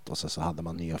i blöt och så hade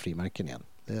man nya frimärken igen.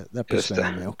 Det pysslar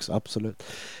jag med också, absolut.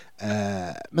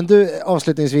 Men du,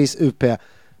 avslutningsvis UP.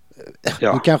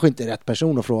 Du kanske inte är rätt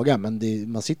person att fråga, men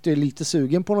man sitter ju lite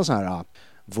sugen på någon sån här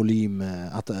volym,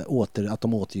 att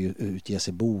de återutges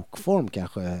i bokform,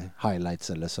 kanske highlights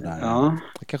eller sådär. Ja,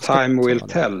 time will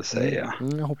tell, säger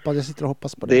jag. Jag sitter och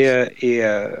hoppas på det.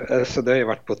 Det har ju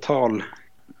varit på tal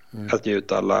att ge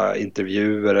ut alla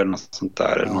intervjuer eller något sånt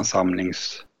där, eller någon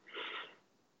samlings...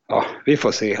 Ja, vi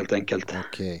får se helt enkelt.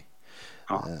 Okej.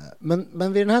 Ja.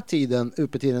 Men vid den här tiden,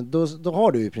 UP-tiden, då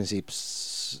har du i princip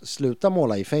sluta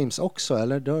måla i Fames också,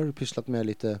 eller då har du pysslat med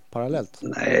lite parallellt?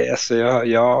 Nej, alltså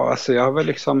jag har väl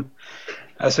liksom...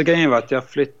 Alltså grejen var att jag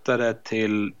flyttade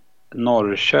till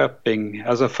Norrköping.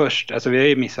 Alltså först, vi har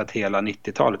ju missat hela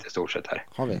 90-talet i stort sett här.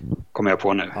 Har vi? Kommer jag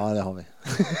på nu. Ja, det har vi.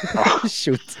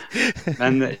 Shoot.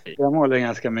 Men jag målade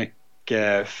ganska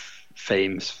mycket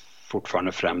Fames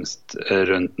fortfarande främst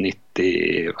runt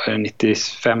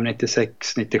 95,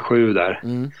 96, 97 där.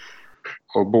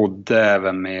 Och bodde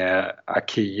även med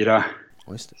Akira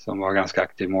Just det. som var ganska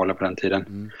aktiv målare på den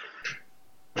tiden.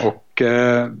 Och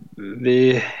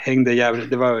vi hängde jävligt,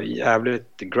 det var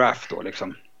jävligt graph då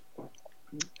liksom.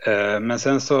 Men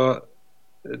sen så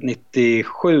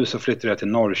 97 så flyttade jag till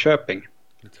Norrköping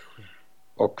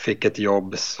och fick ett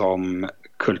jobb som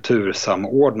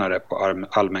kultursamordnare på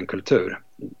allmän kultur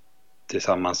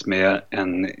tillsammans med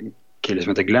en kille som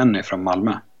heter Glenny från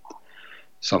Malmö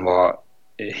som var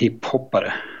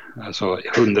hiphoppare, alltså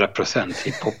 100%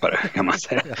 hiphoppare kan man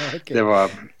säga. Ja, okay. Det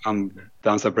var, han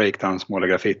dansade breakdance,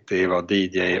 målade graffiti, var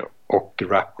DJ och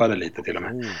rappade lite till och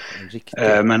med.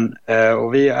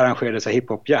 Och vi arrangerade så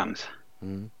hiphop jams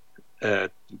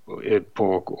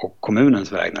på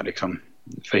kommunens vägnar liksom.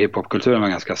 För hiphopkulturen var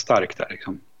ganska stark där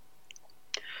liksom.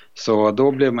 Så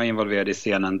då blev man involverad i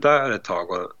scenen där ett tag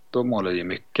och då målade vi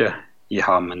mycket i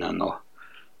hamnen och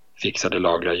fixade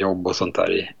lagliga jobb och sånt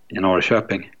där i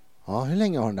Norrköping. Ja, hur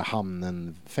länge har den där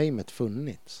hamnen-famet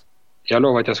funnits? Jag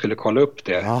lovade att jag skulle kolla upp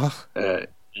det. Ja.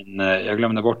 Men jag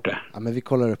glömde bort det. Ja, men vi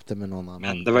kollar upp det med någon annan.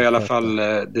 Men det var i alla fall,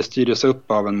 det styrdes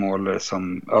upp av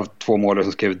av två målare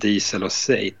som skrev Diesel och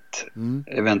Sate.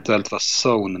 Eventuellt var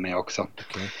Zone med också.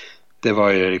 Okay. Det var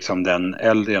ju liksom den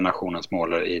äldre generationens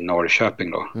målare i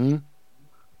Norrköping då.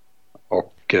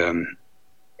 Och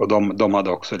de hade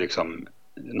också liksom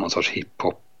någon sorts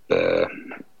hiphop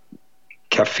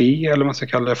café eller vad man ska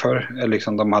kalla det för. Eller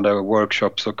liksom de hade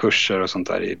workshops och kurser och sånt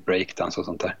där i breakdance och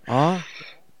sånt där.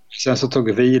 Sen så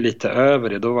tog vi lite över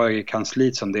det. Då var ju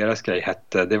kansliet som deras grej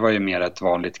hette. Det var ju mer ett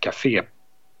vanligt café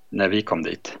när vi kom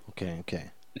dit.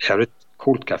 Okej. Jävligt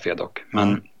coolt café dock.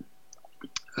 Men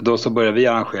då så började vi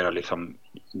arrangera liksom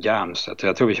jams.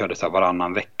 Jag tror vi körde så här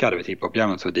varannan vecka. Det var typ på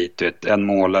jams och dit. En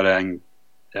målare,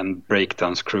 en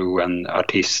breakdance crew, en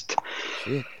artist,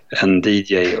 en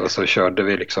DJ. Och så körde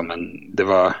vi liksom det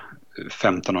var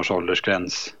 15 års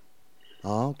åldersgräns.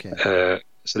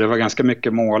 Så det var ganska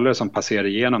mycket målare som passerade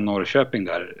igenom Norrköping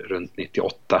där runt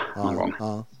 98 någon gång.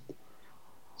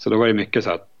 Så då var det mycket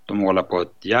så att de målade på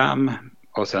ett jam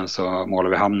och sen så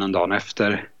målade vi hamnen dagen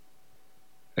efter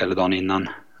eller dagen innan.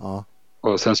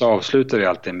 Och sen så avslutade vi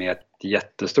alltid med ett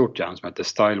jättestort jam som heter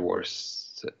Style Wars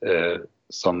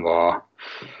som var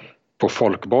på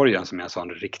Folkborgen som jag sa, en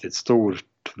riktigt stort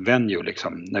venue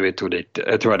liksom, när vi tog dit,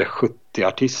 jag tror det hade 70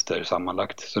 artister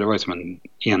sammanlagt, så det var ju som en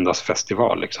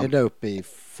endagsfestival liksom. Är det uppe i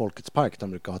Folkets park de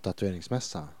brukar ha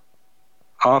tatueringsmässa?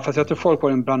 Ja, fast jag tror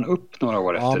Folkborgen brann upp några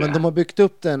år efter det. Ja, men de har byggt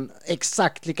upp den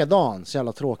exakt likadan, så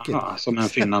jävla tråkigt. Aha, som en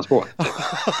Finlandsbåt.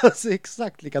 Så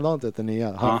exakt likadant ut den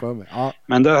nya, för mig.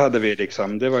 Men där hade vi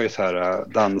liksom, det var ju så här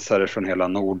dansare från hela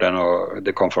Norden och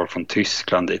det kom folk från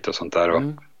Tyskland dit och sånt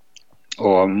där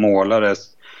och målare.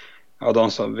 Ja,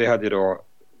 vi hade ju då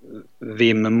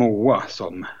Wim Moa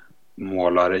som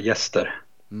målargäster.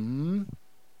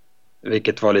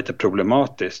 Vilket var lite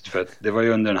problematiskt för att det var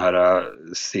ju under den här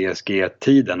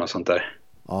CSG-tiden och sånt där.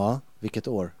 Ja, vilket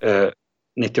år?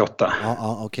 98.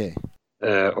 Okej.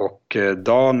 Och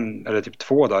dagen, eller typ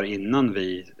 2 dagar innan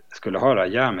vi skulle ha det här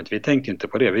jammet, vi tänkte inte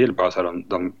på det. Vi ville bara så här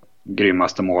de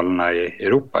grymmaste målarna i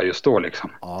Europa just då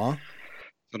liksom.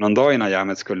 Så någon dag innan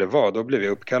jammet skulle vara, då blev vi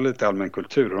uppkallade till allmän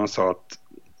kultur och de sa att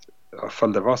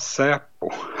ifall det var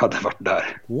Säpo hade varit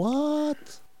där.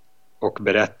 What? Och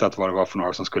berättat vad det var för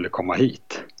några som skulle komma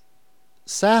hit.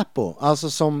 Säpo, alltså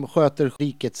som sköter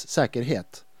rikets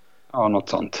säkerhet? Ja, något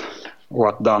sånt. Och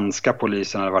att danska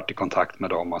polisen hade varit i kontakt med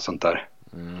dem och sånt där.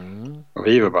 Och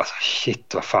vi var bara så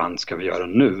shit, vad fan ska vi göra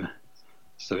nu?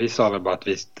 Så vi sa väl bara att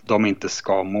de inte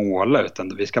ska måla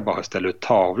utan vi ska bara ställa ut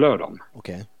tavlor av dem.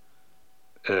 Okej.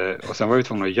 Och sen var vi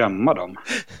tvungna att gömma dem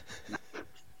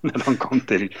när de kom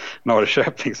till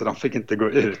Norrköping, så de fick inte gå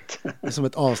ut. Det är som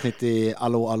ett avsnitt i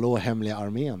Allå, hemliga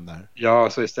armén där. Ja,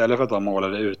 så istället för att de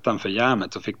målade utanför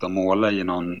jammet så fick de måla i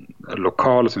någon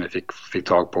lokal som vi fick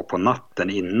tag på natten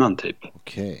innan typ.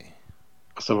 Okej.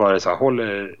 Och så var det så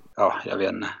här, jag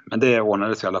vet inte. Men det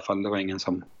ordnades i alla fall, det var ingen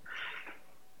som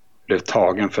blev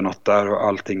tagen för något där och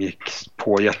allting gick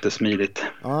på jättesmidigt.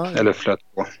 Eller flöt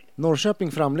på.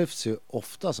 Norrköping framlyfts ju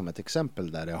ofta som ett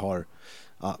exempel där det har,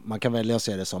 man kan välja att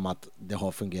se det som att det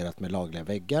har fungerat med lagliga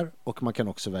väggar och man kan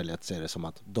också välja att se det som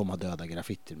att de har döda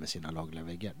graffiti med sina lagliga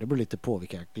väggar. Det beror lite på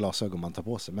vilka glasögon man tar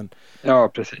på sig. Men, ja,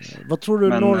 precis. Vad tror du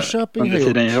Norrköping har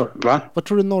gjort? Va? Vad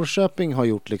tror du Norrköping har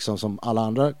gjort liksom som alla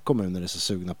andra kommuner är så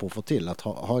sugna på att få till? Att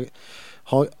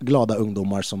ha glada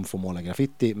ungdomar som får måla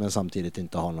graffiti men samtidigt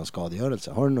inte har någon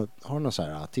skadegörelse. Har du någon så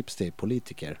här tips till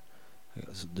politiker?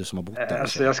 Du som har bott där.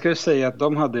 Alltså jag skulle säga att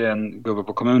de hade en gubbe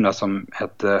på kommunen som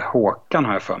hette Håkan,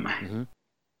 har jag för mig.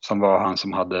 Som var han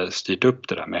som hade styrt upp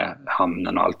det där med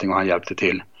hamnen och allting, och han hjälpte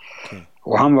till.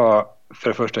 Och han var för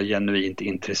det första genuint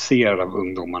intresserad av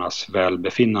ungdomarnas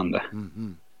välbefinnande.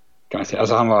 Kan man säga.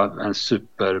 Alltså han var en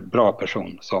superbra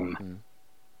person som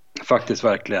faktiskt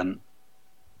verkligen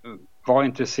var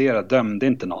intresserad, dömde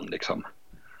inte någon liksom.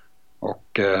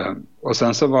 Och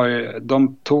sen så var det,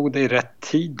 de tog det i rätt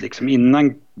tid liksom,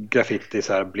 innan graffiti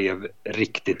så här blev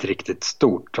riktigt, riktigt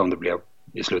stort som det blev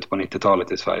i slutet på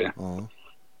 90-talet i Sverige.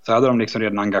 Så hade de liksom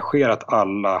redan engagerat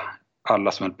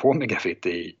alla som höll på med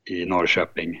graffiti i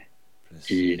Norrköping.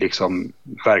 Precis. I liksom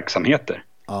verksamheter.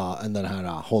 Ja, den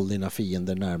här håll dina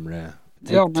fiender närmare.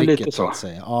 Ja, men lite så. Att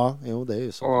säga. Ja, jo, det är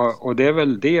ju så. Och det är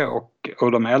väl det,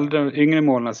 och de yngre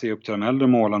målarna ser upp till de äldre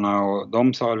målarna, och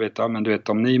de sa, men du vet,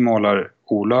 om ni målar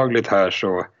olagligt här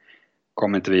så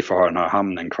kommer inte vi få ha den här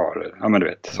hamnen kvar. Ja, men du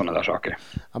vet, sådana där saker.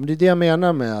 Ja, men det är det jag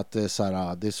menar med att det är, så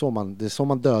här, det är så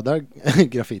man dödar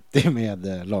graffiti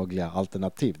med lagliga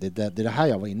alternativ. Det är det här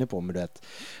jag var inne på med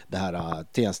det här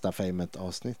Tensta-famet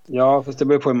avsnitt. Ja, fast det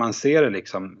beror på hur man ser det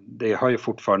liksom. Det har ju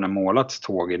fortfarande målats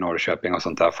tåg i Norrköping och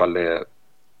sånt där fall.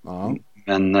 Ja.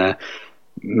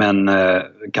 Men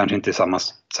kanske inte i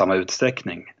samma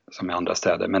utsträckning som i andra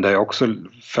städer. Men det har också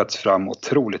fötts fram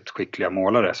otroligt skickliga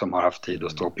målare som har haft tid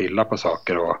att stå och pilla på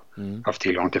saker och haft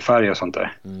tillgång till färg och sånt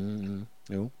där.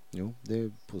 Jo, det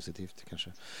är positivt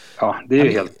kanske. Ja, det är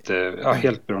ju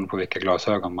helt beroende på vilka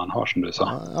glasögon man har, som du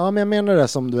sa. Ja, men jag menar det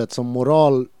som du vet, som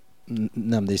Moral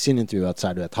nämnde i sin intervju, att så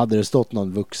här, du vet, hade det stått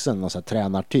någon vuxen, någon så här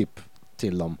tränartyp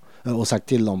till dem och sagt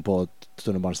till dem på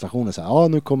tunnelbanestationen så här,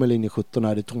 nu kommer linje 17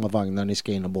 här, det är tomma vagnar, ni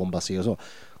ska in och bomba sig och så.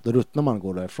 Då ruttnar man och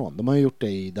går därifrån. De har ju gjort det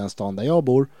i den stan där jag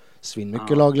bor.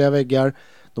 Mycket lagliga väggar.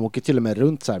 De åker till och med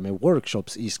runt så här med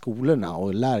workshops i skolorna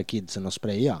och lär kidsen att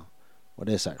spraya. Och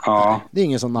det är så här, det är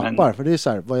ingen som nappar, för det är så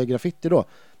här, vad är graffiti då?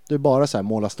 Det är bara så här,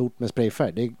 måla stort med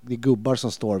sprayfärg. Det är gubbar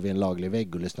som står vid en laglig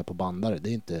vägg och lyssnar på bandare. Det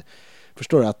är inte,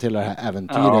 förstår du, att hela det här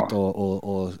äventyret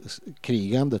och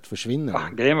krigandet försvinner. Ja,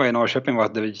 grejen var i Norrköping var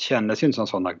att det kändes ju inte som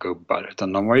sådana gubbar,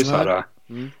 utan de var ju så här.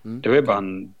 Det var ju bara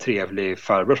en trevlig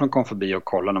farbror som kom förbi och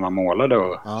kollade när man målade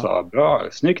och sa, bra,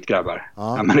 snyggt grabbar.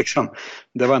 Ja, men liksom,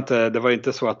 det var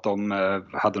inte så att de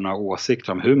hade några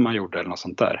åsikter om hur man gjorde eller något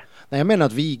sånt där. Nej, jag menar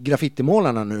att vi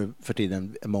graffitimålarna nu för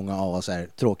tiden, många av oss är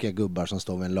tråkiga gubbar som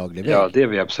står vid en laglig vägg. Ja, det är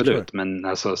vi absolut. Men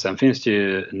alltså, sen finns det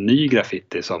ju ny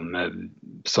graffiti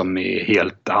som är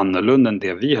helt annorlunda än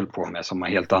det vi höll på med, som har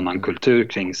helt annan kultur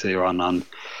kring sig och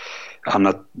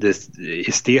annat, det är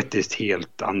estetiskt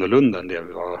helt annorlunda än det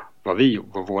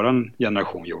vad våran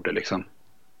generation gjorde liksom.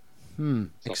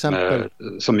 Exempel.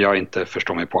 Som jag inte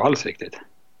förstår mig på alls riktigt.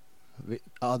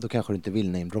 Ja, då kanske du inte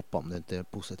vill namedroppa om det inte är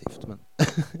positivt. Men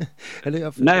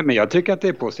Nej, men jag tycker att det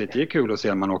är positivt. Det är kul att se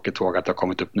när man åker tåg att det har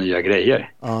kommit upp nya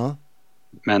grejer. Ja.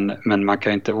 Men man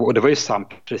kan inte, och det var ju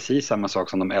precis samma sak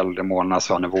som de äldre målarna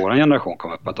sa när vår generation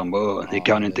kom upp, att de bara, ni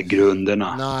kan inte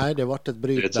grunderna. Nej, det vart ett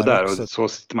bryt där också. Och så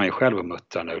sitter man ju själv och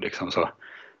muttrar nu liksom så.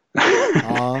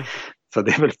 Ja. Så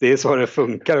det är så det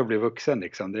funkar att bli vuxen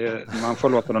liksom. Man får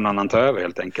låta någon annan ta över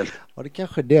helt enkelt. Ja, det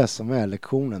kanske är det som är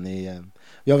lektionen i...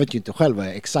 Jag vet ju inte själv vad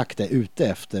jag exakt är ute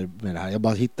efter med det här. Jag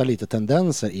bara hittar lite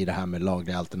tendenser i det här med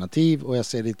lagliga alternativ, och jag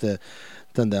ser lite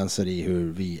tendenser i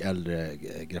hur vi äldre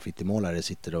graffitimålare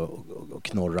sitter och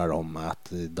knorrar om att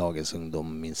dagens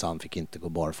ungdom minsann fick inte gå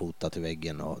barfota till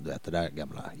väggen och du vet, det där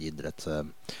gamla gidret.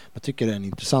 Jag tycker det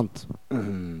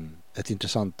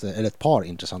är ett par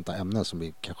intressanta ämnen som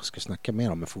vi kanske ska snacka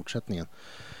mer om i fortsättningen.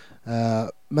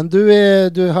 Men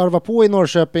du harvar på i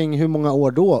Norrköping hur många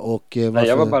år då? Och Nej,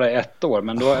 jag var bara 1 år,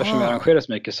 men då eftersom jag arrangerade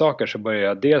så mycket saker så började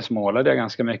jag dels målade jag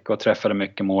ganska mycket och träffade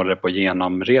mycket målare på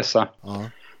genomresa.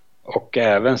 Och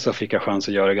även så fick jag chans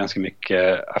att göra ganska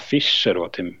mycket affischer då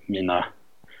till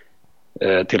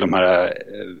till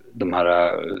de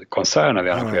här konserterna vi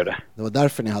arrangerade. Det var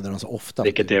därför ni hade dem så ofta.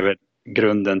 Vilket är väl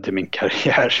grunden till min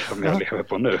karriär som jag lever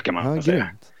på nu, kan man säga.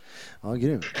 Ja,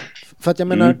 grymt. För att jag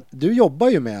menar, du jobbar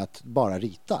ju med att bara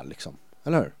rita liksom,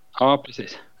 eller hur? Ja,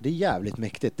 precis. Det är jävligt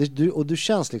mäktigt. Du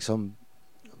känns liksom,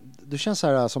 du känns så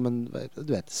här som en,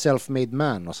 du vet, self-made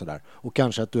man och sådär. Och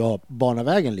kanske att du har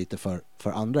banat lite för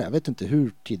andra. Jag vet inte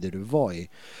hur tidigt du var i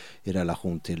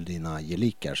relation till dina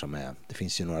gelikar som är, det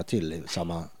finns ju några till,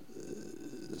 samma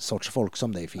sorts folk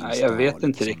som dig finns. Nej, jag vet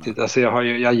inte riktigt. Alltså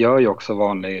jag gör ju också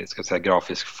vanlig, ska jag säga,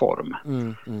 grafisk form.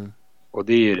 Och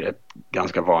det är ju ett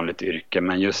ganska vanligt yrke,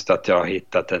 men just att jag har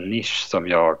hittat en nisch som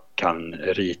jag kan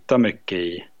rita mycket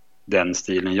i den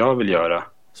stilen jag vill göra.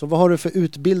 Så vad har du för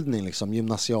utbildning liksom?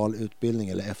 Gymnasial utbildning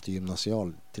eller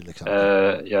eftergymnasial till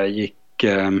exempel? Jag gick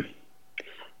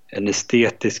en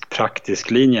estetisk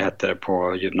praktisk linje hette det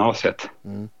på gymnasiet.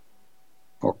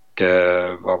 Och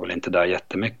var väl inte där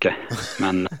jättemycket.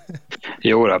 Men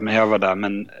men jag var där.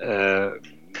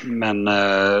 Men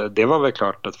det var väl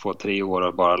klart att få 3 år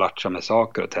och bara latcha med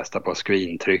saker och testa på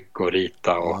screentryck och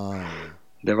rita. Och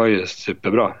det var ju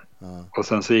superbra. Och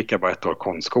sen så gick jag bara 1 år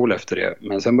konstskola efter det.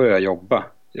 Men sen började jag jobba.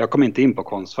 Jag kom inte in på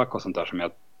konstfack och sånt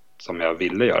där som jag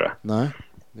ville göra. Nej,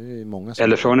 det är många som...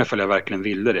 Eller från ifall jag verkligen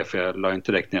ville det. För jag la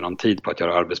inte direkt ner någon tid på att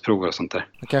göra arbetsprover och sånt där.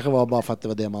 Det kanske var bara för att det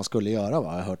var det man skulle göra, va?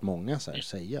 Jag har hört många så här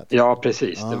säga. Ja,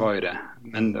 precis. Det var ju det.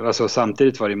 Men alltså,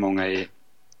 samtidigt var det många i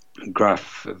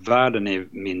graph-världen i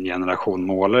min generation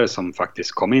målare som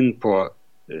faktiskt kom in på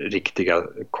riktiga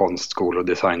konstskolor och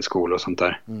designskolor och sånt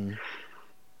där.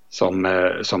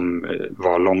 Som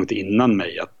var långt innan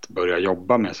mig att börja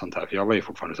jobba med sånt här. För jag var ju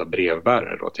fortfarande så här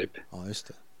brevbärare då typ. Ja, just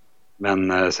det.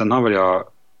 Men sen har väl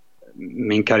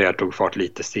min karriär tog fart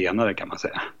lite senare kan man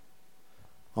säga.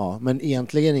 Ja, men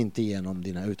egentligen inte genom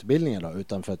dina utbildningar då,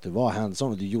 utan för att du var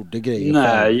hands-on och du gjorde grejer.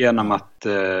 Nej, genom att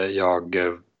jag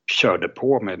körde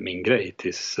på med min grej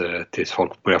tills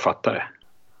folk började fatta det.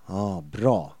 Ja,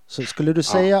 bra. Så skulle du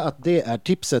säga att det är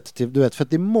tipset till, du vet, för att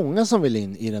det är många som vill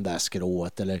in i den där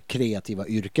skrået eller kreativa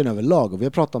yrken överlag, och vi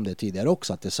har pratat om det tidigare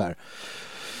också, att det är så här,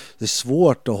 det är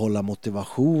svårt att hålla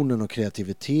motivationen och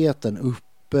kreativiteten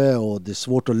uppe, och det är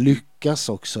svårt att lyckas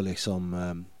också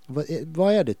liksom.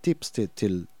 Vad är det tips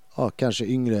till kanske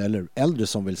yngre eller äldre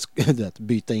som vill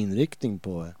byta inriktning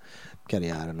på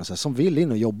karriären och så här, som vill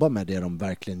in och jobba med det de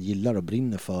verkligen gillar och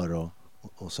brinner för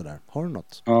och sådär? Har du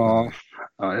något? Ja,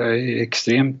 jag är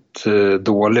extremt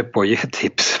dålig på att ge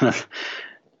tips. Men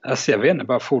alltså jag vet inte,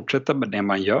 bara fortsätta med det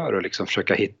man gör och liksom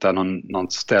försöka hitta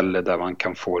något ställe där man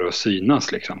kan få det att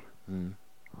synas liksom.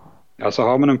 Alltså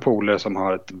har man en polare som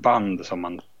har ett band som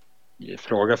man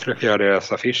frågar för att göra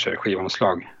deras affischer,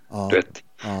 skivomslag. Du vet,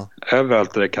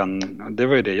 överallt där det kan, det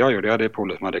var ju det jag gjorde. Jag hade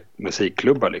polare som hade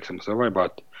musikklubbar liksom. Så var det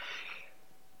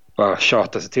bara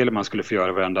tjata sig till att man skulle få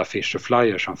göra varenda affisch och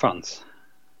flyer som fanns.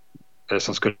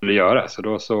 Som skulle göra. Så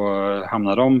då så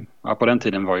hamnade de, på den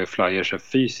tiden var ju flyers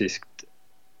fysiskt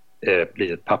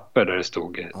litet papper där det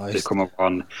stod det kommer att vara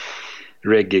en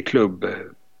reggae-klubb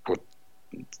på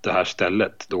det här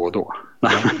stället då och då.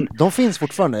 De finns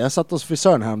fortfarande. Jag satt hos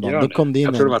frisören häromdagen. Då kom det in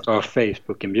jag tror att det var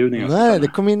Facebook-inbjudning. Nej, det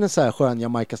kom in en så här skön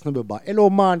Jamaica-snubbe och bara hello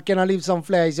man, can I leave some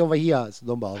flags over here? Så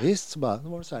de bara visst, så bara, det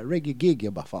var så här reggae-gig.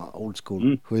 Jag bara fan, old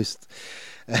school, schysst.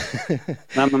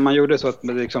 Nej, men man gjorde så att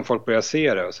liksom folk började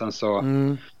se det, och sen så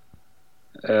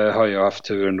har jag haft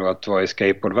turen då att vara i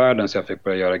skateboardvärlden, så jag fick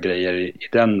börja göra grejer i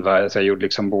den världen. Så jag gjorde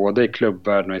liksom både i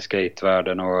klubbvärlden och i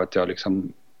skatevärlden, och att jag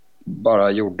liksom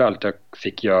bara gjorde allt jag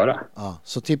fick göra. Ja,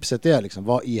 så tipset är liksom,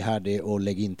 var ihärdig och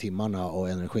lägg in timmarna och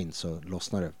energin, så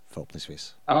lossnar det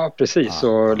förhoppningsvis. Ja, precis.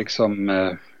 Och liksom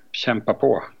kämpa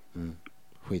på.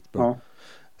 Skitbra.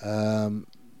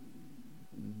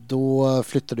 Då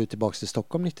flyttade du tillbaka till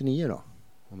Stockholm 99 då?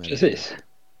 Precis.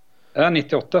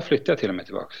 98 flyttade jag till och med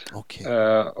tillbaka.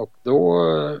 Okay. Och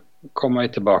då kom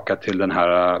jag tillbaka till den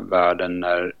här världen,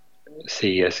 när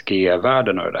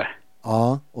CSG-världen och det där.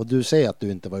 Ja, och du säger att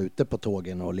du inte var ute på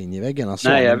tågen och linjeväggarna.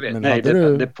 Nej, jag vet. Nej,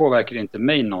 det påverkar inte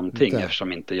mig någonting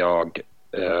eftersom inte jag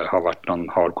har varit någon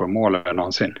hardcore-målare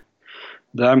någonsin.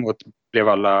 Däremot blev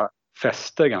alla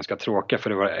fester ganska tråkiga, för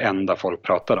det var det enda folk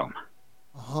pratade om.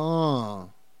 Aha.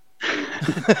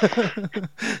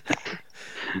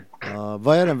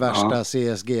 Vad är den värsta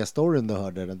CSG-storyn du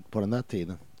hörde på den där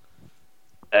tiden?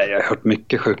 Jag har hört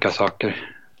mycket sjuka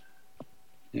saker.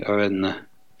 Jag vet inte,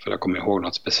 för jag kommer ihåg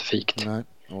något specifikt. Nej,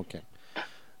 okej.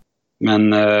 Men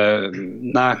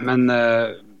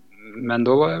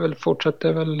då var jag fortsatte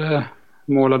jag väl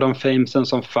måla de famesen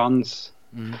som fanns.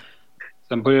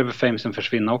 Sen började famesen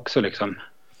försvinna också liksom.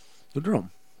 Gjorde de?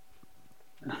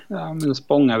 Ja, men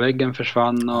Spångaväggen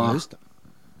försvann och just det.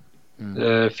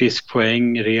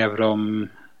 Fiskpoäng rev de.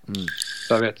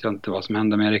 Så vet jag inte vad som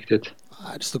hände med riktigt.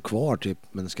 Nej, det står kvar typ,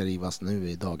 men det ska rivas nu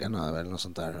i dagarna eller något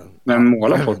sånt där. Men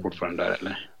målar folk fortfarande där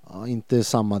eller? Ja, inte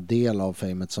samma del av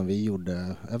famet som vi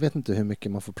gjorde. Jag vet inte hur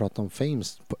mycket man får prata om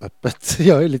fames på öppet.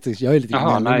 Jag är lite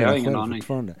Jaha, nej, jag har ingen aning.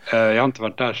 Jag har inte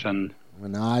varit där sedan.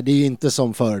 Men nej, det är ju inte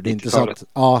som förr. Det är inte så att,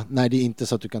 det är inte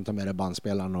så att du kan ta med dig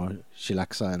bandspelaren och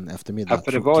chillaxa en eftermiddag. Ja,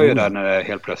 för det var ju där när det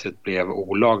helt plötsligt blev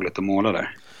olagligt att måla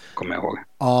där, kommer jag ihåg.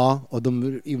 Ja, och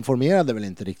de informerade väl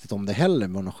inte riktigt om det heller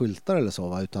med några skyltar eller så,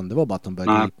 va? Utan det var bara att de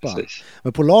började gripa. Precis.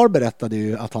 Men Polar berättade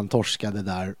ju att han torskade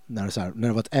där när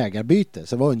det var ett ägarbyte.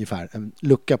 Så det var ungefär en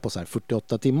lucka på så här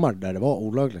 48 timmar där det var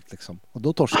olagligt liksom. Och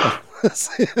då torskade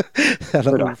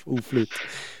jävla oflyt.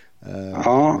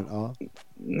 Ja.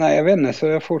 Nej, jag vet inte, så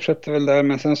jag fortsätter väl där.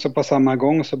 Men sen så på samma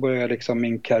gång så började liksom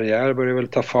min karriär började väl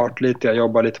ta fart lite. Jag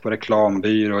jobbade lite på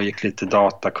reklambyrå och gick lite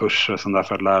datakurser och sånt där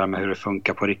för att lära mig hur det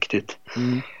funkar på riktigt.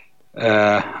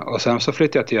 Och sen så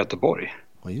flyttade jag till Göteborg.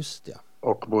 Ja, just det.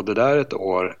 Och bodde där ett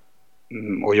år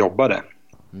och jobbade.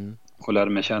 Och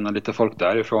lärde mig känna lite folk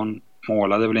därifrån.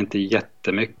 Målade väl inte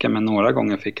jättemycket, men några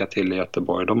gånger fick jag till i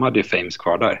Göteborg. De hade ju Fames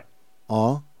kvar där.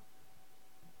 Ja.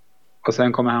 Och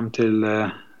sen kom jag hem till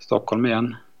Stockholm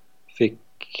igen. Fick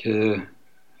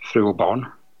fru och barn.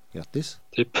 Grattis.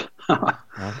 Typ. Ja.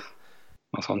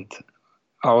 Och sånt.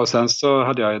 Ja, och sen så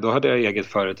hade jag eget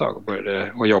företag och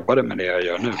började och jobbade med det jag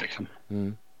gör nu liksom.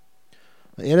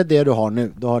 Är det du har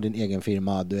nu? Du har din egen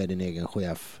firma, du är din egen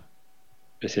chef.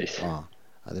 Precis. Ja,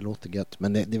 det låter gött.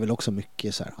 Men det är väl också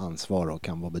mycket så här ansvar och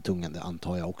kan vara betungande,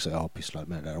 antar jag också. Jag har pysslat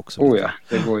med det där också. Oh ja,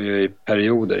 det går ju i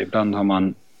perioder. Ibland har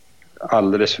man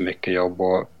alldeles för mycket jobb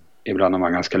och ibland har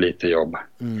man ganska lite jobb.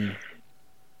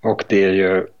 Och det är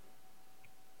ju...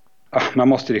 Man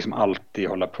måste liksom alltid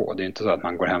hålla på. Det är inte så att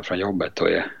man går hem från jobbet och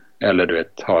eller du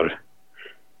vet,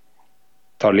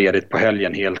 tar ledigt på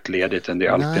helgen, helt ledigt. Det är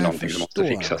alltid någonting som måste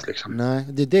fixas liksom. Nej,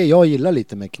 det är det jag gillar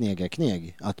lite med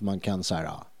kneg. Att man kan så här,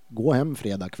 gå hem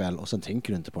fredag kväll och sen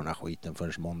tänker du inte på den här skiten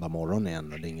förrän måndag morgon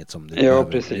igen. Och det är inget som du ja,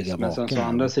 precis. Men sen så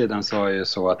andra sidan så är ju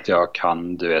så att jag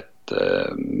kan, du vet,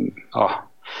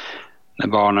 när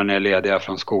barnen är lediga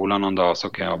från skolan någon dag så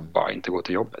kan jag bara inte gå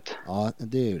till jobbet. Ja,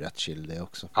 det är ju rätt chill det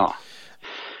också. Ja,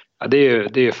 det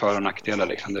är ju för- och nackdelar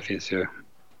liksom. Det finns ju,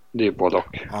 det är ju både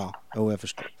och. Ja, jag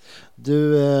förstår.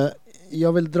 Du,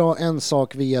 jag vill dra en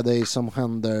sak via dig som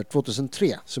händer 2003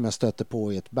 som jag stötte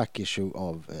på i ett backissue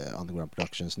av Underground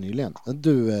Productions nyligen.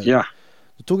 Du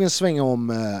tog en sväng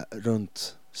om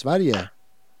runt Sverige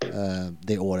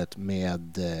det året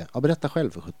med, berätta själv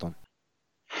för 17.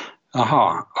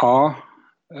 Jaha, ja.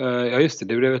 Ja just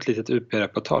det blev ett litet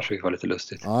UP-reportage vilket var lite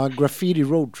lustigt. Ja, Graffiti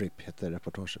Road Trip heter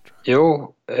reportaget tror jag.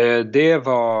 Jo, det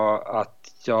var att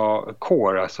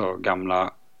Core, alltså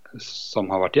gamla som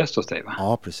har varit gäst hos dig va?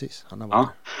 Ja, precis. Han har varit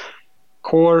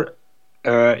Core,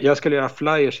 jag skulle göra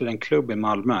flyers i en klubb i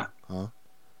Malmö. Ja.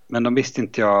 Men de visste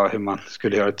inte jag hur man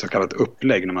skulle göra ett så kallat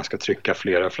upplägg när man ska trycka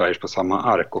flera flyers på samma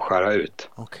ark och skära ut.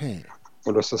 Okej.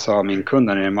 Och då så sa min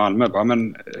kund i Malmö bara,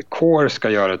 men Core ska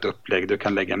göra ett upplägg, du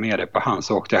kan lägga med det på han.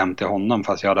 Så åkte jag hem till honom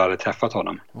fast jag hade aldrig träffat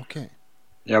honom. Okej.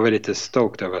 Jag var lite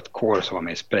stoked över att Core som var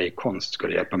med i spraykonst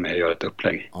skulle hjälpa mig att göra ett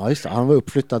upplägg. Ja just det, han var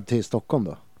uppflyttad till Stockholm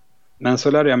då. Men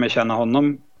så lärde jag mig känna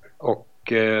honom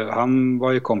och han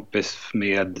var ju kompis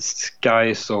med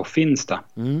Skies och Finsta.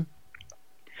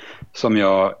 Som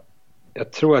jag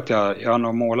tror att jag har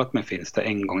nog målat med Finsta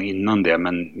en gång innan det,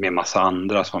 men med massa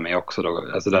andra som var med också då.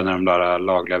 Alltså där när de där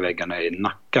lagliga väggarna i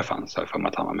Nacka fanns, så för mig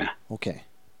att han var med. Okej.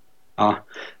 Ja,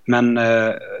 men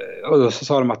och då så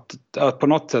sa de att på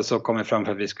något sätt så kom vi fram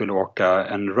för att vi skulle åka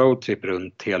en roadtrip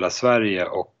runt hela Sverige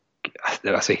och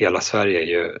alltså hela Sverige är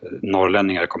ju,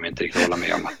 norrlänningar kommer inte riktigt hålla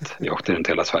med om att vi åkte runt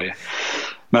hela Sverige.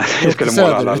 Men vi skulle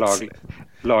måla alla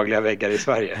lagliga väggar i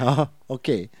Sverige. Ja,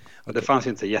 okej. Och det fanns ju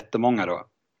inte så jättemånga då.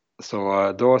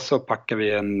 Så då så packade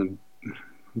vi en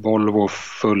Volvo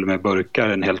full med burkar,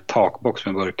 en hel takbox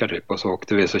med burkar typ. Och så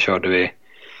åkte vi, så körde vi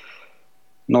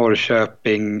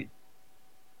Norrköping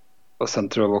och sen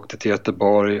tror jag vi åkte till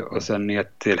Göteborg och sen ner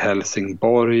till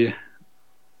Helsingborg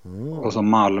och så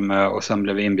Malmö och sen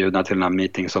blev vi inbjudna till den här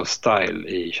Meetings of Style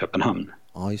i Köpenhamn.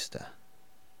 Ja, just det.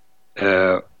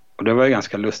 Och det var ju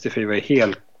ganska lustigt för vi var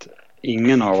helt,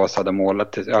 ingen av oss hade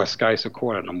målat, Skies och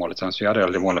Core hade målat sen, så jag hade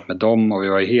aldrig målat med dem och vi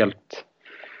var ju helt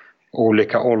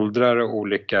olika åldrar och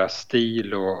olika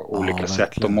stil och olika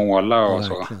sätt att måla och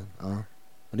så. Ja.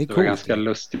 Det var ganska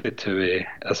lustigt hur vi,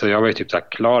 alltså jag var ju typ så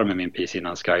här klar med min piece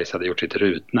innan Skies hade gjort sitt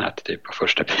rutnät typ på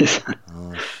första pisen.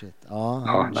 Shit.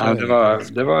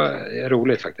 Det var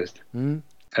roligt faktiskt.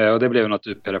 Och det blev något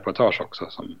UP-reportage också.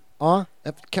 Ja,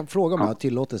 jag kan fråga om jag har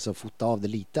tillåtelse att fota av det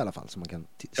lite i alla fall så man kan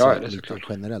se lite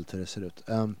generellt hur det ser ut.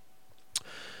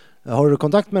 Har du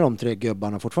kontakt med de 3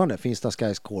 gubbarna fortfarande? Finns det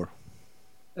Skies Core?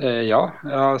 Ja,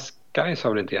 Skies har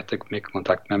väl inte jättemycket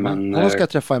kontakt med. Men honom ska jag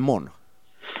träffa imorgon.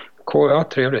 Core, ja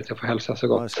trevligt, jag får hälsa så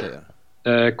gott.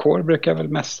 Core brukar jag väl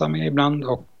mässa med ibland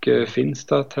och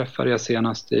Finsta träffade jag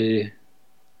senast i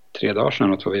 3 dagar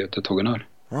sedan och tror vi ute tog en öl.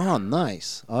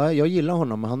 Nice. Ja, jag gillar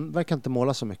honom men han verkar inte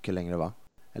måla så mycket längre va?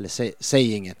 Eller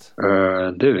säg inget.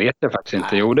 Det vet jag faktiskt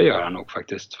inte. Jo, det gör han nog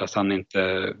faktiskt. Fast han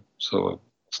inte så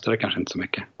större kanske inte så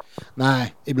mycket.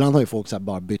 Nej, ibland har ju folk så här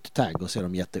bara bytt tagg och ser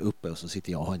dem jätteuppe och så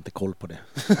sitter jag och har inte koll på det.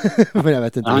 Men jag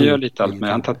vet inte. Han gör lite allt med.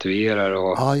 Han tatuerar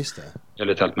och just det. Gör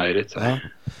lite allt möjligt. Så. Ja,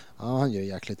 han gör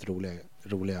jäkligt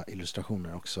roliga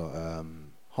illustrationer också.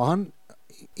 Har han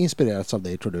inspirerats av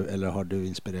dig tror du? Eller har du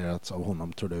inspirerats av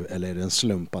honom tror du? Eller är det en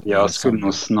slump att jag skulle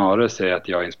nog snarare säga att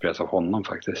jag inspireras av honom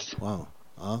faktiskt. Wow,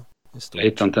 ja. Jag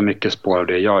hittar inte mycket spår av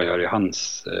det jag gör i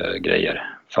hans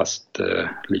grejer. Fast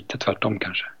lite tvärtom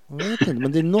kanske. Jag vet inte,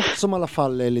 men det är något som i alla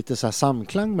fall är lite så här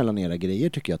samklang mellan era grejer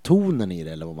tycker jag. Tonen i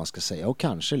det eller vad man ska säga. Och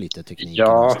kanske lite tekniken.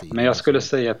 Ja, men jag skulle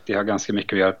säga att det har ganska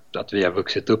mycket att göra att vi har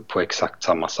vuxit upp på exakt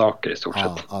samma saker i stort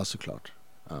sett. Ja, såklart.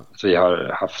 Ja. Så vi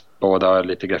har haft båda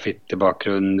lite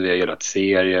graffiti-bakgrund, vi har gjort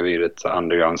serier, vi har gjort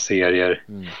underground-serier.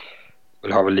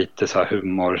 Vi har väl lite så här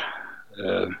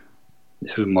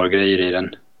humorgrejer i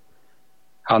den.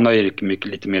 Han har ju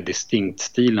lite mer distinkt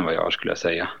stil än vad jag har, skulle jag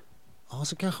säga. Ja,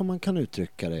 så kanske man kan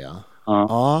uttrycka det, ja.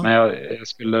 Ja. Men jag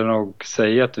skulle nog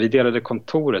säga att vi delade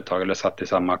kontor ett tag, eller satt i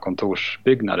samma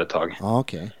kontorsbyggnad ett tag. Ja,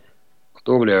 okej.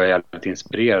 Då blev jag jävligt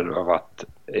inspirerad av att,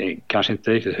 kanske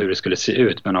inte riktigt hur det skulle se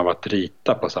ut, men av att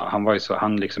rita på så.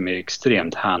 Han liksom är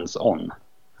extremt hands-on.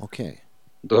 Okej.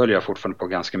 Då höll jag fortfarande på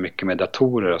ganska mycket med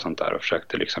datorer och sånt där och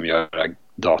försökte liksom göra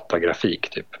datagrafik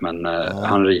typ. Men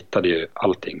han ritade ju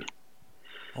allting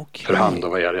för hand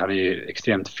och han är ju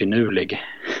extremt finurlig.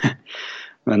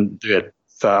 Men du vet,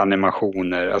 så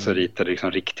animationer, alltså ritade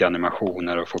liksom riktiga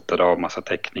animationer och fotade av massa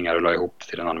teckningar och la ihop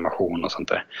till en animation och sånt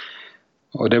där.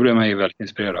 Och det blev man ju väldigt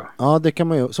inspirerad av. Ja,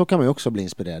 så kan man ju också bli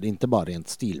inspirerad. Inte bara rent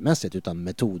stilmässigt utan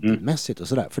metodmässigt och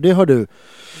sådär. För det har du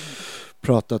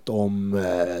pratat om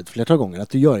ett flertal gånger. Att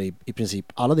du gör i princip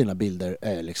alla dina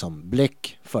bilder liksom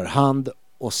bläck för hand.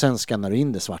 Och sen skannar du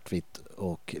in det svartvitt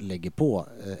och lägger på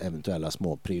eventuella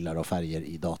små prylar och färger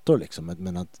i dator liksom.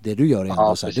 Men att det du gör är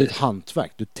ändå så här, det är ett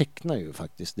hantverk. Du tecknar ju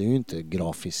faktiskt. Det är ju inte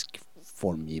grafisk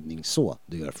formgivning så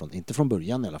du gör inte från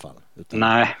början i alla fall. Utan...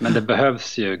 Nej, men det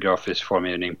behövs ju grafisk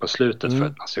formgivning på slutet för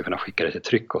att man ska kunna skicka det till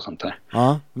tryck och sånt där.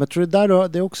 Ja, men jag tror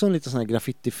det är också en liten sån här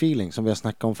graffiti-feeling som vi har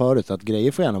snackat om förut. Att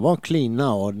grejer får gärna vara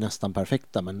cleana och nästan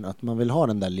perfekta, men att man vill ha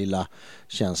den där lilla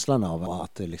känslan av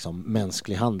att det liksom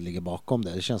mänsklig hand ligger bakom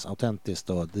det. Det känns autentiskt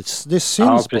och det syns på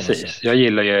något sätt. Ja, precis. Jag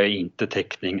gillar ju inte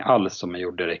teckning alls som jag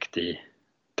gjorde direkt i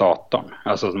datorn.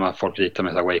 Alltså när folk ritar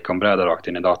med Wacom-brädor rakt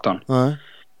in i datorn. Nej.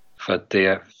 För att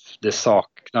det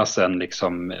saknas en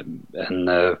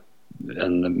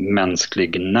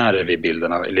mänsklig nerv i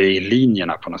bilderna, eller i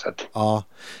linjerna på något sätt. Ja,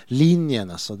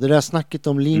 linjen alltså. Det där snacket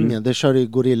om linjen, det kör ju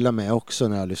Gorilla med också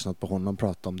när jag har lyssnat på honom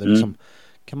prata om det. Liksom,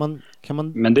 kan man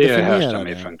men det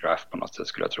härstammar från graph på något sätt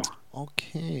skulle jag tro.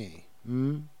 Okej.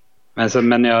 Men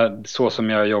så som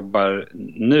jag jobbar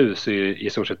nu så är det i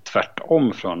stort sett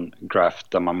tvärtom från graph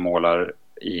där man målar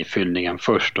i fyllningen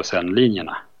först och sen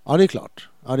linjerna. Ja, det är klart.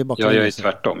 Ja, det är jag gör ju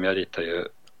tvärtom. Jag ritar ju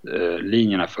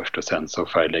linjerna först och sen så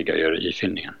färglägger jag i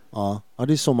fyllningen. Ja,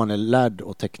 det är så man är lärd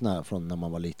att teckna från när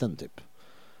man var liten typ.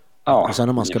 Ja, och sen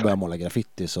när man ska börja måla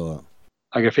graffiti så...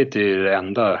 Ja, graffiti är ju det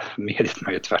enda mediet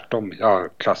man gör tvärtom. Ja,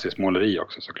 klassiskt måleri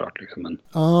också såklart. Liksom. Men...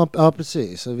 Ja,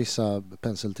 precis. Vissa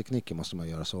penseltekniker måste man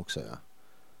göra så också, ja.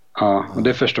 Ja, och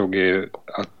det förstod jag ju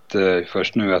att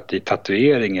först nu att i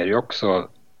tatuering är det ju också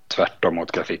tvärtom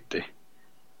mot graffiti.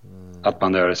 Att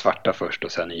man gör det svarta först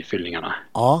och sen i fyllningarna.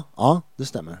 Ja, det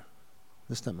stämmer.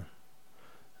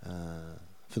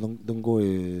 För de går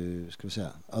ju, ska vi säga,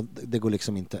 det går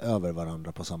liksom inte över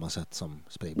varandra på samma sätt som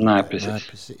sprayblock. Nej,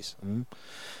 precis.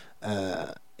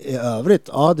 I övrigt,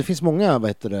 det finns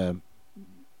många,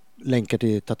 länkar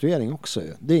till tatuering också.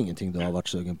 Det är ingenting du har varit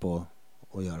sugen på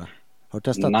att göra. Har du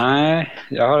testat? Nej,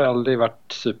 jag har aldrig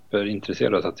varit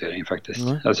superintresserad av tatuering faktiskt.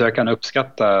 Alltså jag kan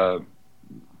uppskatta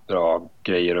bra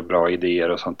grejer och bra idéer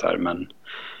och sånt där, men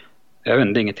jag vet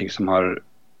inte, det är ingenting som har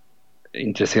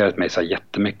intresserat mig så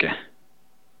jättemycket.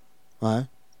 Nej.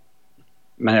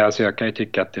 Men alltså jag kan ju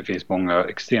tycka att det finns många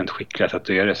extremt skickliga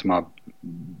tatuerare som har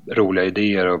roliga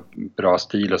idéer och bra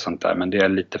stil och sånt där, men det är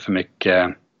lite för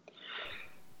mycket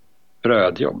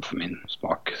brödjobb för min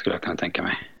smak, skulle jag kunna tänka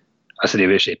mig. Alltså det är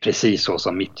väl precis så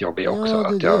som mitt jobb är också. Ja,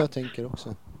 det är att jag tänker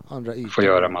också. Får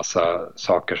göra massa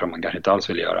saker som man kanske inte alls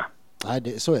vill göra.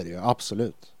 Nej, så är det ju.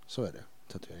 Absolut. Så är det.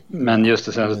 Tatuering. Men just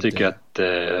det, sen så tycker jag att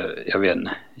jag vet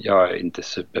inte, jag är inte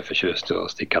superförtjust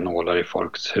att sticka nålar i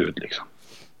folks hud liksom.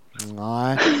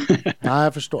 Nej,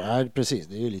 jag förstår. Nej, precis.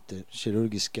 Det är ju lite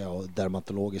kirurgiska och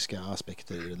dermatologiska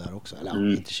aspekter i det där också.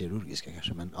 Eller inte kirurgiska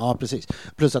kanske, men ja, precis.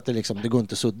 Plus att det går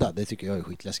inte att sudda. Det tycker jag är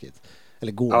skitläskigt.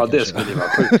 Eller går ja, kanske. Det skulle vara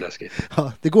sjukt läskigt.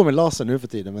 Ja, det går med laser nu för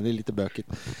tiden, men det är lite bökigt.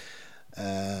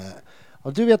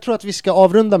 Jag tror att vi ska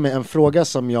avrunda med en fråga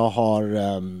som jag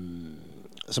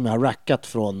har rackat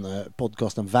från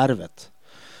podcasten Värvet.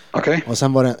 Okay. Och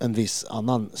sen var det en viss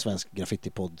annan svensk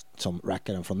graffitipodd som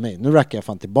rackade den från mig. Nu rackar jag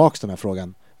fan tillbaks den här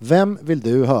frågan. Vem vill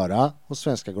du höra hos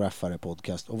Svenska Graffare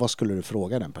podcast och vad skulle du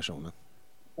fråga den personen?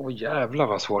 Jävlar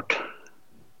vad svårt.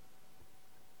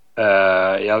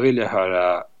 Jag vill ju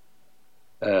höra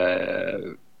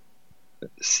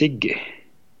Siggy.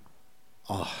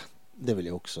 Det vill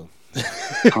jag också.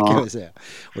 Ja. Kan vi säga.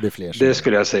 Och det är fler som Det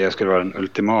skulle jag säga skulle vara den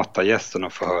ultimata gästen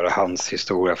att få höra hans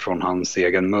historia från hans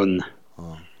egen mun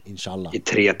Ja, inshallah. i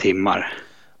 3 timmar.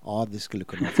 Ja, det skulle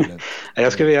kunna fylla ut.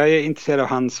 Jag är intresserad av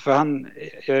hans, för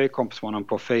jag är kompis med honom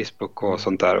på Facebook och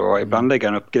sånt där, och ibland lägger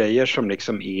han upp grejer som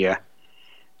liksom är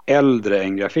äldre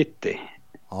än graffiti,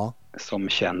 Ja, som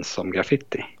känns som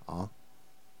graffiti. ja.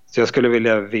 Så jag skulle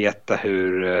vilja veta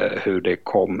hur det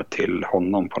kom till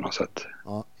honom på något sätt.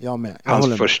 Ja, jag med. Jag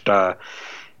håller Hans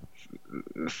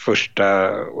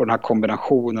första och den här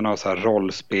kombinationen av så här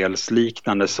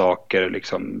rollspelsliknande saker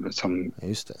liksom, som med.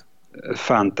 Just det.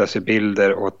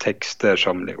 fantasybilder och texter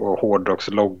och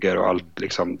hårdrockslogger och allt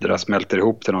liksom, det där smälter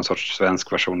ihop till någon sorts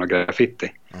svensk version av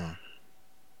graffiti. Ja.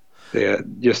 Det är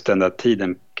just den där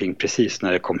tiden kring precis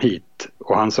när det kom hit,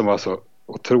 och han som var så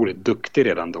otroligt duktig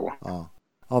redan då. Ja.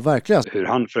 Ja, verkligen.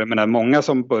 För jag menar, många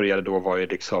som började då var ju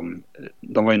liksom,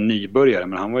 de var ju nybörjare,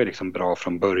 men han var ju liksom bra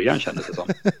från början, kändes det som.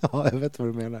 Ja, jag vet vad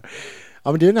du menar.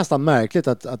 Ja, men det är nästan märkligt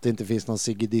att det inte finns någon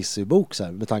Sigge Dissy-bok så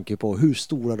här, med tanke på hur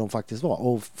stora de faktiskt var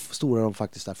och stora de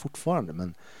faktiskt är fortfarande.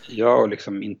 Men... Ja, och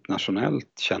liksom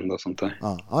internationellt kända och sånt där.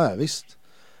 Ja, visst.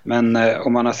 Men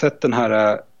om man har sett den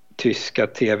här tyska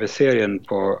tv-serien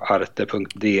på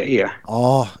arte.de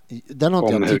Ja, den har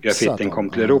inte om jag hur tipsat graffitin kom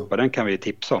till Europa, den kan vi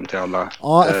tipsa om till alla.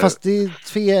 Ja, fast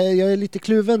jag är lite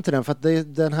kluven till den, för att det är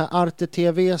den här Arte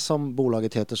TV som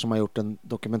bolaget heter som har gjort en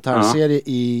dokumentärserie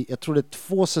i, jag tror det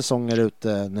är 2 säsonger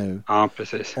ute nu. Ja,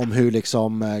 precis. Om hur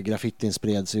liksom graffitin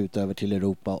spreds ut över till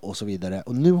Europa och så vidare.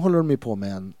 Och nu håller de ju på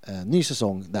med en ny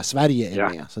säsong där Sverige är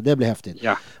med, så det blir häftigt.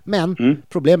 Ja. Men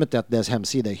problemet är att deras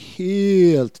hemsida är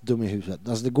helt dum i huvudet.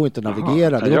 Alltså det går inte att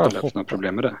navigera. Jaha, jag har haft några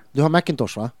problem med det. Du har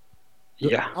Macintosh, va?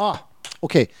 Ja.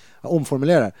 Okej, jag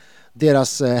omformulerar.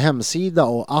 Deras hemsida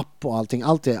och app och allting,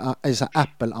 allt är så här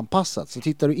Apple-anpassat. Så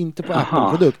tittar du inte på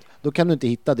Apple-produkt, då kan du inte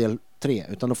hitta del 3,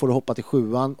 utan då får du hoppa till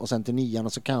 7:an och sen till 9:an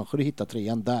och så kanske du hittar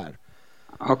 3:an där.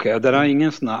 Okej, den har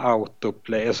ingen sån här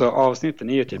autoplay, alltså avsnitten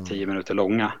är ju typ 10 minuter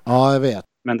långa. Ja, jag vet.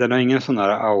 Men den har ingen sån här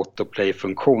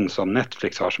autoplay-funktion som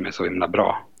Netflix har som är så himla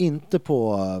bra. Inte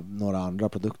på några andra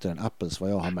produkter än Apples,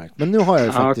 vad jag har märkt. Men nu har jag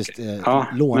ju faktiskt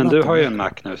lånat. Men du har ju den. en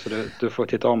Mac nu, så du får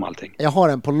titta om allting. Jag har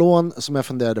en på lån som jag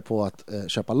funderade på att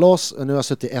köpa loss. Och nu har jag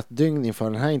suttit 1 dygn inför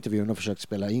den här intervjun och försökt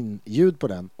spela in ljud på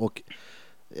den. Och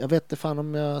jag vet inte fan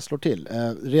om jag slår till.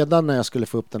 Redan när jag skulle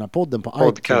få upp den här podden på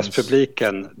iTunes.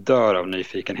 Podcastpubliken dör av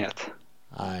nyfikenhet.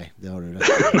 Nej, det har du rätt.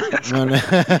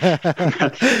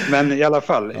 Men i alla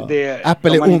fall,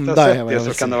 Apple är om man onda, inte har sett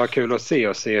det så kan det vara kul att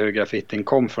se hur graffitin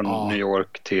kom från New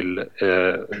York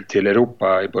till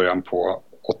Europa i början på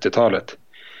 80-talet.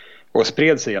 Och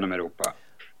spred sig genom Europa.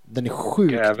 Den är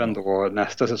sjuk. Och även då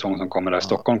nästa säsong som kommer där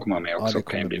Stockholm kommer med också,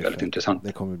 kan ju bli väldigt intressant.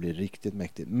 Det kommer bli riktigt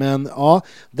mäktigt. Men ja,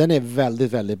 den är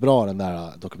väldigt, väldigt bra, den där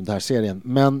dokumentärserien.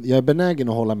 Men jag är benägen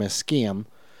att hålla med Sken,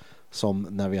 som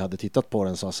när vi hade tittat på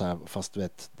den sa så här, fast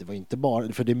vet, det var inte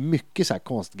bara, för det är mycket så här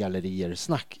konstgallerier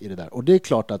snack i det där. Och det är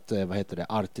klart att, vad heter det,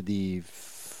 Arte di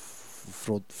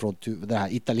det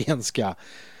här italienska,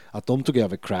 att de tog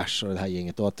över Crash och det här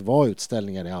gänget, och att det var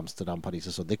utställningar i Amsterdam, Paris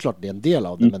och så. Det är klart det är en del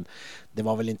av det, men det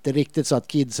var väl inte riktigt så att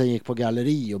kidsen gick på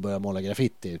galleri och började måla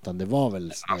graffiti, utan det var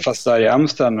väl... Fast där i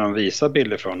Amsterdam när de visar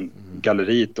bilder från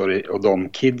galleriet och de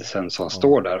kidsen som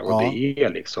står där, och det är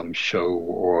liksom Show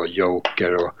och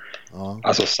Joker och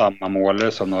alltså samma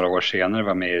målare som några år senare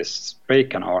var med i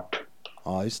Spraycan Art.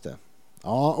 Ja, just det.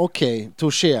 Ja, okej,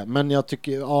 touché. Men jag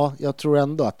tycker, jag tror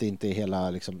ändå att det inte är hela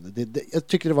liksom, jag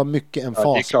tycker det var mycket en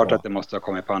fas. Det är klart att det måste ha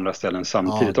kommit på andra ställen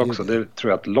samtidigt också. Det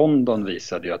tror jag att London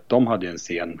visade ju att de hade en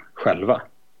scen själva.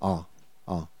 Ja.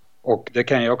 Och det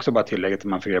kan jag också bara tillägga att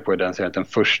man fick reda på i den serien att den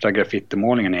första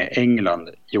graffitimålningen i England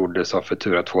gjordes av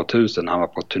Futura 2000. Han var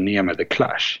på turné med The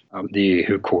Clash. Ja, det är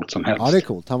hur coolt som helst. Ja, det är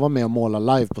coolt. Han var med och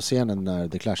målade live på scenen när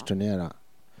The Clash turnerade.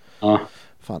 Ja.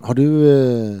 Fan,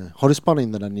 har du spannat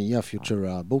in den där nya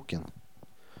Futura-boken?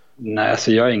 Nej,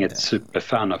 alltså jag är inget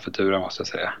superfan av Futura, måste jag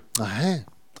säga.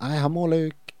 Nej, han målar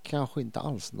ju kanske inte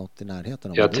alls något i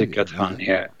närheten av. Jag tycker att han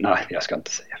är... Nej, jag ska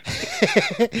inte säga.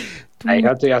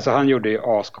 Nej, alltså han gjorde ju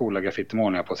ascoola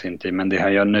graffitimålningar på sin tid, men det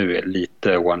han gör nu är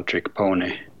lite one trick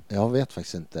pony. Jag vet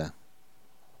faktiskt inte.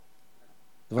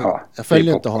 Jag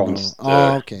följer inte honom.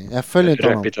 Okej. Jag följer inte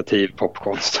honom. Repetitiv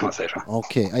popkonst, om man säger så.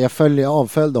 Okej, jag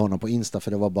avföljde honom på Insta,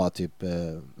 för det var bara typ,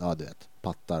 du vet,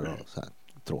 pattar och så här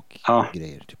tråkiga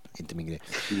grejer, typ. Inte min grej.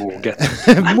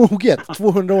 Moget,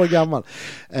 200 år gammal.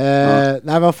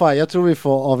 Nej, vad fan, jag tror vi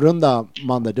får avrunda,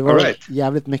 Mander. Det var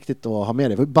jävligt mäktigt att ha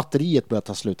med dig. Batteriet börjar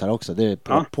ta slut här också. Det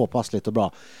är påpassligt och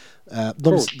bra.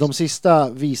 De sista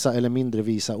visa eller mindre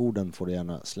visa orden får du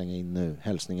gärna slänga in nu.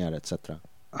 Hälsningar etc.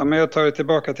 Ja, men jag tar det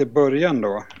tillbaka till början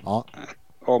då. Ja.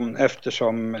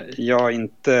 Eftersom jag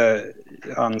inte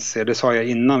anser, det sa jag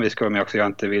innan vi skulle vara med också, jag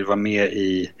inte vill vara med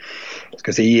i,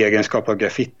 i egenskap av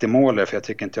graffitimålare, för jag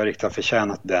tycker inte jag riktigt har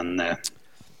förtjänat det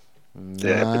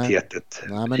epitetet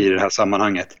i det här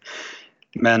sammanhanget.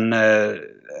 Men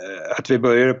att vi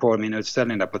började på min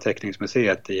utställning där på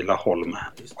Teckningsmuseet i Laholm.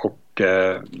 Och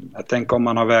jag tänker om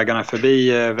man har vägarna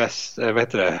förbi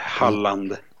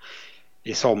Halland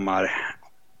i sommar,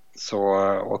 så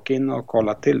åk in och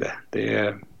kolla till det. Det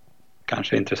är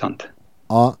kanske intressant.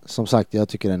 Ja, som sagt, jag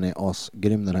tycker den är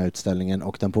asgrym den här utställningen,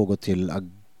 och den pågår till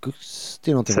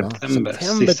augusti någonting, September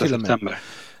till och med. September.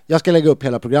 Jag ska lägga upp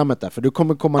hela programmet där, för du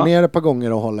kommer komma ner ett par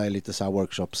gånger och hålla i lite så här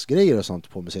workshops-grejer och sånt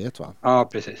på museet, va? Ja,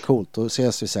 precis. Coolt, då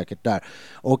ses vi säkert där.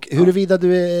 Och huruvida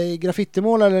du är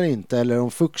graffitimålare eller inte, eller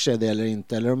om Fux är det eller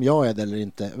inte, eller om jag är det eller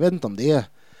inte, jag vet inte om det är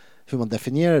hur man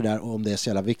definierar det där och om det är så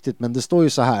jävla viktigt, men det står ju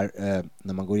så här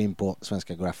när man går in på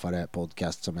Svenska Graffare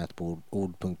podcast som är ett på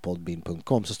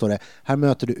ord.podbean.com, så står det: här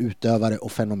möter du utövare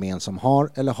och fenomen som har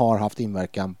eller har haft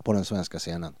inverkan på den svenska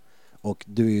scenen. Och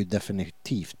du är ju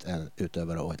definitivt en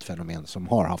utövare och ett fenomen som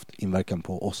har haft inverkan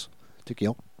på oss, tycker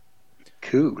jag.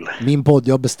 Cool. Min podd,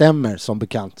 jag bestämmer, som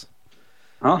bekant.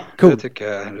 Ja, cool. Det tycker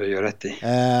jag du gör rätt i.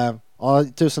 Ja,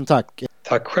 tusen tack.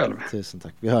 Tack själv. Tusen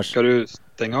tack, vi hörs. Ska du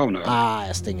stänga av nu?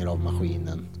 Jag stänger av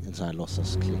maskinen. En sån här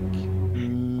låtsasklick.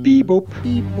 Bibop.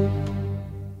 Bibop.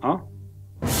 Ja.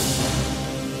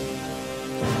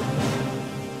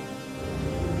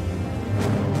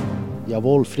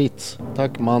 Jawohl, Fritz.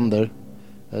 Tack Mander.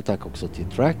 Tack också till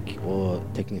Track och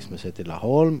Teckningsmuseet i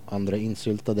Laholm. Andra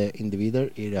insyltade individer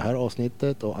i det här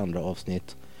avsnittet och andra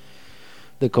avsnitt.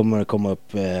 Det kommer komma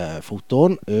upp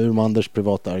foton ur Manders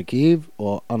privata arkiv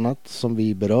och annat som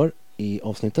vi berör i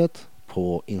avsnittet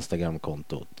på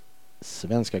Instagramkontot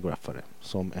Svenska Graffare,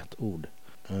 som ett ord.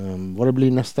 Vad det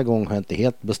blir nästa gång har jag inte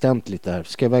helt bestämt lite här.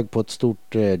 Ska iväg på ett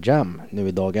stort jam nu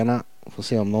i dagarna. Får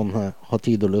se om någon har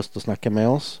tid och lust att snacka med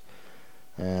oss.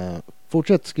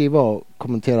 Fortsätt skriva och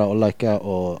kommentera och likea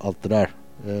och allt det där.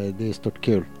 Det är stort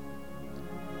kul.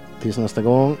 Tills nästa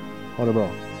gång, ha det bra.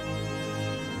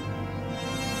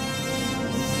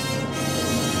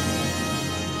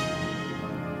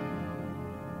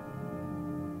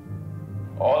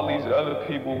 All these other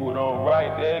people who don't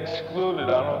write, they're excluded.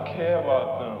 I don't care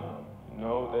about them. You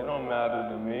know, they don't matter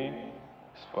to me.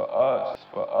 It's for us,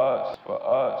 for us, for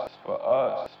us, for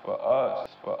us, for us,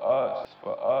 for us,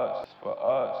 for us, for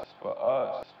us, for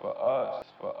us, for us,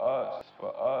 for us.